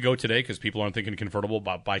 Maybe go today because people aren't thinking convertible,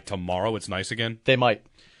 but by tomorrow it's nice again. They might.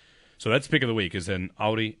 So that's pick of the week is an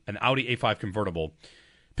Audi A5 convertible.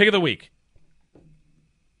 Pick of the week.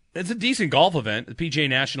 It's a decent golf event, the PGA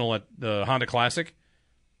National at the Honda Classic.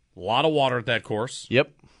 A lot of water at that course.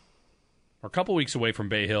 Yep. We're a couple weeks away from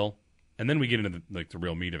Bay Hill, and then we get into the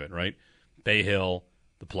real meat of it, right? Bay Hill,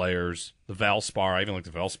 the Players, the Valspar. I even like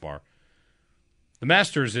the Valspar. The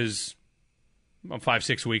Masters is about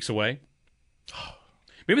 5-6 weeks away.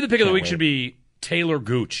 Maybe the pick of the week should be Taylor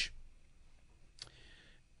Gooch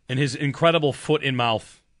and his incredible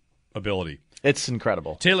foot-in-mouth ability. It's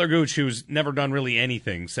incredible. Taylor Gooch, who's never done really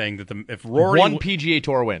anything, saying that if Rory one PGA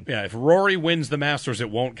Tour win, if Rory wins the Masters,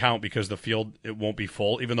 it won't count because the field it won't be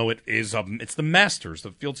full, even though it's the Masters.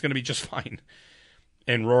 The field's going to be just fine.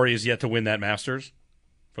 And Rory is yet to win that Masters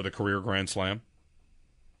for the career Grand Slam.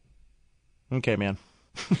 Okay, man.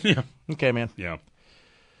 Yeah. Okay, man. Yeah.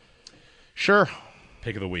 Sure.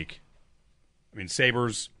 Pick of the week. I mean,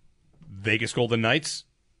 Sabres, Vegas Golden Knights.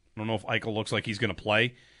 I don't know if Eichel looks like he's going to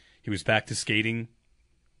play. He was back to skating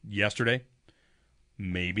yesterday.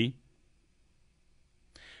 Maybe.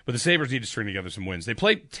 But the Sabres need to string together some wins. They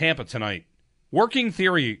play Tampa tonight. Working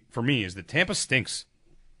theory for me is that Tampa stinks.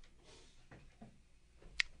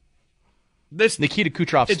 Nikita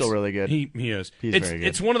Kucherov's still really good. He is. He's very good.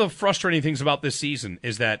 It's one of the frustrating things about this season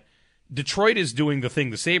is that Detroit is doing the thing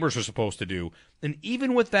the Sabres are supposed to do. And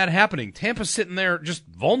even with that happening, Tampa's sitting there just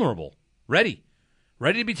vulnerable, ready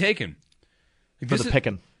to be taken. For the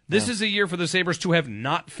picking. This is a year for the Sabres to have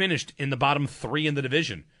not finished in the bottom 3 in the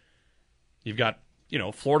division. You've got,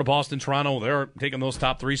 Florida, Boston, Toronto. They're taking those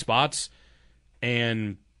top 3 spots.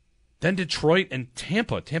 And then Detroit and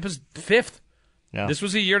Tampa. Tampa's 5th. Yeah. This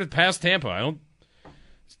was a year to pass Tampa.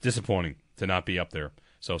 It's disappointing to not be up there.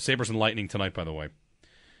 So Sabres and Lightning tonight, by the way.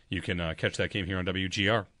 You can catch that game here on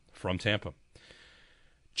WGR from Tampa.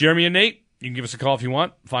 Jeremy and Nate, you can give us a call if you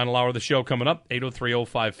want. Final hour of the show coming up,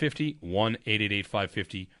 803-0550,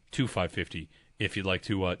 1-888-550-2550 if you'd like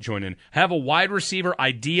to join in. Have a wide receiver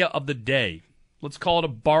idea of the day. Let's call it a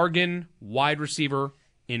bargain wide receiver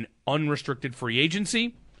in unrestricted free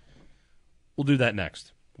agency. We'll do that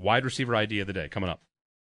next. Wide receiver idea of the day coming up.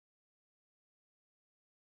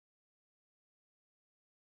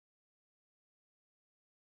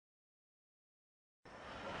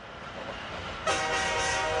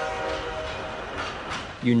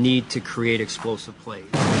 You need to create explosive plays.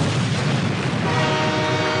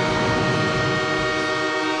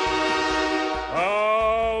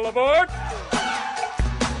 All aboard!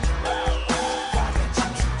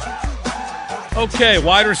 Okay,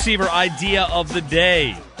 wide receiver idea of the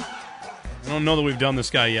day. I don't know that we've done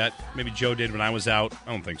this guy yet. Maybe Joe did when I was out.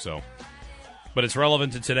 I don't think so. But it's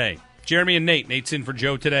relevant to today. Jeremy and Nate. Nate's in for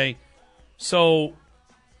Joe today. So,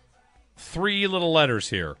 3 little letters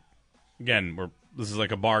here. Again, this is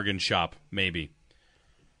like a bargain shop, maybe.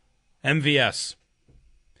 MVS.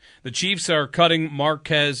 The Chiefs are cutting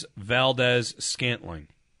Marquez Valdez-Scantling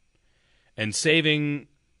and saving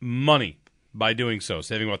money by doing so,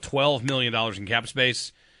 saving about $12 million in cap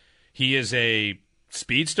space. He is a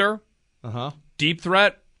speedster, deep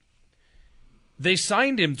threat. They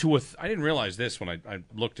signed him to I didn't realize this when I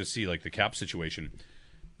looked to see like the cap situation.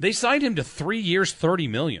 They signed him to 3 years, $30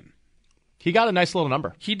 million. He got a nice little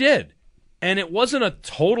number. He did. And it wasn't a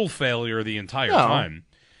total failure the entire time.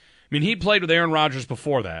 I mean, he played with Aaron Rodgers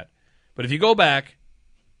before that. But if you go back,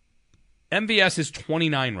 MVS is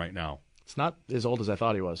 29 right now. It's not as old as I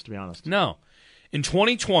thought he was, to be honest. No. In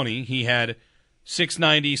 2020, he had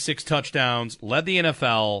 690, 6 touchdowns, led the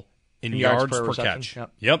NFL in yards per catch.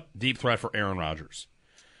 Yep. Deep threat for Aaron Rodgers.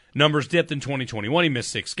 Numbers dipped in 2021. He missed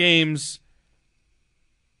 6 games.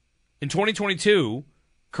 In 2022,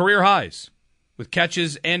 career highs with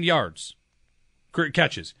catches and yards. Career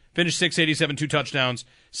catches. Finished 687, 2 touchdowns,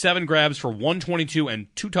 7 grabs for 122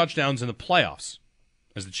 and 2 touchdowns in the playoffs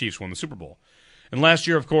as the Chiefs won the Super Bowl. And last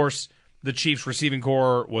year, of course, the Chiefs' receiving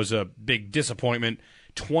core was a big disappointment.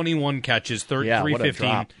 21 catches,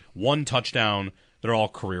 315, 1 touchdown. They're all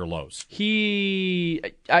career lows.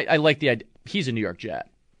 I like the idea. He's a New York Jet.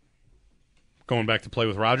 Going back to play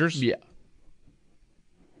with Rodgers? Yeah.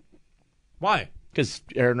 Why? Because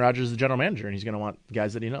Aaron Rodgers is the general manager, and he's going to want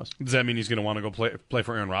guys that he knows. Does that mean he's going to want to go play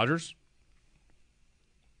for Aaron Rodgers?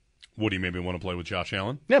 Would he maybe want to play with Josh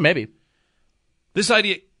Allen? Yeah, maybe. This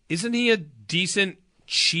idea, isn't he a decent,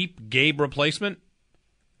 cheap Gabe replacement?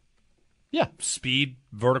 Yeah. Speed,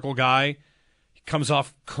 vertical guy. He comes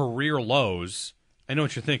off career lows. I know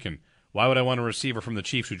what you're thinking. Why would I want a receiver from the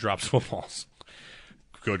Chiefs who drops footballs?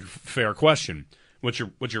 Good, fair question. What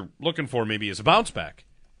you're looking for maybe is a bounce back.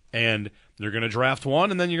 And they're going to draft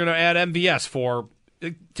one, and then you're going to add MVS for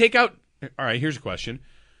take out. All right, here's a question: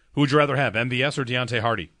 who would you rather have, MVS or Deontay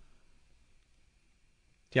Hardy?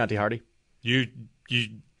 Deontay Hardy.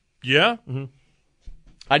 Yeah. Mm-hmm.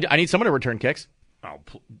 I need someone to return kicks. Oh,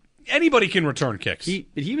 anybody can return kicks.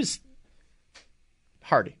 He was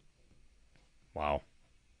Hardy. Wow.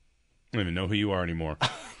 I don't even know who you are anymore.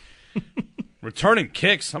 Returning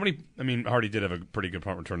kicks. How many? I mean, Hardy did have a pretty good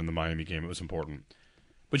punt return in the Miami game. It was important.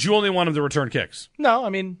 But you only want him to return kicks. No, I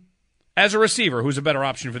mean, as a receiver, who's a better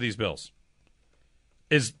option for these Bills?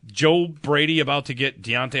 Is Joe Brady about to get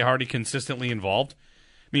Deontay Hardy consistently involved?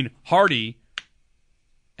 I mean, Hardy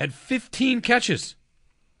had 15 catches.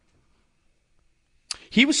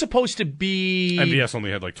 He was supposed to be... MVS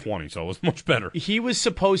only had like 20, so it was much better. He was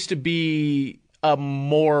supposed to be a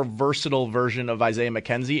more versatile version of Isaiah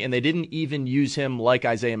McKenzie, and they didn't even use him like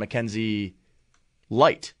Isaiah McKenzie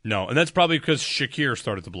light. No, and that's probably because Shakir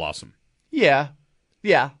started to blossom. Yeah.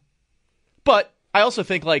 But I also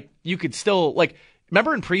think, like, you could still, like,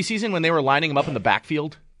 remember in preseason when they were lining him up in the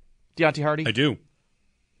backfield, Deontay Hardy? I do.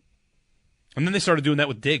 And then they started doing that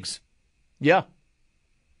with Diggs. Yeah.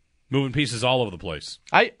 Moving pieces all over the place.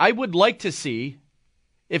 I would like to see,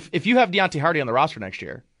 if you have Deontay Hardy on the roster next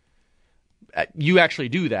year, you actually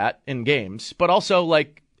do that in games. But also,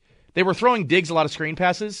 like, they were throwing Diggs a lot of screen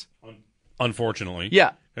passes. Unfortunately.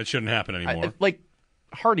 Yeah. That shouldn't happen anymore.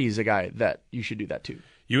 Hardy's a guy that you should do that too.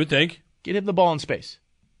 You would think. Get him the ball in space.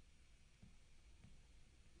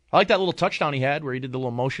 I like that little touchdown he had where he did the little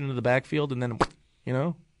motion into the backfield and then,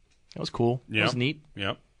 that was cool. That was neat.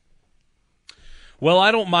 Yep. Well,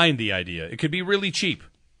 I don't mind the idea. It could be really cheap.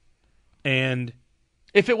 And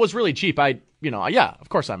if it was really cheap, of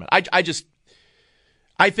course I'm in.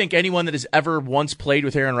 I think anyone that has ever once played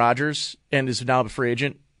with Aaron Rodgers and is now a free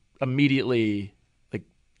agent, immediately, like,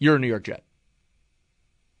 you're a New York Jet.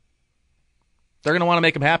 They're going to want to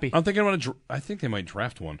make him happy. I think they might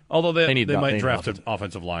draft one. Although they might draft an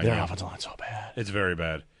offensive line. Their offensive line's so bad. It's very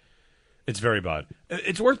bad. It's very bad.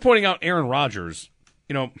 It's worth pointing out Aaron Rodgers,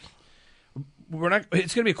 it's going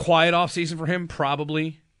to be a quiet offseason for him,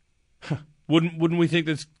 probably. Wouldn't we think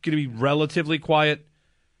that's going to be relatively quiet?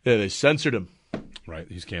 Yeah, they censored him. Right,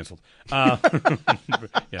 he's canceled. Yeah,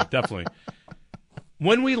 definitely.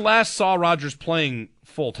 When we last saw Rodgers playing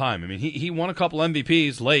full-time, I mean, he won a couple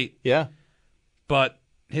MVPs late. Yeah. But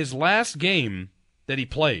his last game that he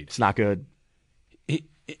played... It's not good.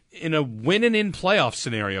 In a win-and-in playoff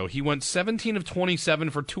scenario, he went 17 of 27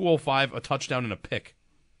 for 205, a touchdown, and a pick.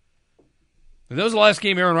 And that was the last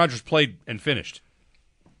game Aaron Rodgers played and finished.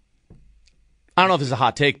 I don't know if this is a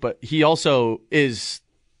hot take, but he also is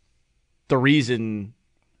the reason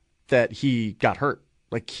that he got hurt.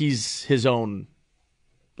 Like, he's his own...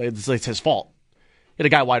 It's his fault. He had a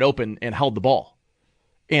guy wide open and held the ball.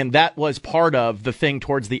 And that was part of the thing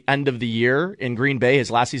towards the end of the year in Green Bay, his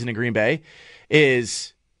last season in Green Bay,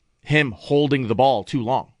 is him holding the ball too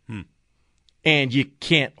long. And you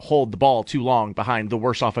can't hold the ball too long behind the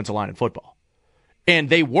worst offensive line in football. And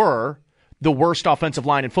they were the worst offensive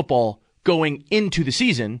line in football going into the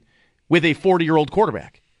season with a 40-year-old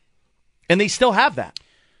quarterback. And they still have that.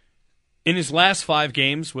 In his last 5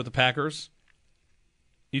 games with the Packers,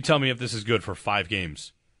 you tell me if this is good for 5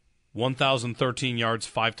 games. 1,013 yards,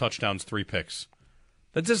 5 touchdowns, 3 picks.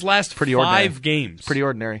 That's his last 5 games. Pretty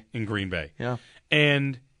ordinary. In Green Bay. Yeah.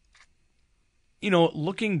 And,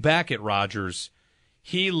 looking back at Rodgers,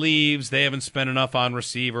 he leaves. They haven't spent enough on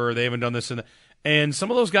receiver. They haven't done this and that. And some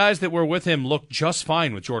of those guys that were with him looked just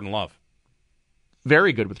fine with Jordan Love.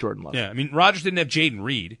 Very good with Jordan Love. Yeah, I mean, Rodgers didn't have Jaden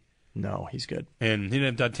Reed. No, he's good. And he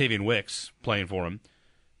didn't have Dontavian Wicks playing for him.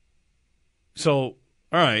 So, all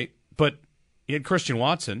right, but he had Christian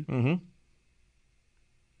Watson.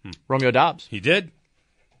 Mm-hmm. Romeo Doubs. He did.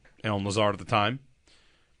 Alan Lazard at the time.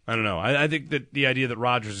 I don't know. I think that the idea that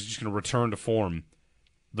Rodgers is just going to return to form,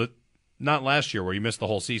 not last year where he missed the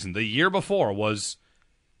whole season, the year before was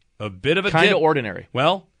a bit of a kind dip. of ordinary.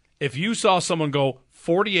 Well, if you saw someone go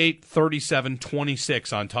 48, 37,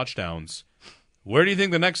 26 on touchdowns. Where do you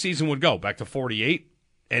think the next season would go? Back to 48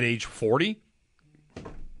 at age 40?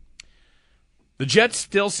 The Jets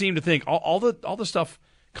still seem to think all the stuff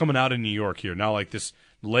coming out in New York here now, like this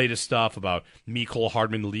latest stuff about Mecole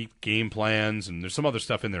Hardman leaked game plans, and there's some other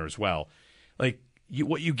stuff in there as well. Like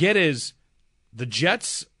what you get is the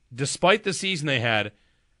Jets, despite the season they had,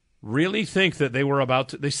 really think that they were about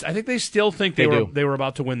to. I think they still think they were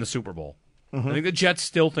about to win the Super Bowl. Mm-hmm. I think the Jets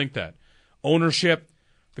still think that. Ownership,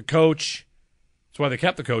 the coach. That's why they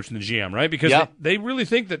kept the coach and the GM, right? Because they really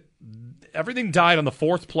think that everything died on the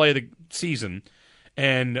fourth play of the season,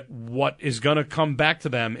 and what is going to come back to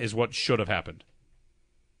them is what should have happened.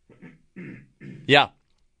 Yeah.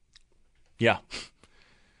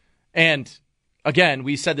 And again,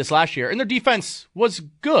 we said this last year, and their defense was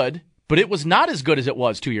good, but it was not as good as it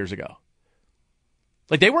was 2 years ago.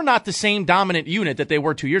 Like, they were not the same dominant unit that they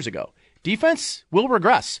were 2 years ago. Defense will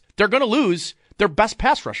regress. They're going to lose their best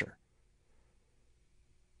pass rusher.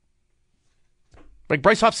 Like,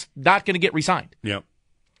 Bryce Huff's not going to get re-signed. Yep.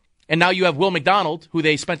 And now you have Will McDonald, who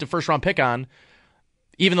they spent a first-round pick on,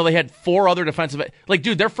 even though they had 4 other defensive... Like,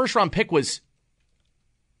 dude, their first-round pick was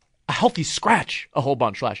a healthy scratch a whole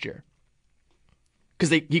bunch last year.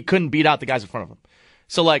 Because he couldn't beat out the guys in front of him.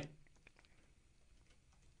 So, like,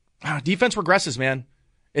 defense regresses, man.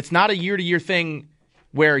 It's not a year-to-year thing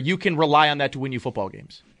where you can rely on that to win you football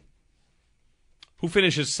games. Who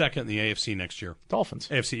finishes second in the AFC next year? Dolphins.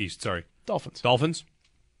 AFC East, sorry. Dolphins.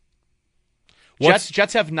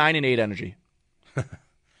 Jets have 9 and 8 energy.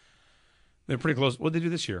 They're pretty close. What did they do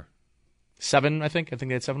this year? 7, I think. I think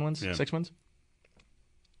they had 7 wins. 6 wins.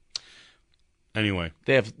 Anyway,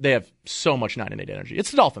 they have so much 9 and 8 energy.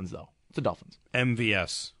 It's the Dolphins, though. It's the Dolphins.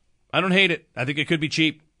 MVS. I don't hate it. I think it could be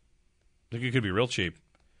cheap. I think it could be real cheap.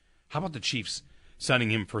 How about the Chiefs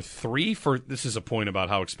signing him for 3 for? This is a point about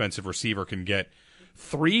how expensive receiver can get.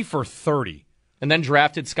 3 for $30. And then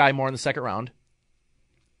drafted Sky Moore in the second round.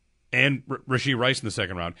 And Rashee Rice in the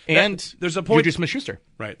second round. And there's a point. Juju Smith-Schuster.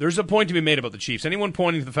 Right. There's a point to be made about the Chiefs. Anyone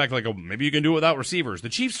pointing to the fact, like, oh, maybe you can do it without receivers. The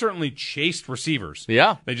Chiefs certainly chased receivers.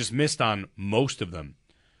 Yeah. They just missed on most of them.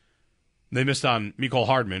 They missed on Mecole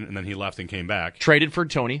Hardman, and then he left and came back. Traded for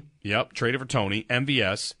Tony. Yep, traded for Tony.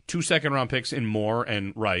 MVS, 2 second-round picks in Moore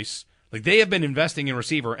and Rice. Like, they have been investing in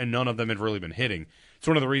receiver, and none of them have really been hitting. It's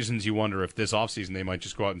one of the reasons you wonder if this offseason they might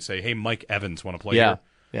just go out and say, hey, Mike Evans want to play here?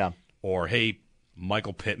 Yeah. Or, hey,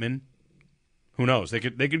 Michael Pittman. Who knows? They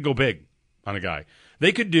could go big on a guy.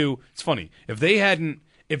 They could do. It's funny, if they hadn't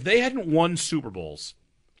won Super Bowls,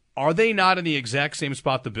 are they not in the exact same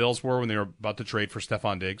spot the Bills were when they were about to trade for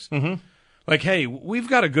Stephon Diggs? Mm-hmm. Like, hey, we've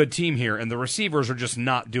got a good team here, and the receivers are just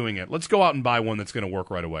not doing it. Let's go out and buy one that's going to work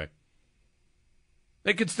right away.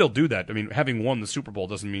 They could still do that. I mean, having won the Super Bowl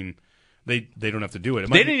doesn't mean they don't have to do it.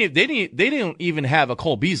 They didn't even have a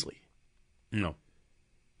Cole Beasley. No.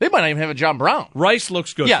 They might not even have a John Brown. Rice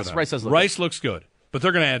looks good for them. Rice does look Rice looks good, but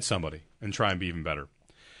they're going to add somebody and try and be even better.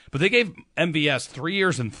 But they gave MVS 3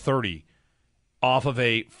 years and $30 off of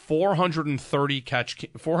a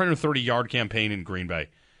 430-yard campaign in Green Bay.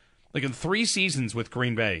 Like, in 4 seasons with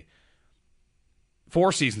Green Bay,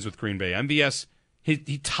 MVS,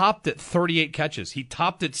 he topped at 38 catches. He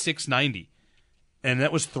topped at 690, and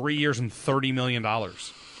that was 3 years and $30 million.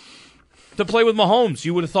 To play with Mahomes,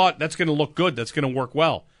 you would have thought that's going to look good, that's going to work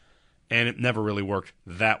well. And it never really worked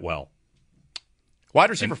that well. Wide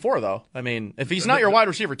receiver 4, though. I mean, if he's not your wide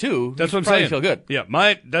receiver 2, that's what I'm probably saying. Feel good. Yeah,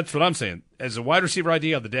 that's what I'm saying. As a wide receiver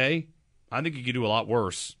idea of the day, I think you could do a lot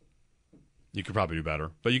worse. You could probably do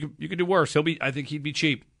better, but you could do worse. I think he'd be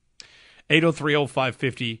cheap.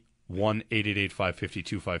 803-0550,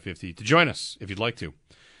 1-888-550-2550 to join us if you'd like to.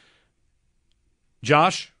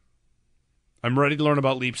 Josh, I'm ready to learn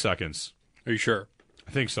about leap seconds. Are you sure?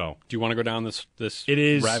 I think so. Do you want to go down this it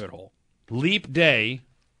is rabbit hole? Leap Day,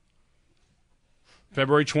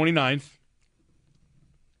 February 29th.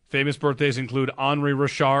 Famous birthdays include Henri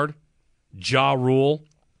Richard, Ja Rule,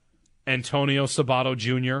 Antonio Sabato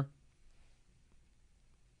Jr.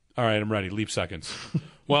 All right, I'm ready. Leap seconds.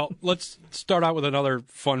 Well, let's start out with another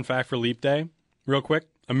fun fact for Leap Day, real quick.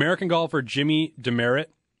 American golfer Jimmy Demaret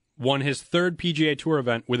won his 3rd PGA Tour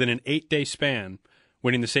event within an 8-day span,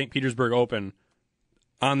 winning the St. Petersburg Open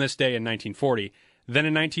on this day in 1940. Then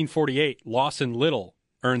in 1948, Lawson Little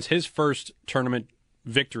earns his first tournament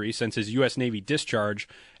victory since his U.S. Navy discharge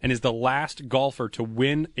and is the last golfer to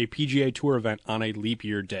win a PGA Tour event on a leap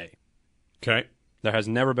year day. Okay. There has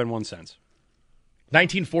never been one since.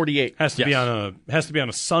 1948 has to be on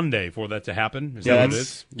a Sunday for that to happen. Is that what it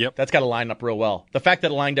is? Yep. That's got to line up real well. The fact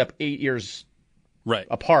that it lined up 8 years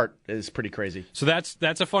apart is pretty crazy. So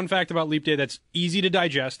that's a fun fact about leap day that's easy to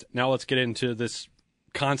digest. Now let's get into this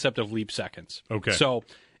concept of leap seconds. Okay. So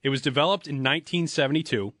it was developed in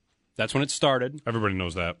 1972. That's when it started. Everybody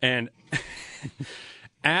knows that. And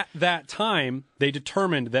at that time, they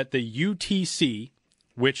determined that the UTC,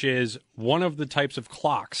 which is one of the types of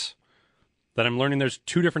clocks that I'm learning, there's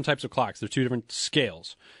two different types of clocks. There's two different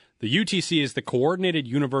scales. The UTC is the Coordinated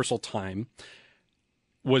Universal Time,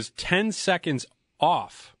 was 10 seconds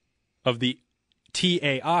off of the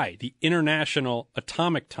TAI, the International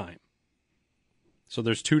Atomic Time. So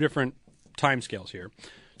there's two different time scales here.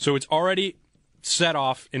 So it's already set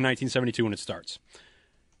off in 1972 when it starts.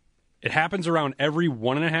 It happens around every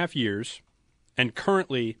 1.5 years, and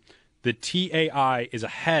currently the TAI is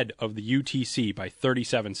ahead of the UTC by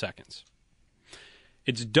 37 seconds.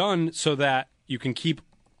 It's done so that you can keep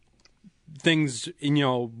things,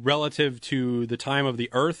 relative to the time of the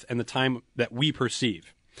Earth and the time that we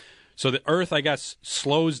perceive. So the Earth, I guess,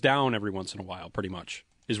 slows down every once in a while, pretty much,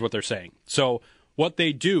 is what they're saying. So what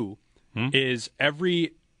they do is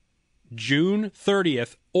every June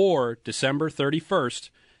 30th or December 31st,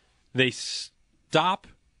 they stop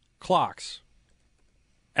clocks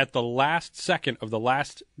at the last second of the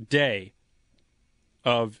last day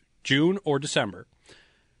of June or December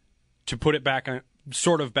to put it back on,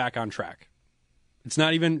 sort of back on track. It's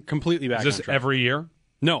not even completely back on track. Is this every year?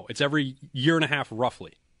 No, it's every year and a half,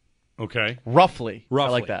 roughly. Okay. Roughly. I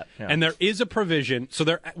like that. Yeah. And there is a provision,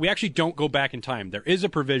 so we actually don't go back in time. There is a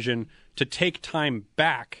provision to take time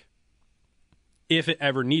back if it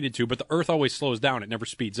ever needed to, but the Earth always slows down. It never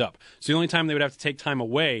speeds up. So the only time they would have to take time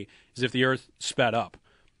away is if the Earth sped up.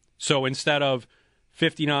 So instead of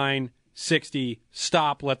 59, 60,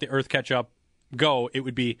 stop, let the Earth catch up, go, it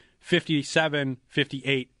would be 57,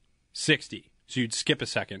 58, 60. So you'd skip a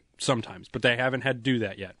second sometimes, but they haven't had to do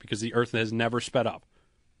that yet because the Earth has never sped up.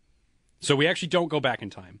 So we actually don't go back in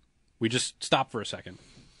time. We just stop for a second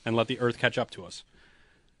and let the Earth catch up to us.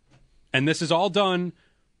 And this is all done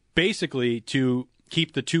basically to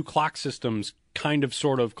keep the two clock systems kind of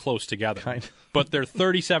sort of close together. But they're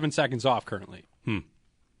 37 seconds off currently.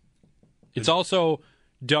 It's also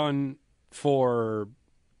done for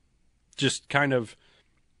just kind of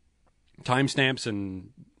timestamps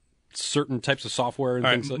and certain types of software and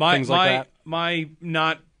things like that. My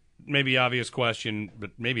not maybe obvious question,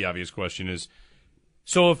 but maybe obvious question is,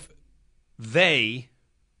 so if they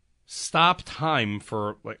stop time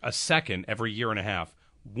for like a second every year and a half,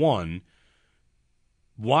 one,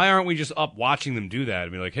 why aren't we just up watching them do that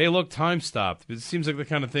and be like, hey, look, time stopped? It seems like the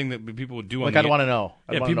kind of thing that people would do on the I'd want to know.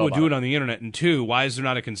 People would do it on the internet. And two, why is there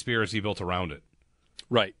not a conspiracy built around it?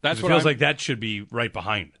 Right. It feels like that should be right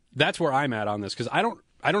behind. That's where I'm at on this, because I don't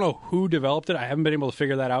know who developed it. I haven't been able to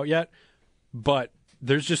figure that out yet. But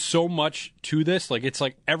there's just so much to this. Like, it's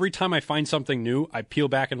like every time I find something new, I peel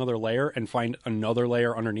back another layer and find another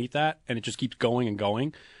layer underneath that, and it just keeps going and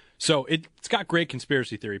going. So it's got great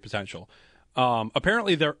conspiracy theory potential.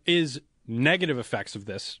 Apparently, there is negative effects of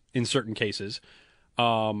this in certain cases.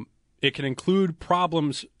 It can include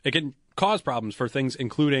problems. It can cause problems for things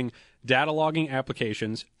including data logging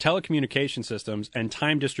applications, telecommunication systems, and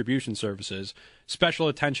time distribution services. Special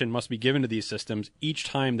attention must be given to these systems each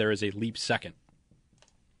time there is a leap second.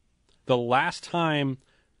 The last time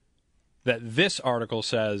that this article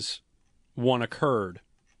says one occurred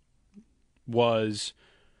was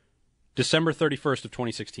December 31st of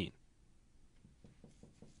 2016.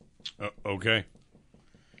 Okay.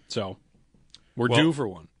 So we're due for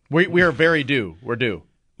one. We are very due. We're due.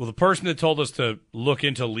 Well, the person that told us to look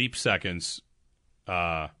into leap seconds,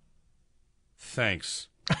 thanks.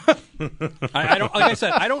 I don't. Like I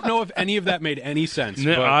said, I don't know if any of that made any sense.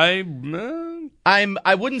 But I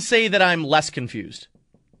wouldn't say that I'm less confused.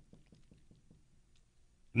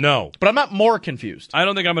 No, but I'm not more confused. I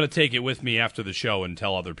don't think I'm going to take it with me after the show and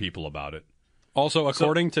tell other people about it. Also,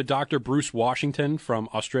 according to Dr. Bruce Washington from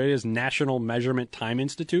Australia's National Measurement Time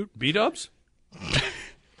Institute, B-dubs?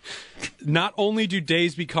 Not only do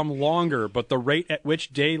days become longer, but the rate at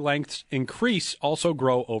which day lengths increase also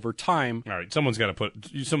grow over time. All right, someone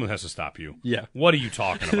has to stop you. Yeah. What are you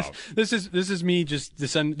talking about? This is me just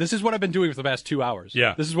this is what I've been doing for the past 2 hours.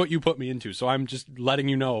 Yeah. This is what you put me into, so I'm just letting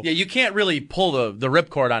you know. Yeah, you can't really pull the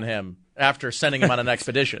ripcord on him after sending him on an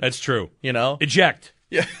expedition. That's true. You know? Eject.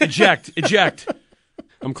 Yeah. Eject.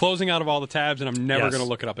 I'm closing out of all the tabs, and I'm never going to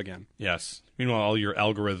look it up again. Yes. Meanwhile, all your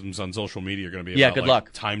algorithms on social media are going to be about good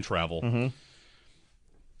luck. Time travel. Mm-hmm.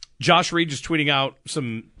 Josh Reed just tweeting out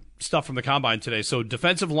some stuff from the Combine today. So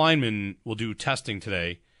defensive linemen will do testing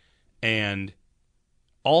today. And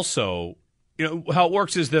also, how it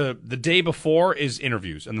works is the day before is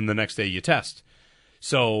interviews, and then the next day you test.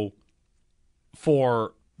 So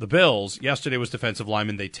for the Bills, yesterday was defensive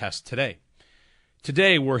lineman. They test today.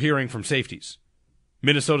 Today we're hearing from safeties.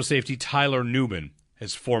 Minnesota safety Tyler Nubin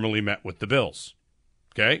has formally met with the Bills.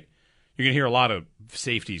 Okay? You're going to hear a lot of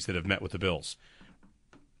safeties that have met with the Bills.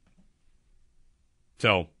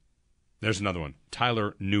 So there's another one.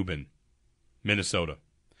 Tyler Nubin, Minnesota.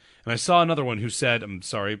 And I saw another one who said, I'm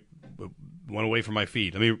sorry, went away from my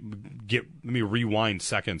feed. Let me rewind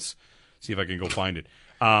seconds, see if I can go find it.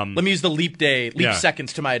 Let me use the leap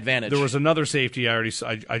seconds to my advantage. There was another safety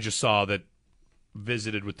I just saw that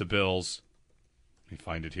visited with the Bills. Let me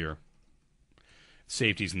find it here.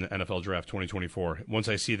 Safeties in the NFL Draft 2024. Once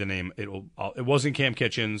I see the name, it wasn't Cam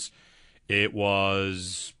Kitchens. It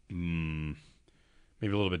was maybe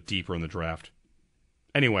a little bit deeper in the draft.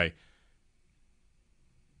 Anyway,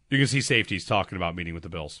 you can see safeties talking about meeting with the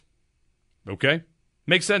Bills. Okay?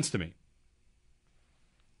 Makes sense to me.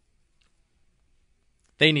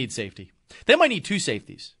 They need safety. They might need two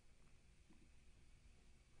safeties.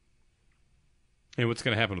 Hey, what's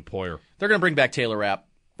going to happen with Poyer? They're going to bring back Taylor Rapp,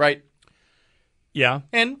 right? Yeah.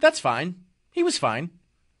 And that's fine. He was fine.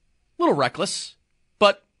 A little reckless,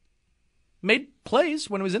 but made plays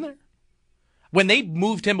when he was in there. When they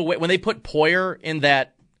moved him away, when they put Poyer in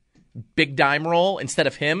that big dime role instead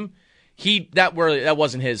of him, that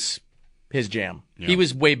wasn't his jam. Yeah. He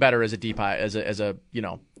was way better as a deep high, as a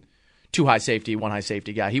two high safety, one high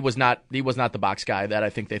safety guy. He was not the box guy that I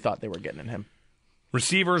think they thought they were getting in him.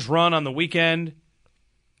 Receivers run on the weekend.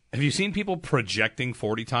 Have you seen people projecting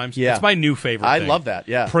 40 times? Yeah. It's my new favorite thing. I love that,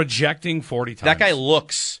 yeah. Projecting 40 times. That guy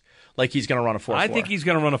looks like he's going to run a 4.4. I think he's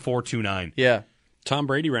going to run a 4.29. Yeah. Tom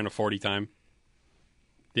Brady ran a 40 time.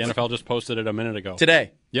 The NFL just posted it a minute ago.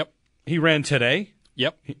 Today. Yep. He ran today?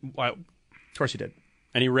 Yep. Of course he did.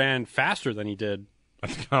 And he ran faster than he did at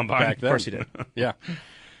the combine. Back then. Of course he did. Yeah.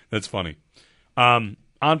 That's funny. On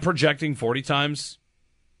projecting 40 times,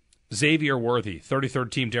 Xavier Worthy,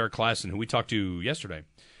 33rd team, Derek Klassen, who we talked to yesterday.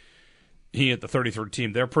 He at the 33rd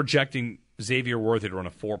team. They're projecting Xavier Worthy to run a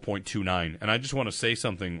 4.29. And I just want to say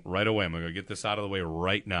something right away. I'm going to get this out of the way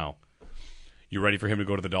right now. You ready for him to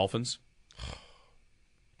go to the Dolphins?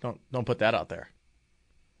 Don't put that out there.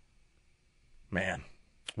 Man.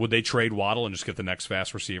 Would they trade Waddle and just get the next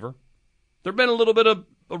fast receiver? There's been a little bit of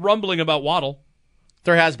a rumbling about Waddle.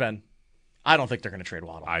 There has been. I don't think they're going to trade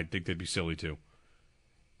Waddle. I think they'd be silly too.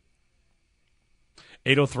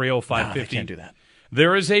 8030550. They can't do that.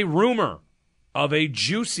 There is a rumor of a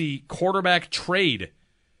juicy quarterback trade.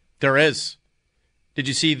 There is. Did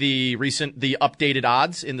you see the updated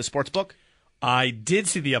odds in the sports book? I did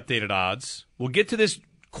see the updated odds. We'll get to this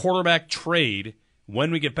quarterback trade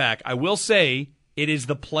when we get back. I will say it is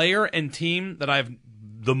the player and team that I've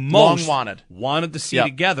the most wanted to see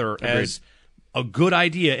together. Agreed. As a good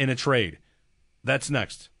idea in a trade. That's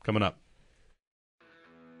next, coming up.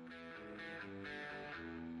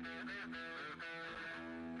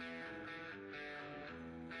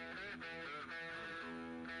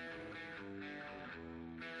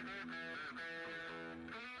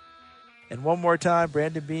 And one more time,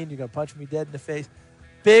 Brandon Beane, you're going to punch me dead in the face.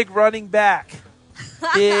 Big running back.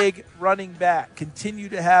 Big running back. Continue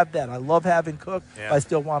to have that. I love having Cook. Yeah. But I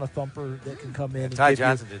still want a thumper that can come in and Ty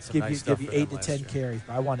Johnson did some nice stuff give you 8 to 10 carries.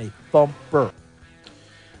 I want a thumper.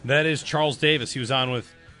 That is Charles Davis. He was on with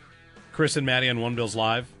Chris and Maddie on One Bills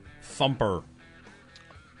Live. Thumper.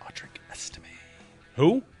 Audric Estime.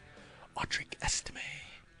 Who? Audric Estime.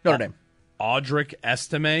 Notre Dame. Audric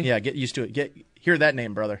Estime? Yeah, get used to it. Hear that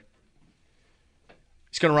name, brother.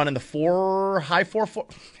 He's going to run in the high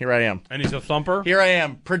 4.4. Here I am. And he's a thumper? Here I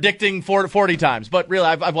am, predicting 40 times. But really,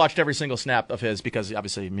 I've watched every single snap of his because,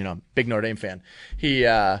 obviously, big Notre Dame fan. He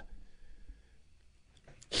is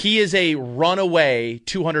a runaway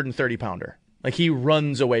 230-pounder. Like, he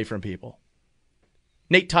runs away from people.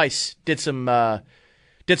 Nate Tice did some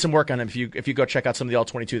work on him if you go check out some of the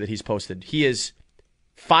All-22 that he's posted. He is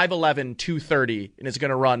 5'11", 230, and is going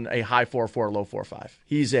to run a high 4.4, low 4.5.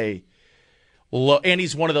 He's and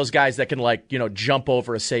he's one of those guys that can jump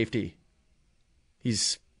over a safety.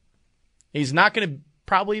 He's not going to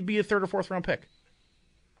probably be a 3rd or 4th round pick.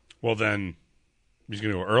 Well, then he's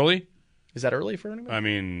going to go early. Is that early for anybody? I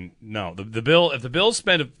mean, no. If the Bills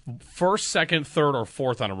spend a 1st, 2nd, 3rd, or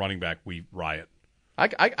 4th on a running back, we riot. I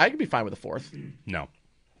could be fine with a 4th. No.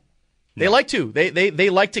 They like to. They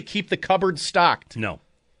like to keep the cupboard stocked. No.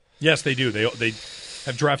 Yes, they do. They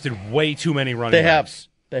have drafted way too many running backs.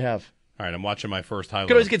 They have. All right, I'm watching my first highlight.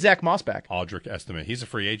 Could always get Zach Moss back. Audric Estime. He's a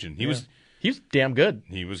free agent. He was damn good.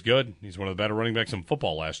 He was good. He's one of the better running backs in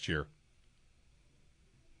football last year.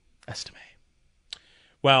 Estime.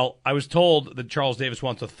 Well, I was told that Charles Davis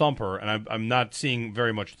wants a thumper, and I'm not seeing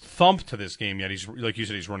very much thump to this game yet. He's, like you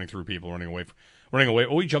said, he's running through people, running away.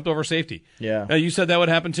 Oh, he jumped over safety. Yeah. Now, you said that would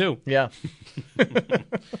happen too. Yeah. All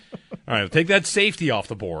right, take that safety off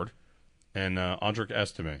the board, and Andrick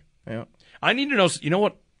Estime. Yeah. I need to know, you know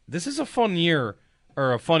what? This is a fun year,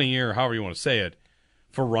 or a funny year, however you want to say it,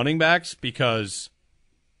 for running backs, because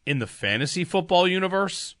in the fantasy football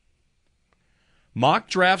universe, mock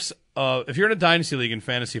drafts, if you're in a dynasty league in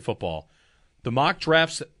fantasy football, the mock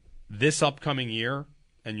drafts this upcoming year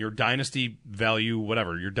and your dynasty value,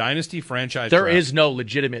 whatever, your dynasty franchise there's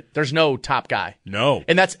no top guy. No.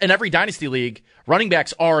 And that's in every dynasty league, running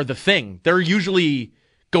backs are the thing. They're usually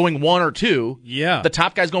going 1 or 2. Yeah. The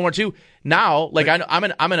top guy's going 1 or 2. Now,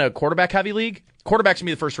 I'm in a quarterback heavy league. Quarterback's going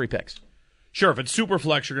to be the first 3 picks. Sure, if it's super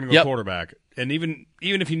flex, you're going to go quarterback. And even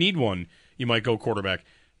if you need one, you might go quarterback.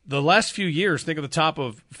 The last few years, think of the top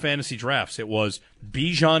of fantasy drafts. It was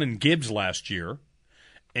Bijan and Gibbs last year.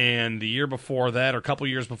 And the year before that, or a couple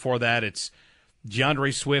years before that, it's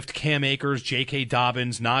DeAndre Swift, Cam Akers, J.K.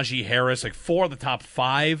 Dobbins, Najee Harris, like 4 of the top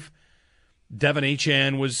 5. Devin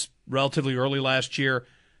Achane was relatively early last year.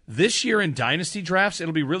 This year in dynasty drafts,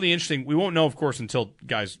 it'll be really interesting. We won't know, of course, until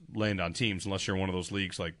guys land on teams, unless you're in one of those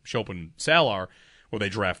leagues like Chopin and Salar, where they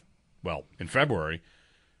draft, in February.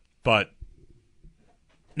 But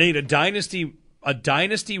Nate, a dynasty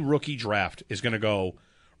rookie draft is going to go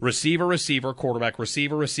receiver, quarterback,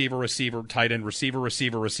 receiver, tight end,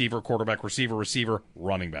 receiver, quarterback, receiver,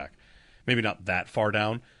 running back. Maybe not that far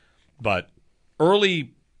down, but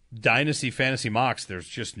early dynasty fantasy mocks, there's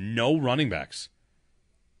just no running backs.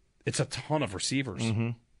 It's a ton of receivers. Mm-hmm.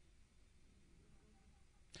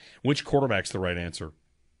 Which quarterback's the right answer?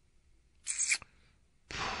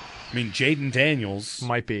 I mean, Jaden Daniels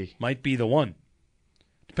might be the one,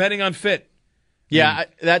 depending on fit. Yeah,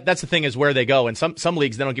 that's the thing is where they go. And some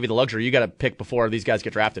leagues, they don't give you the luxury. You got to pick before these guys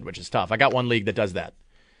get drafted, which is tough. I got one league that does that.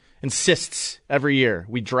 Insists every year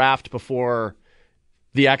we draft before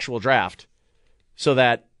the actual draft so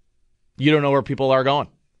that you don't know where people are going.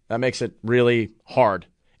 That makes it really hard.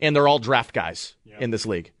 And they're all draft guys in this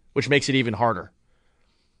league, which makes it even harder.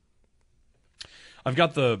 I've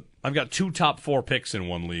got 2 top 4 picks in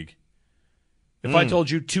one league. If I told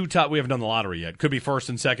you 2 top, we haven't done the lottery yet. Could be first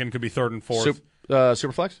and second, could be third and fourth.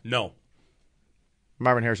 Superflex? No.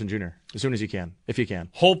 Marvin Harrison Jr. As soon as you can, if you can.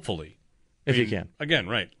 Hopefully, if you can. Again,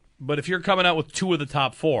 right. But if you're coming out with 2 of the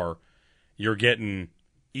top 4, you're getting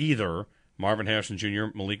either Marvin Harrison Jr.,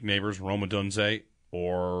 Malik Neighbors, Rome Odunze,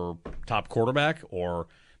 or top quarterback, or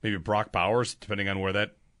maybe Brock Bowers, depending on where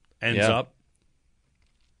that ends up.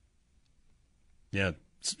 Yeah,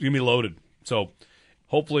 it's going to be loaded. So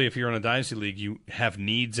hopefully if you're in a dynasty league, you have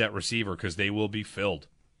needs at receiver because they will be filled.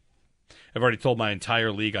 I've already told my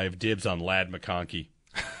entire league I have dibs on Ladd McConkey.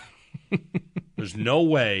 There's no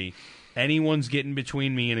way anyone's getting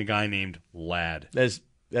between me and a guy named Ladd. As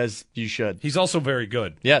you should. He's also very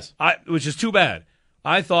good. Yes. Which is too bad.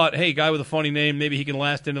 I thought, hey, guy with a funny name, maybe he can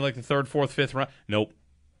last into like the 3rd, 4th, 5th round. Nope.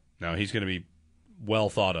 No, he's going to be well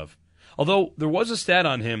thought of. Although there was a stat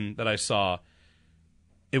on him that I saw.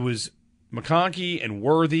 It was McConkey and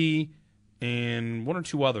Worthy and 1 or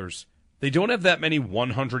 2 others. They don't have that many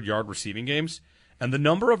 100-yard receiving games. And the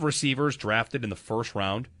number of receivers drafted in the first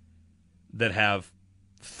round that have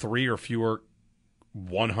 3 or fewer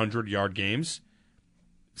 100-yard games,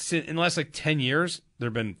 in the last 10 years, there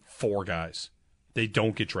have been 4 guys. They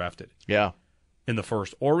don't get drafted. Yeah. In the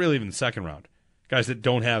first or really even the second round. Guys that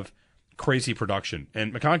don't have crazy production.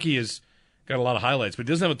 And McConkey has got a lot of highlights, but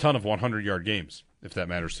he doesn't have a ton of 100-yard games, if that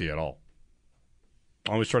matters to you at all.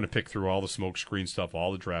 I'm always trying to pick through all the smoke screen stuff,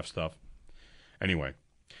 all the draft stuff. Anyway,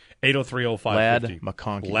 8030550. Ladd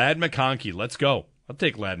McConkey. Ladd McConkey. Let's go. I'll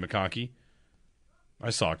take Ladd McConkey. I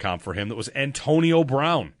saw a comp for him that was Antonio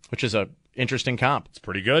Brown. Which is an interesting comp. It's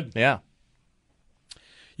pretty good. Yeah.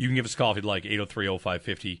 You can give us a call if you'd like,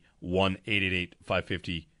 8030550,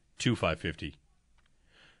 1-888-550-2550.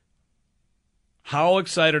 How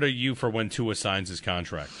excited are you for when Tua signs his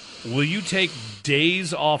contract? Will you take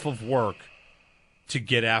days off of work to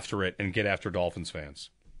get after it and get after Dolphins fans?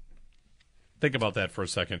 Think about that for a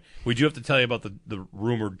second. We do have to tell you about the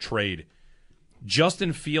rumored trade.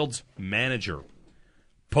 Justin Fields' manager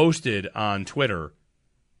posted on Twitter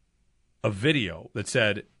a video that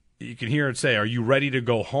said, you can hear it say, "Are you ready to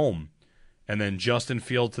go home?" And then Justin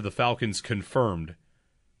Fields to the Falcons confirmed,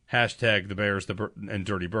 hashtag the Bears and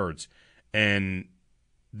Dirty Birds. And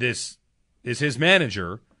this is his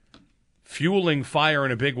manager fueling fire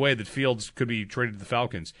in a big way that Fields could be traded to the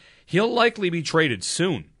Falcons. He'll likely be traded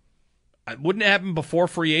soon. Wouldn't it happen before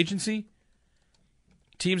free agency?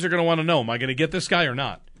 teams are going to want to know, am I going to get this guy or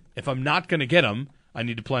not? If I'm not going to get him, I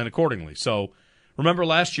need to plan accordingly. So remember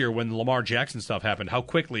last year when the Lamar Jackson stuff happened, how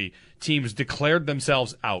quickly teams declared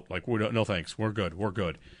themselves out. Like, no thanks, we're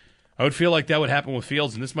good. I would feel like that would happen with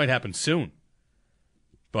Fields, and this might happen soon.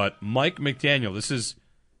 But Mike McDaniel,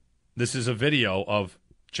 this is a video of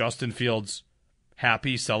Justin Fields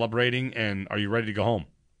happy, celebrating, and are you ready to go home?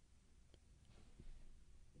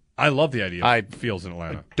 I love the idea of Fields in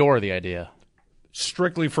Atlanta. Adore the idea.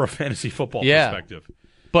 Strictly for a fantasy football perspective.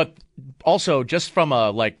 But also, just from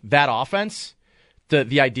that offense,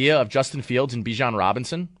 the idea of Justin Fields and Bijan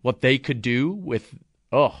Robinson, what they could do with,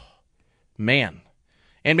 man.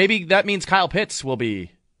 And maybe that means Kyle Pitts will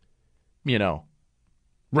be,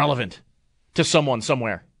 relevant to someone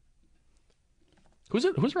somewhere. Who's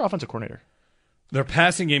their offensive coordinator? Their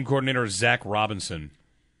passing game coordinator is Zach Robinson.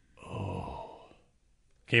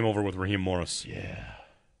 Came over with Raheem Morris. Yeah.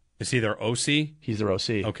 Is he their OC? He's their OC.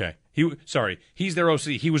 Okay. He's their OC.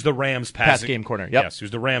 He was the Rams pass game coordinator. Yep. Yes, he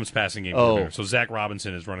was the Rams passing game coordinator. So Zach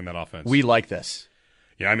Robinson is running that offense. We like this.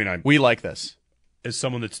 Yeah, we like this. As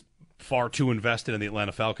someone that's far too invested in the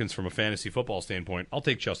Atlanta Falcons from a fantasy football standpoint, I'll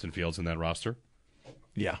take Justin Fields in that roster.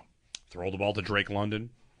 Yeah. Throw the ball to Drake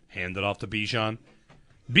London. Hand it off to Bijan.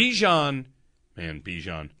 Bijan.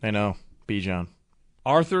 I know. Bijan.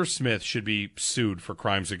 Arthur Smith should be sued for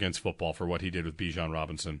crimes against football for what he did with Bijan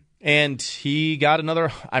Robinson. And he got another.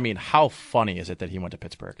 How funny is it that he went to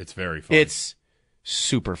Pittsburgh? It's very funny. It's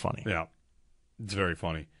super funny. Yeah. It's very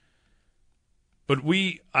funny. But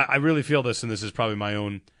I really feel this, and this is probably my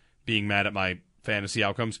own being mad at my fantasy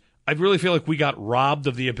outcomes. I really feel like we got robbed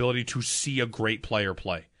of the ability to see a great player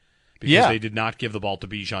play because they did not give the ball to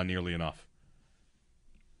Bijan nearly enough.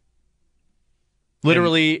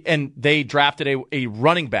 Literally, and they drafted a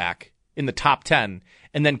running back in the top 10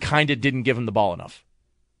 and then kind of didn't give him the ball enough.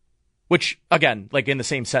 Which, again, like in the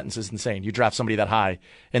same sentence is insane. You draft somebody that high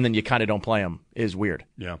and then you kind of don't play him is weird.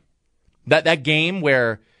 Yeah. That game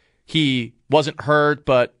where he wasn't hurt,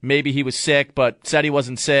 but maybe he was sick, but said he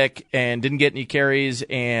wasn't sick and didn't get any carries.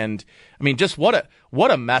 And, just what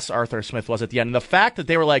a mess Arthur Smith was at the end. And the fact that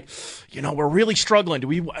they were like, we're really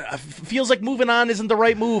struggling. Feels like moving on isn't the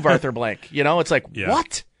right move, Arthur Blank. It's like,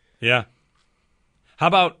 what? Yeah. How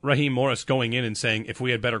about Raheem Morris going in and saying, if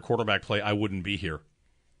we had better quarterback play, I wouldn't be here?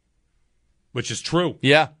 Which is true.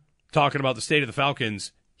 Yeah. Talking about the state of the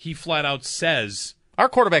Falcons, he flat out says, our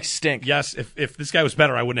quarterbacks stink. Yes, if this guy was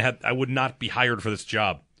better, I would not be hired for this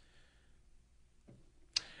job.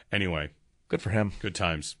 Anyway. Good for him. Good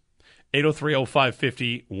times.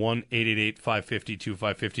 803-0550,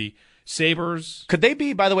 1-888-550-2550. Sabres. Could they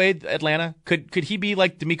be, by the way, Atlanta? Could he be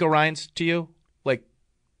like D'Amico Ryans to you? Like,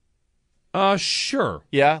 sure.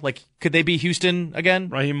 Yeah, like could they be Houston again?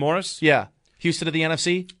 Raheem Morris? Yeah. Houston of the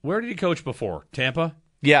NFC? Where did he coach before? Tampa?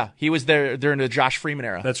 Yeah, he was there during the Josh Freeman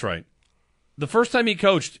era. That's right. The first time he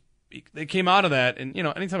coached, they came out of that, and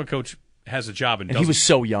anytime a coach has a job and he was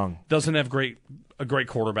so young, doesn't have a great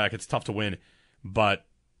quarterback, it's tough to win. But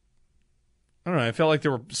I don't know. I felt like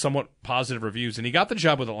there were somewhat positive reviews, and he got the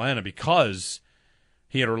job with Atlanta because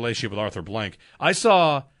he had a relationship with Arthur Blank. I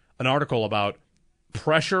saw an article about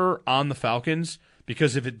pressure on the Falcons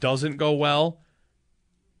because if it doesn't go well,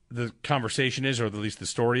 the conversation is, or at least the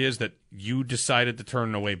story is, that you decided to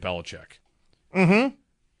turn away Belichick. Mm-hmm.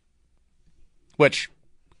 Which,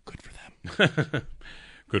 good for them.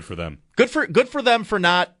 Good for them. Good for them for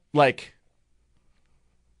not like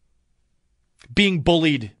being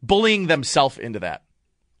bullying themselves into that,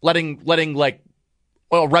 letting like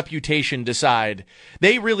a reputation decide.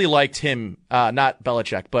 They really liked him, not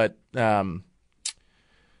Belichick, but their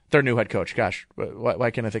new head coach. Gosh, why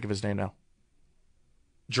can't I think of his name now?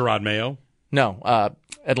 Gerard Mayo? No,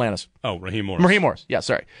 Atlanta's. Oh, Raheem Morris. Raheem Morris. Yeah,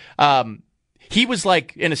 sorry. He was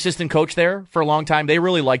like an assistant coach there for a long time. They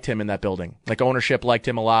really liked him in that building. Like ownership liked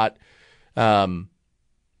him a lot. I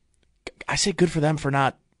say good for them for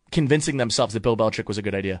not convincing themselves that Bill Belichick was a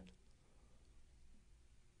good idea.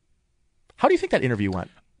 How do you think that interview went?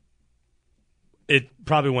 It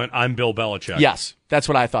probably went, I'm Bill Belichick. Yes, that's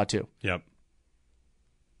what I thought too. Yep.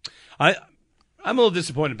 I'm a little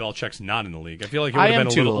disappointed Belichick's not in the league. I feel like it would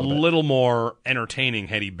have been a little more entertaining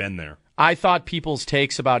had he been there. I thought people's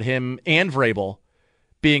takes about him and Vrabel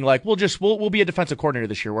being like, we'll be a defensive coordinator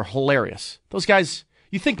this year were hilarious. Those guys,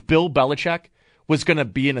 you think Bill Belichick was going to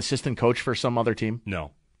be an assistant coach for some other team?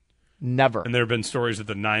 No. Never. And there have been stories that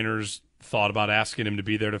the Niners thought about asking him to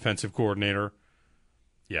be their defensive coordinator.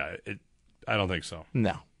 Yeah, I don't think so.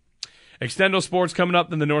 No. Extendo Sports coming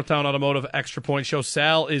up in the Northtown Automotive Extra Point Show.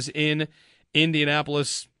 Sal is in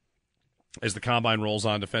Indianapolis as the Combine rolls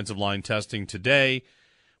on defensive line testing today.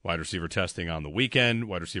 Wide receiver testing on the weekend.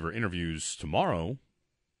 Wide receiver interviews tomorrow.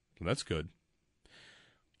 So that's good.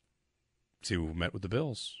 See who met with the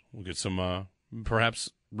Bills. We'll get some perhaps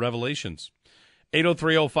revelations.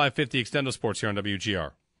 803-0550 Extendo Sports here on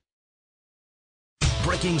WGR.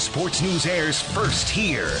 Breaking sports news airs first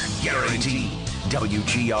here. Guaranteed.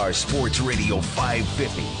 WGR Sports Radio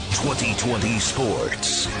 550. 2020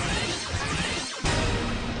 Sports.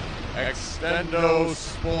 Extendo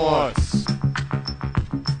Sports.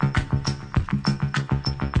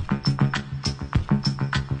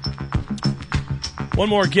 One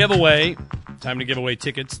more giveaway. Time to give away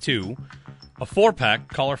tickets to a 4-pack.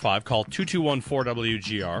 Caller 5. Call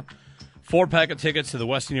 2214-WGR. 4-pack of tickets to the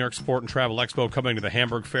Western New York Sport and Travel Expo coming to the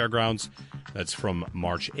Hamburg Fairgrounds. That's from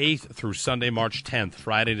March 8th through Sunday, March 10th.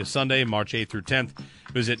 Friday to Sunday, March 8th through 10th.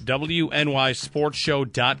 Visit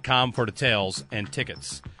WNYSportsShow.com for details and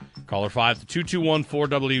tickets. Caller 5 to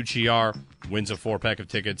 2214-WGR wins a 4-pack of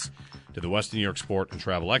tickets to the Western New York Sport and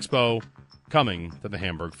Travel Expo coming to the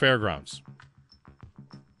Hamburg Fairgrounds.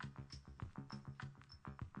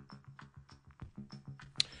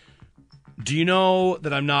 Do you know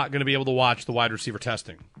that I'm not going to be able to watch the wide receiver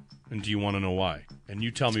testing? And do you want to know why? And you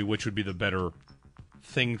tell me which would be the better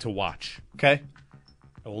thing to watch. Okay.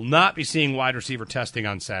 I will not be seeing wide receiver testing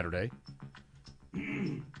on Saturday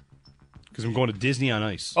because I'm going to Disney on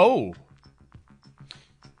Ice. Oh.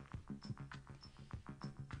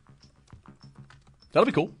 That'll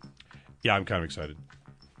be cool. Yeah, I'm kind of excited.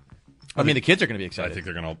 I mean, the kids are going to be excited. I think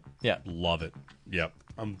they're going to love it. Yep,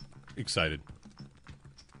 I'm excited.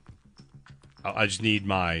 I just need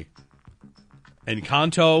my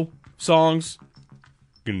Encanto songs.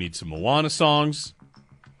 Gonna need some Moana songs.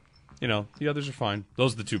 You know, the others are fine.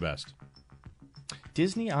 Those are the two best.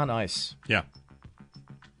 Disney on Ice. Yeah.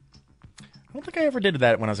 I don't think I ever did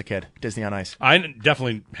that when I was a kid. Disney on Ice. I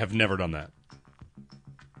definitely have never done that.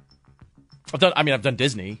 I've done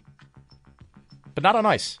Disney, but not on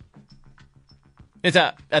Ice. It's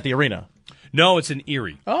at the arena. No, it's in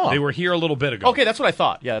Erie. Oh. They were here a little bit ago. Okay, that's what I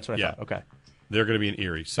thought. Yeah, that's what I thought. Okay. They're going to be in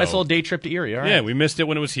Erie. So. Nice little day trip to Erie, all right. Yeah, we missed it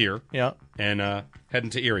when it was here. Yeah. And heading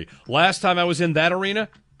to Erie. Last time I was in that arena,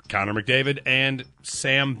 Connor McDavid and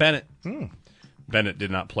Sam Bennett. Bennett did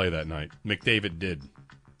not play that night. McDavid did.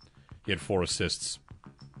 He had 4 assists.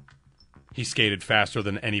 He skated faster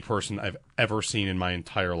than any person I've ever seen in my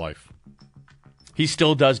entire life. He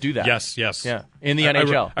still does do that. Yes. Yeah, in the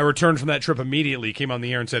NHL. I returned from that trip immediately, came on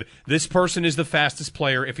the air and said, this person is the fastest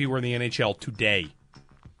player if he were in the NHL today.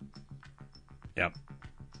 Yep.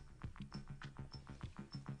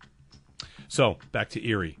 So, back to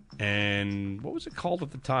Erie. And what was it called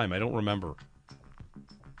at the time? I don't remember.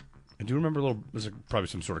 I do remember was probably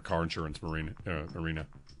some sort of car insurance arena.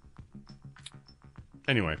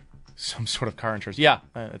 Anyway. Some sort of car insurance. Yeah,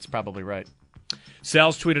 that's probably right.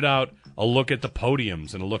 Sal's tweeted out a look at the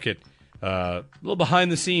podiums and a look at a little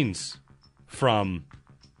behind the scenes from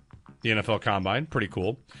the NFL Combine. Pretty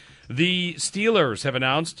cool. The Steelers have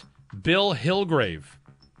announced Bill Hillgrave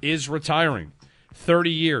is retiring. 30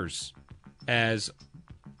 years as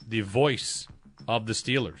the voice of the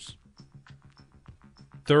Steelers.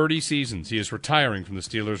 30 seasons. He is retiring from the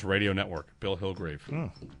Steelers radio network. Bill Hillgrave.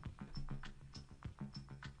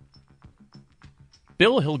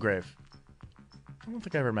 Bill Hillgrave. I don't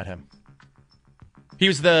think I ever met him. He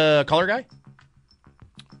was the color guy?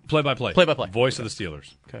 Play-by-play. Play-by-play. Voice of the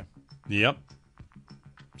Steelers. Okay. Yep.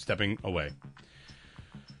 Stepping away.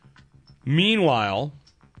 Meanwhile,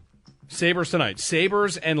 Sabres tonight.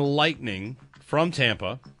 Sabres and Lightning from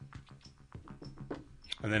Tampa.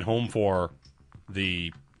 And then home for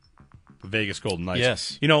the Vegas Golden Knights.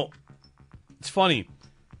 Yes. You know, it's funny.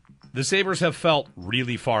 The Sabres have felt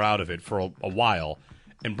really far out of it for a while.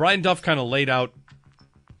 And Brian Duff kind of laid out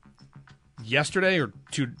yesterday or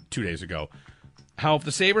two days ago how if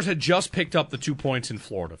the Sabres had just picked up the 2 points in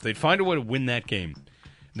Florida, if they'd find a way to win that game,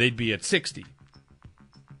 they'd be at 60.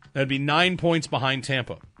 That'd be 9 points behind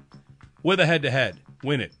Tampa. With a head-to-head.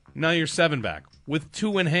 Win it. Now you're 7 back. With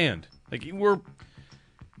 2 in hand. Like, we're...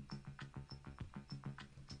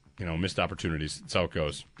 missed opportunities. That's how it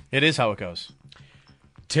goes. It is how it goes.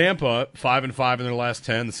 Tampa, 5-5 in their last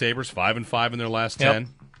 10. The Sabres, 5-5 in their last 10.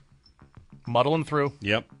 Muddling through.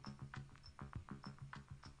 Yep.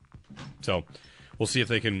 So, we'll see if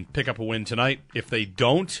they can pick up a win tonight. If they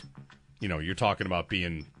don't, you're talking about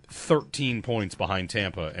being 13 points behind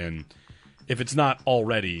Tampa. And if it's not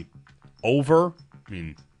already over,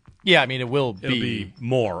 it will be. It'll be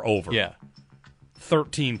more over. Yeah.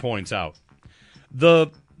 13 points out.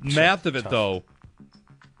 The math of it, though,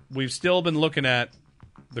 we've still been looking at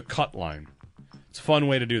the cut line. It's a fun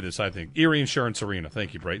way to do this, I think. Erie Insurance Arena.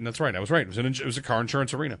 Thank you, Brayton. That's right. I was right. It was a car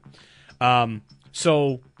insurance arena.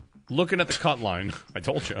 So, looking at the cut line, I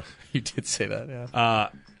told you. You did say that, yeah.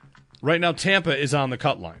 Right now, Tampa is on the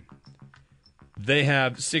cut line. They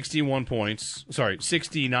have 69 points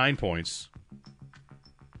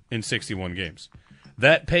in 61 games.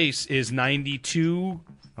 That pace is 92.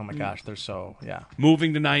 Oh, my gosh. They're so,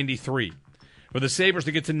 moving to 93. For the Sabres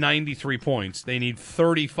to get to 93 points, they need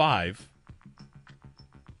 35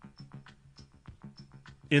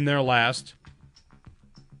 in their last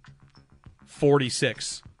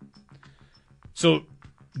 46. So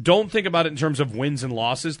don't think about it in terms of wins and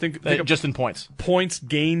losses. Think just in points. Points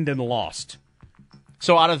gained and lost.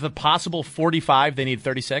 So out of the possible 45, they need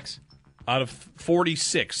 36? Out of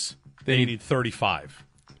 46, they need 35.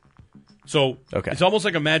 So It's almost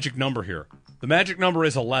like a magic number here. The magic number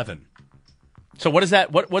is 11. So what is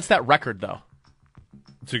that? What's that record, though?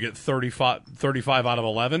 To get 35 out of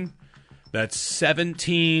 11? That's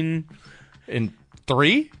 17 and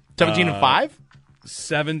 3? 17 and 5?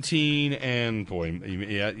 17 and, boy,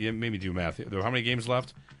 yeah, maybe do math. How many games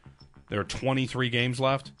left? There are 23 games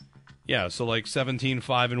left. Yeah, so like 17,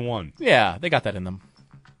 5, and 1. Yeah, they got that in them.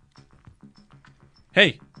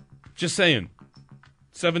 Hey, just saying.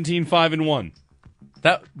 17, 5, and 1.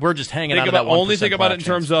 That we're just hanging out of that 1%. Only think about it in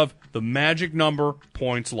terms of the magic number,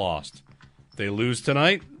 points lost. They lose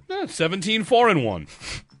tonight, 17, 4, and 1.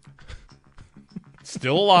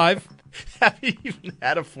 Still alive. Haven't even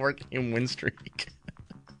had a 4-game win streak.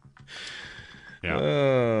 Yeah.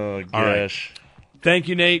 Oh, gosh. All right. Thank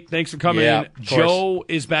you, Nate. Thanks for coming in. Joe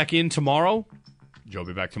is back in tomorrow. Joe will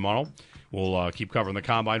be back tomorrow. We'll keep covering the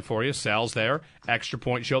Combine for you. Sal's there. Extra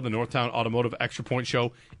Point Show, the Northtown Automotive Extra Point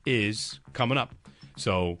Show is coming up.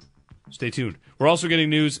 So stay tuned. We're also getting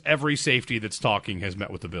news. Every safety that's talking has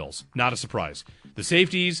met with the Bills. Not a surprise. The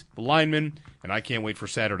safeties, the linemen, and I can't wait for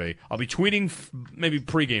Saturday. I'll be tweeting maybe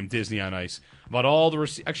pregame Disney on Ice about all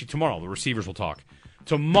the actually tomorrow the receivers will talk.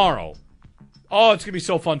 Tomorrow. Oh, it's going to be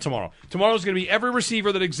so fun tomorrow. Tomorrow's going to be every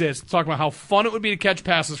receiver that exists talking about how fun it would be to catch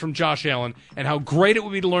passes from Josh Allen and how great it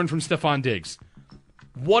would be to learn from Stephon Diggs.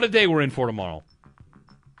 What a day we're in for tomorrow.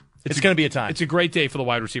 It's going to be a time. It's a great day for the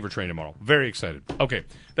wide receiver train tomorrow. Very excited. Okay,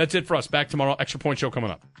 that's it for us. Back tomorrow. Extra Point Show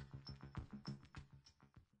coming up.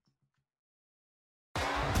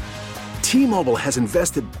 T-Mobile has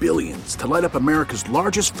invested billions to light up America's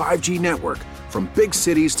largest 5G network, from big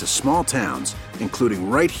cities to small towns, including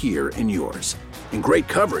right here in yours. And great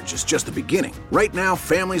coverage is just the beginning. Right now,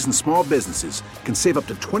 families and small businesses can save up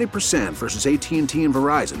to 20% versus AT&T and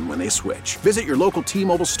Verizon when they switch. Visit your local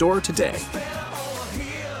T-Mobile store today.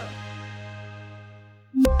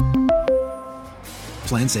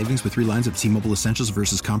 Plan savings with 3 lines of T-Mobile Essentials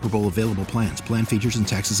versus comparable available plans. Plan features and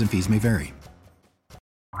taxes and fees may vary.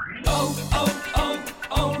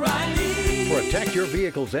 Protect your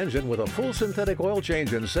vehicle's engine with a full synthetic oil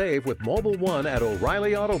change and save with Mobile One at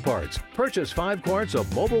O'Reilly Auto Parts. Purchase 5 quarts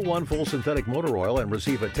of Mobile One full synthetic motor oil and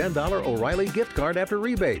receive a $10 O'Reilly gift card after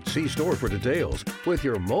rebate. See store for details. With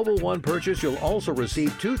your Mobile One purchase, you'll also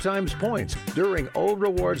receive 2 times points during O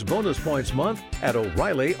Rewards Bonus Points Month at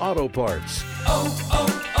O'Reilly Auto Parts.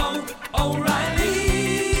 O'Reilly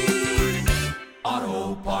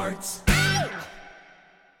Auto Parts.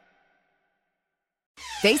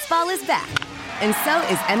 Baseball is back, and so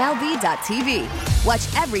is MLB.tv.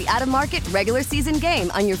 Watch every out-of-market regular season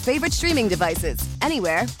game on your favorite streaming devices,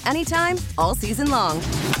 anywhere, anytime, all season long.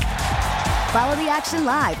 Follow the action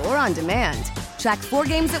live or on demand. Track 4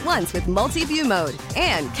 games at once with multi-view mode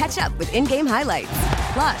and catch up with in-game highlights.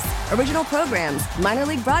 Plus, original programs, minor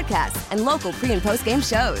league broadcasts, and local pre- and post-game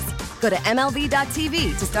shows. Go to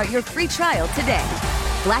MLB.tv to start your free trial today.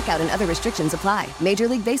 Blackout and other restrictions apply. Major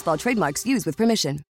League Baseball trademarks used with permission.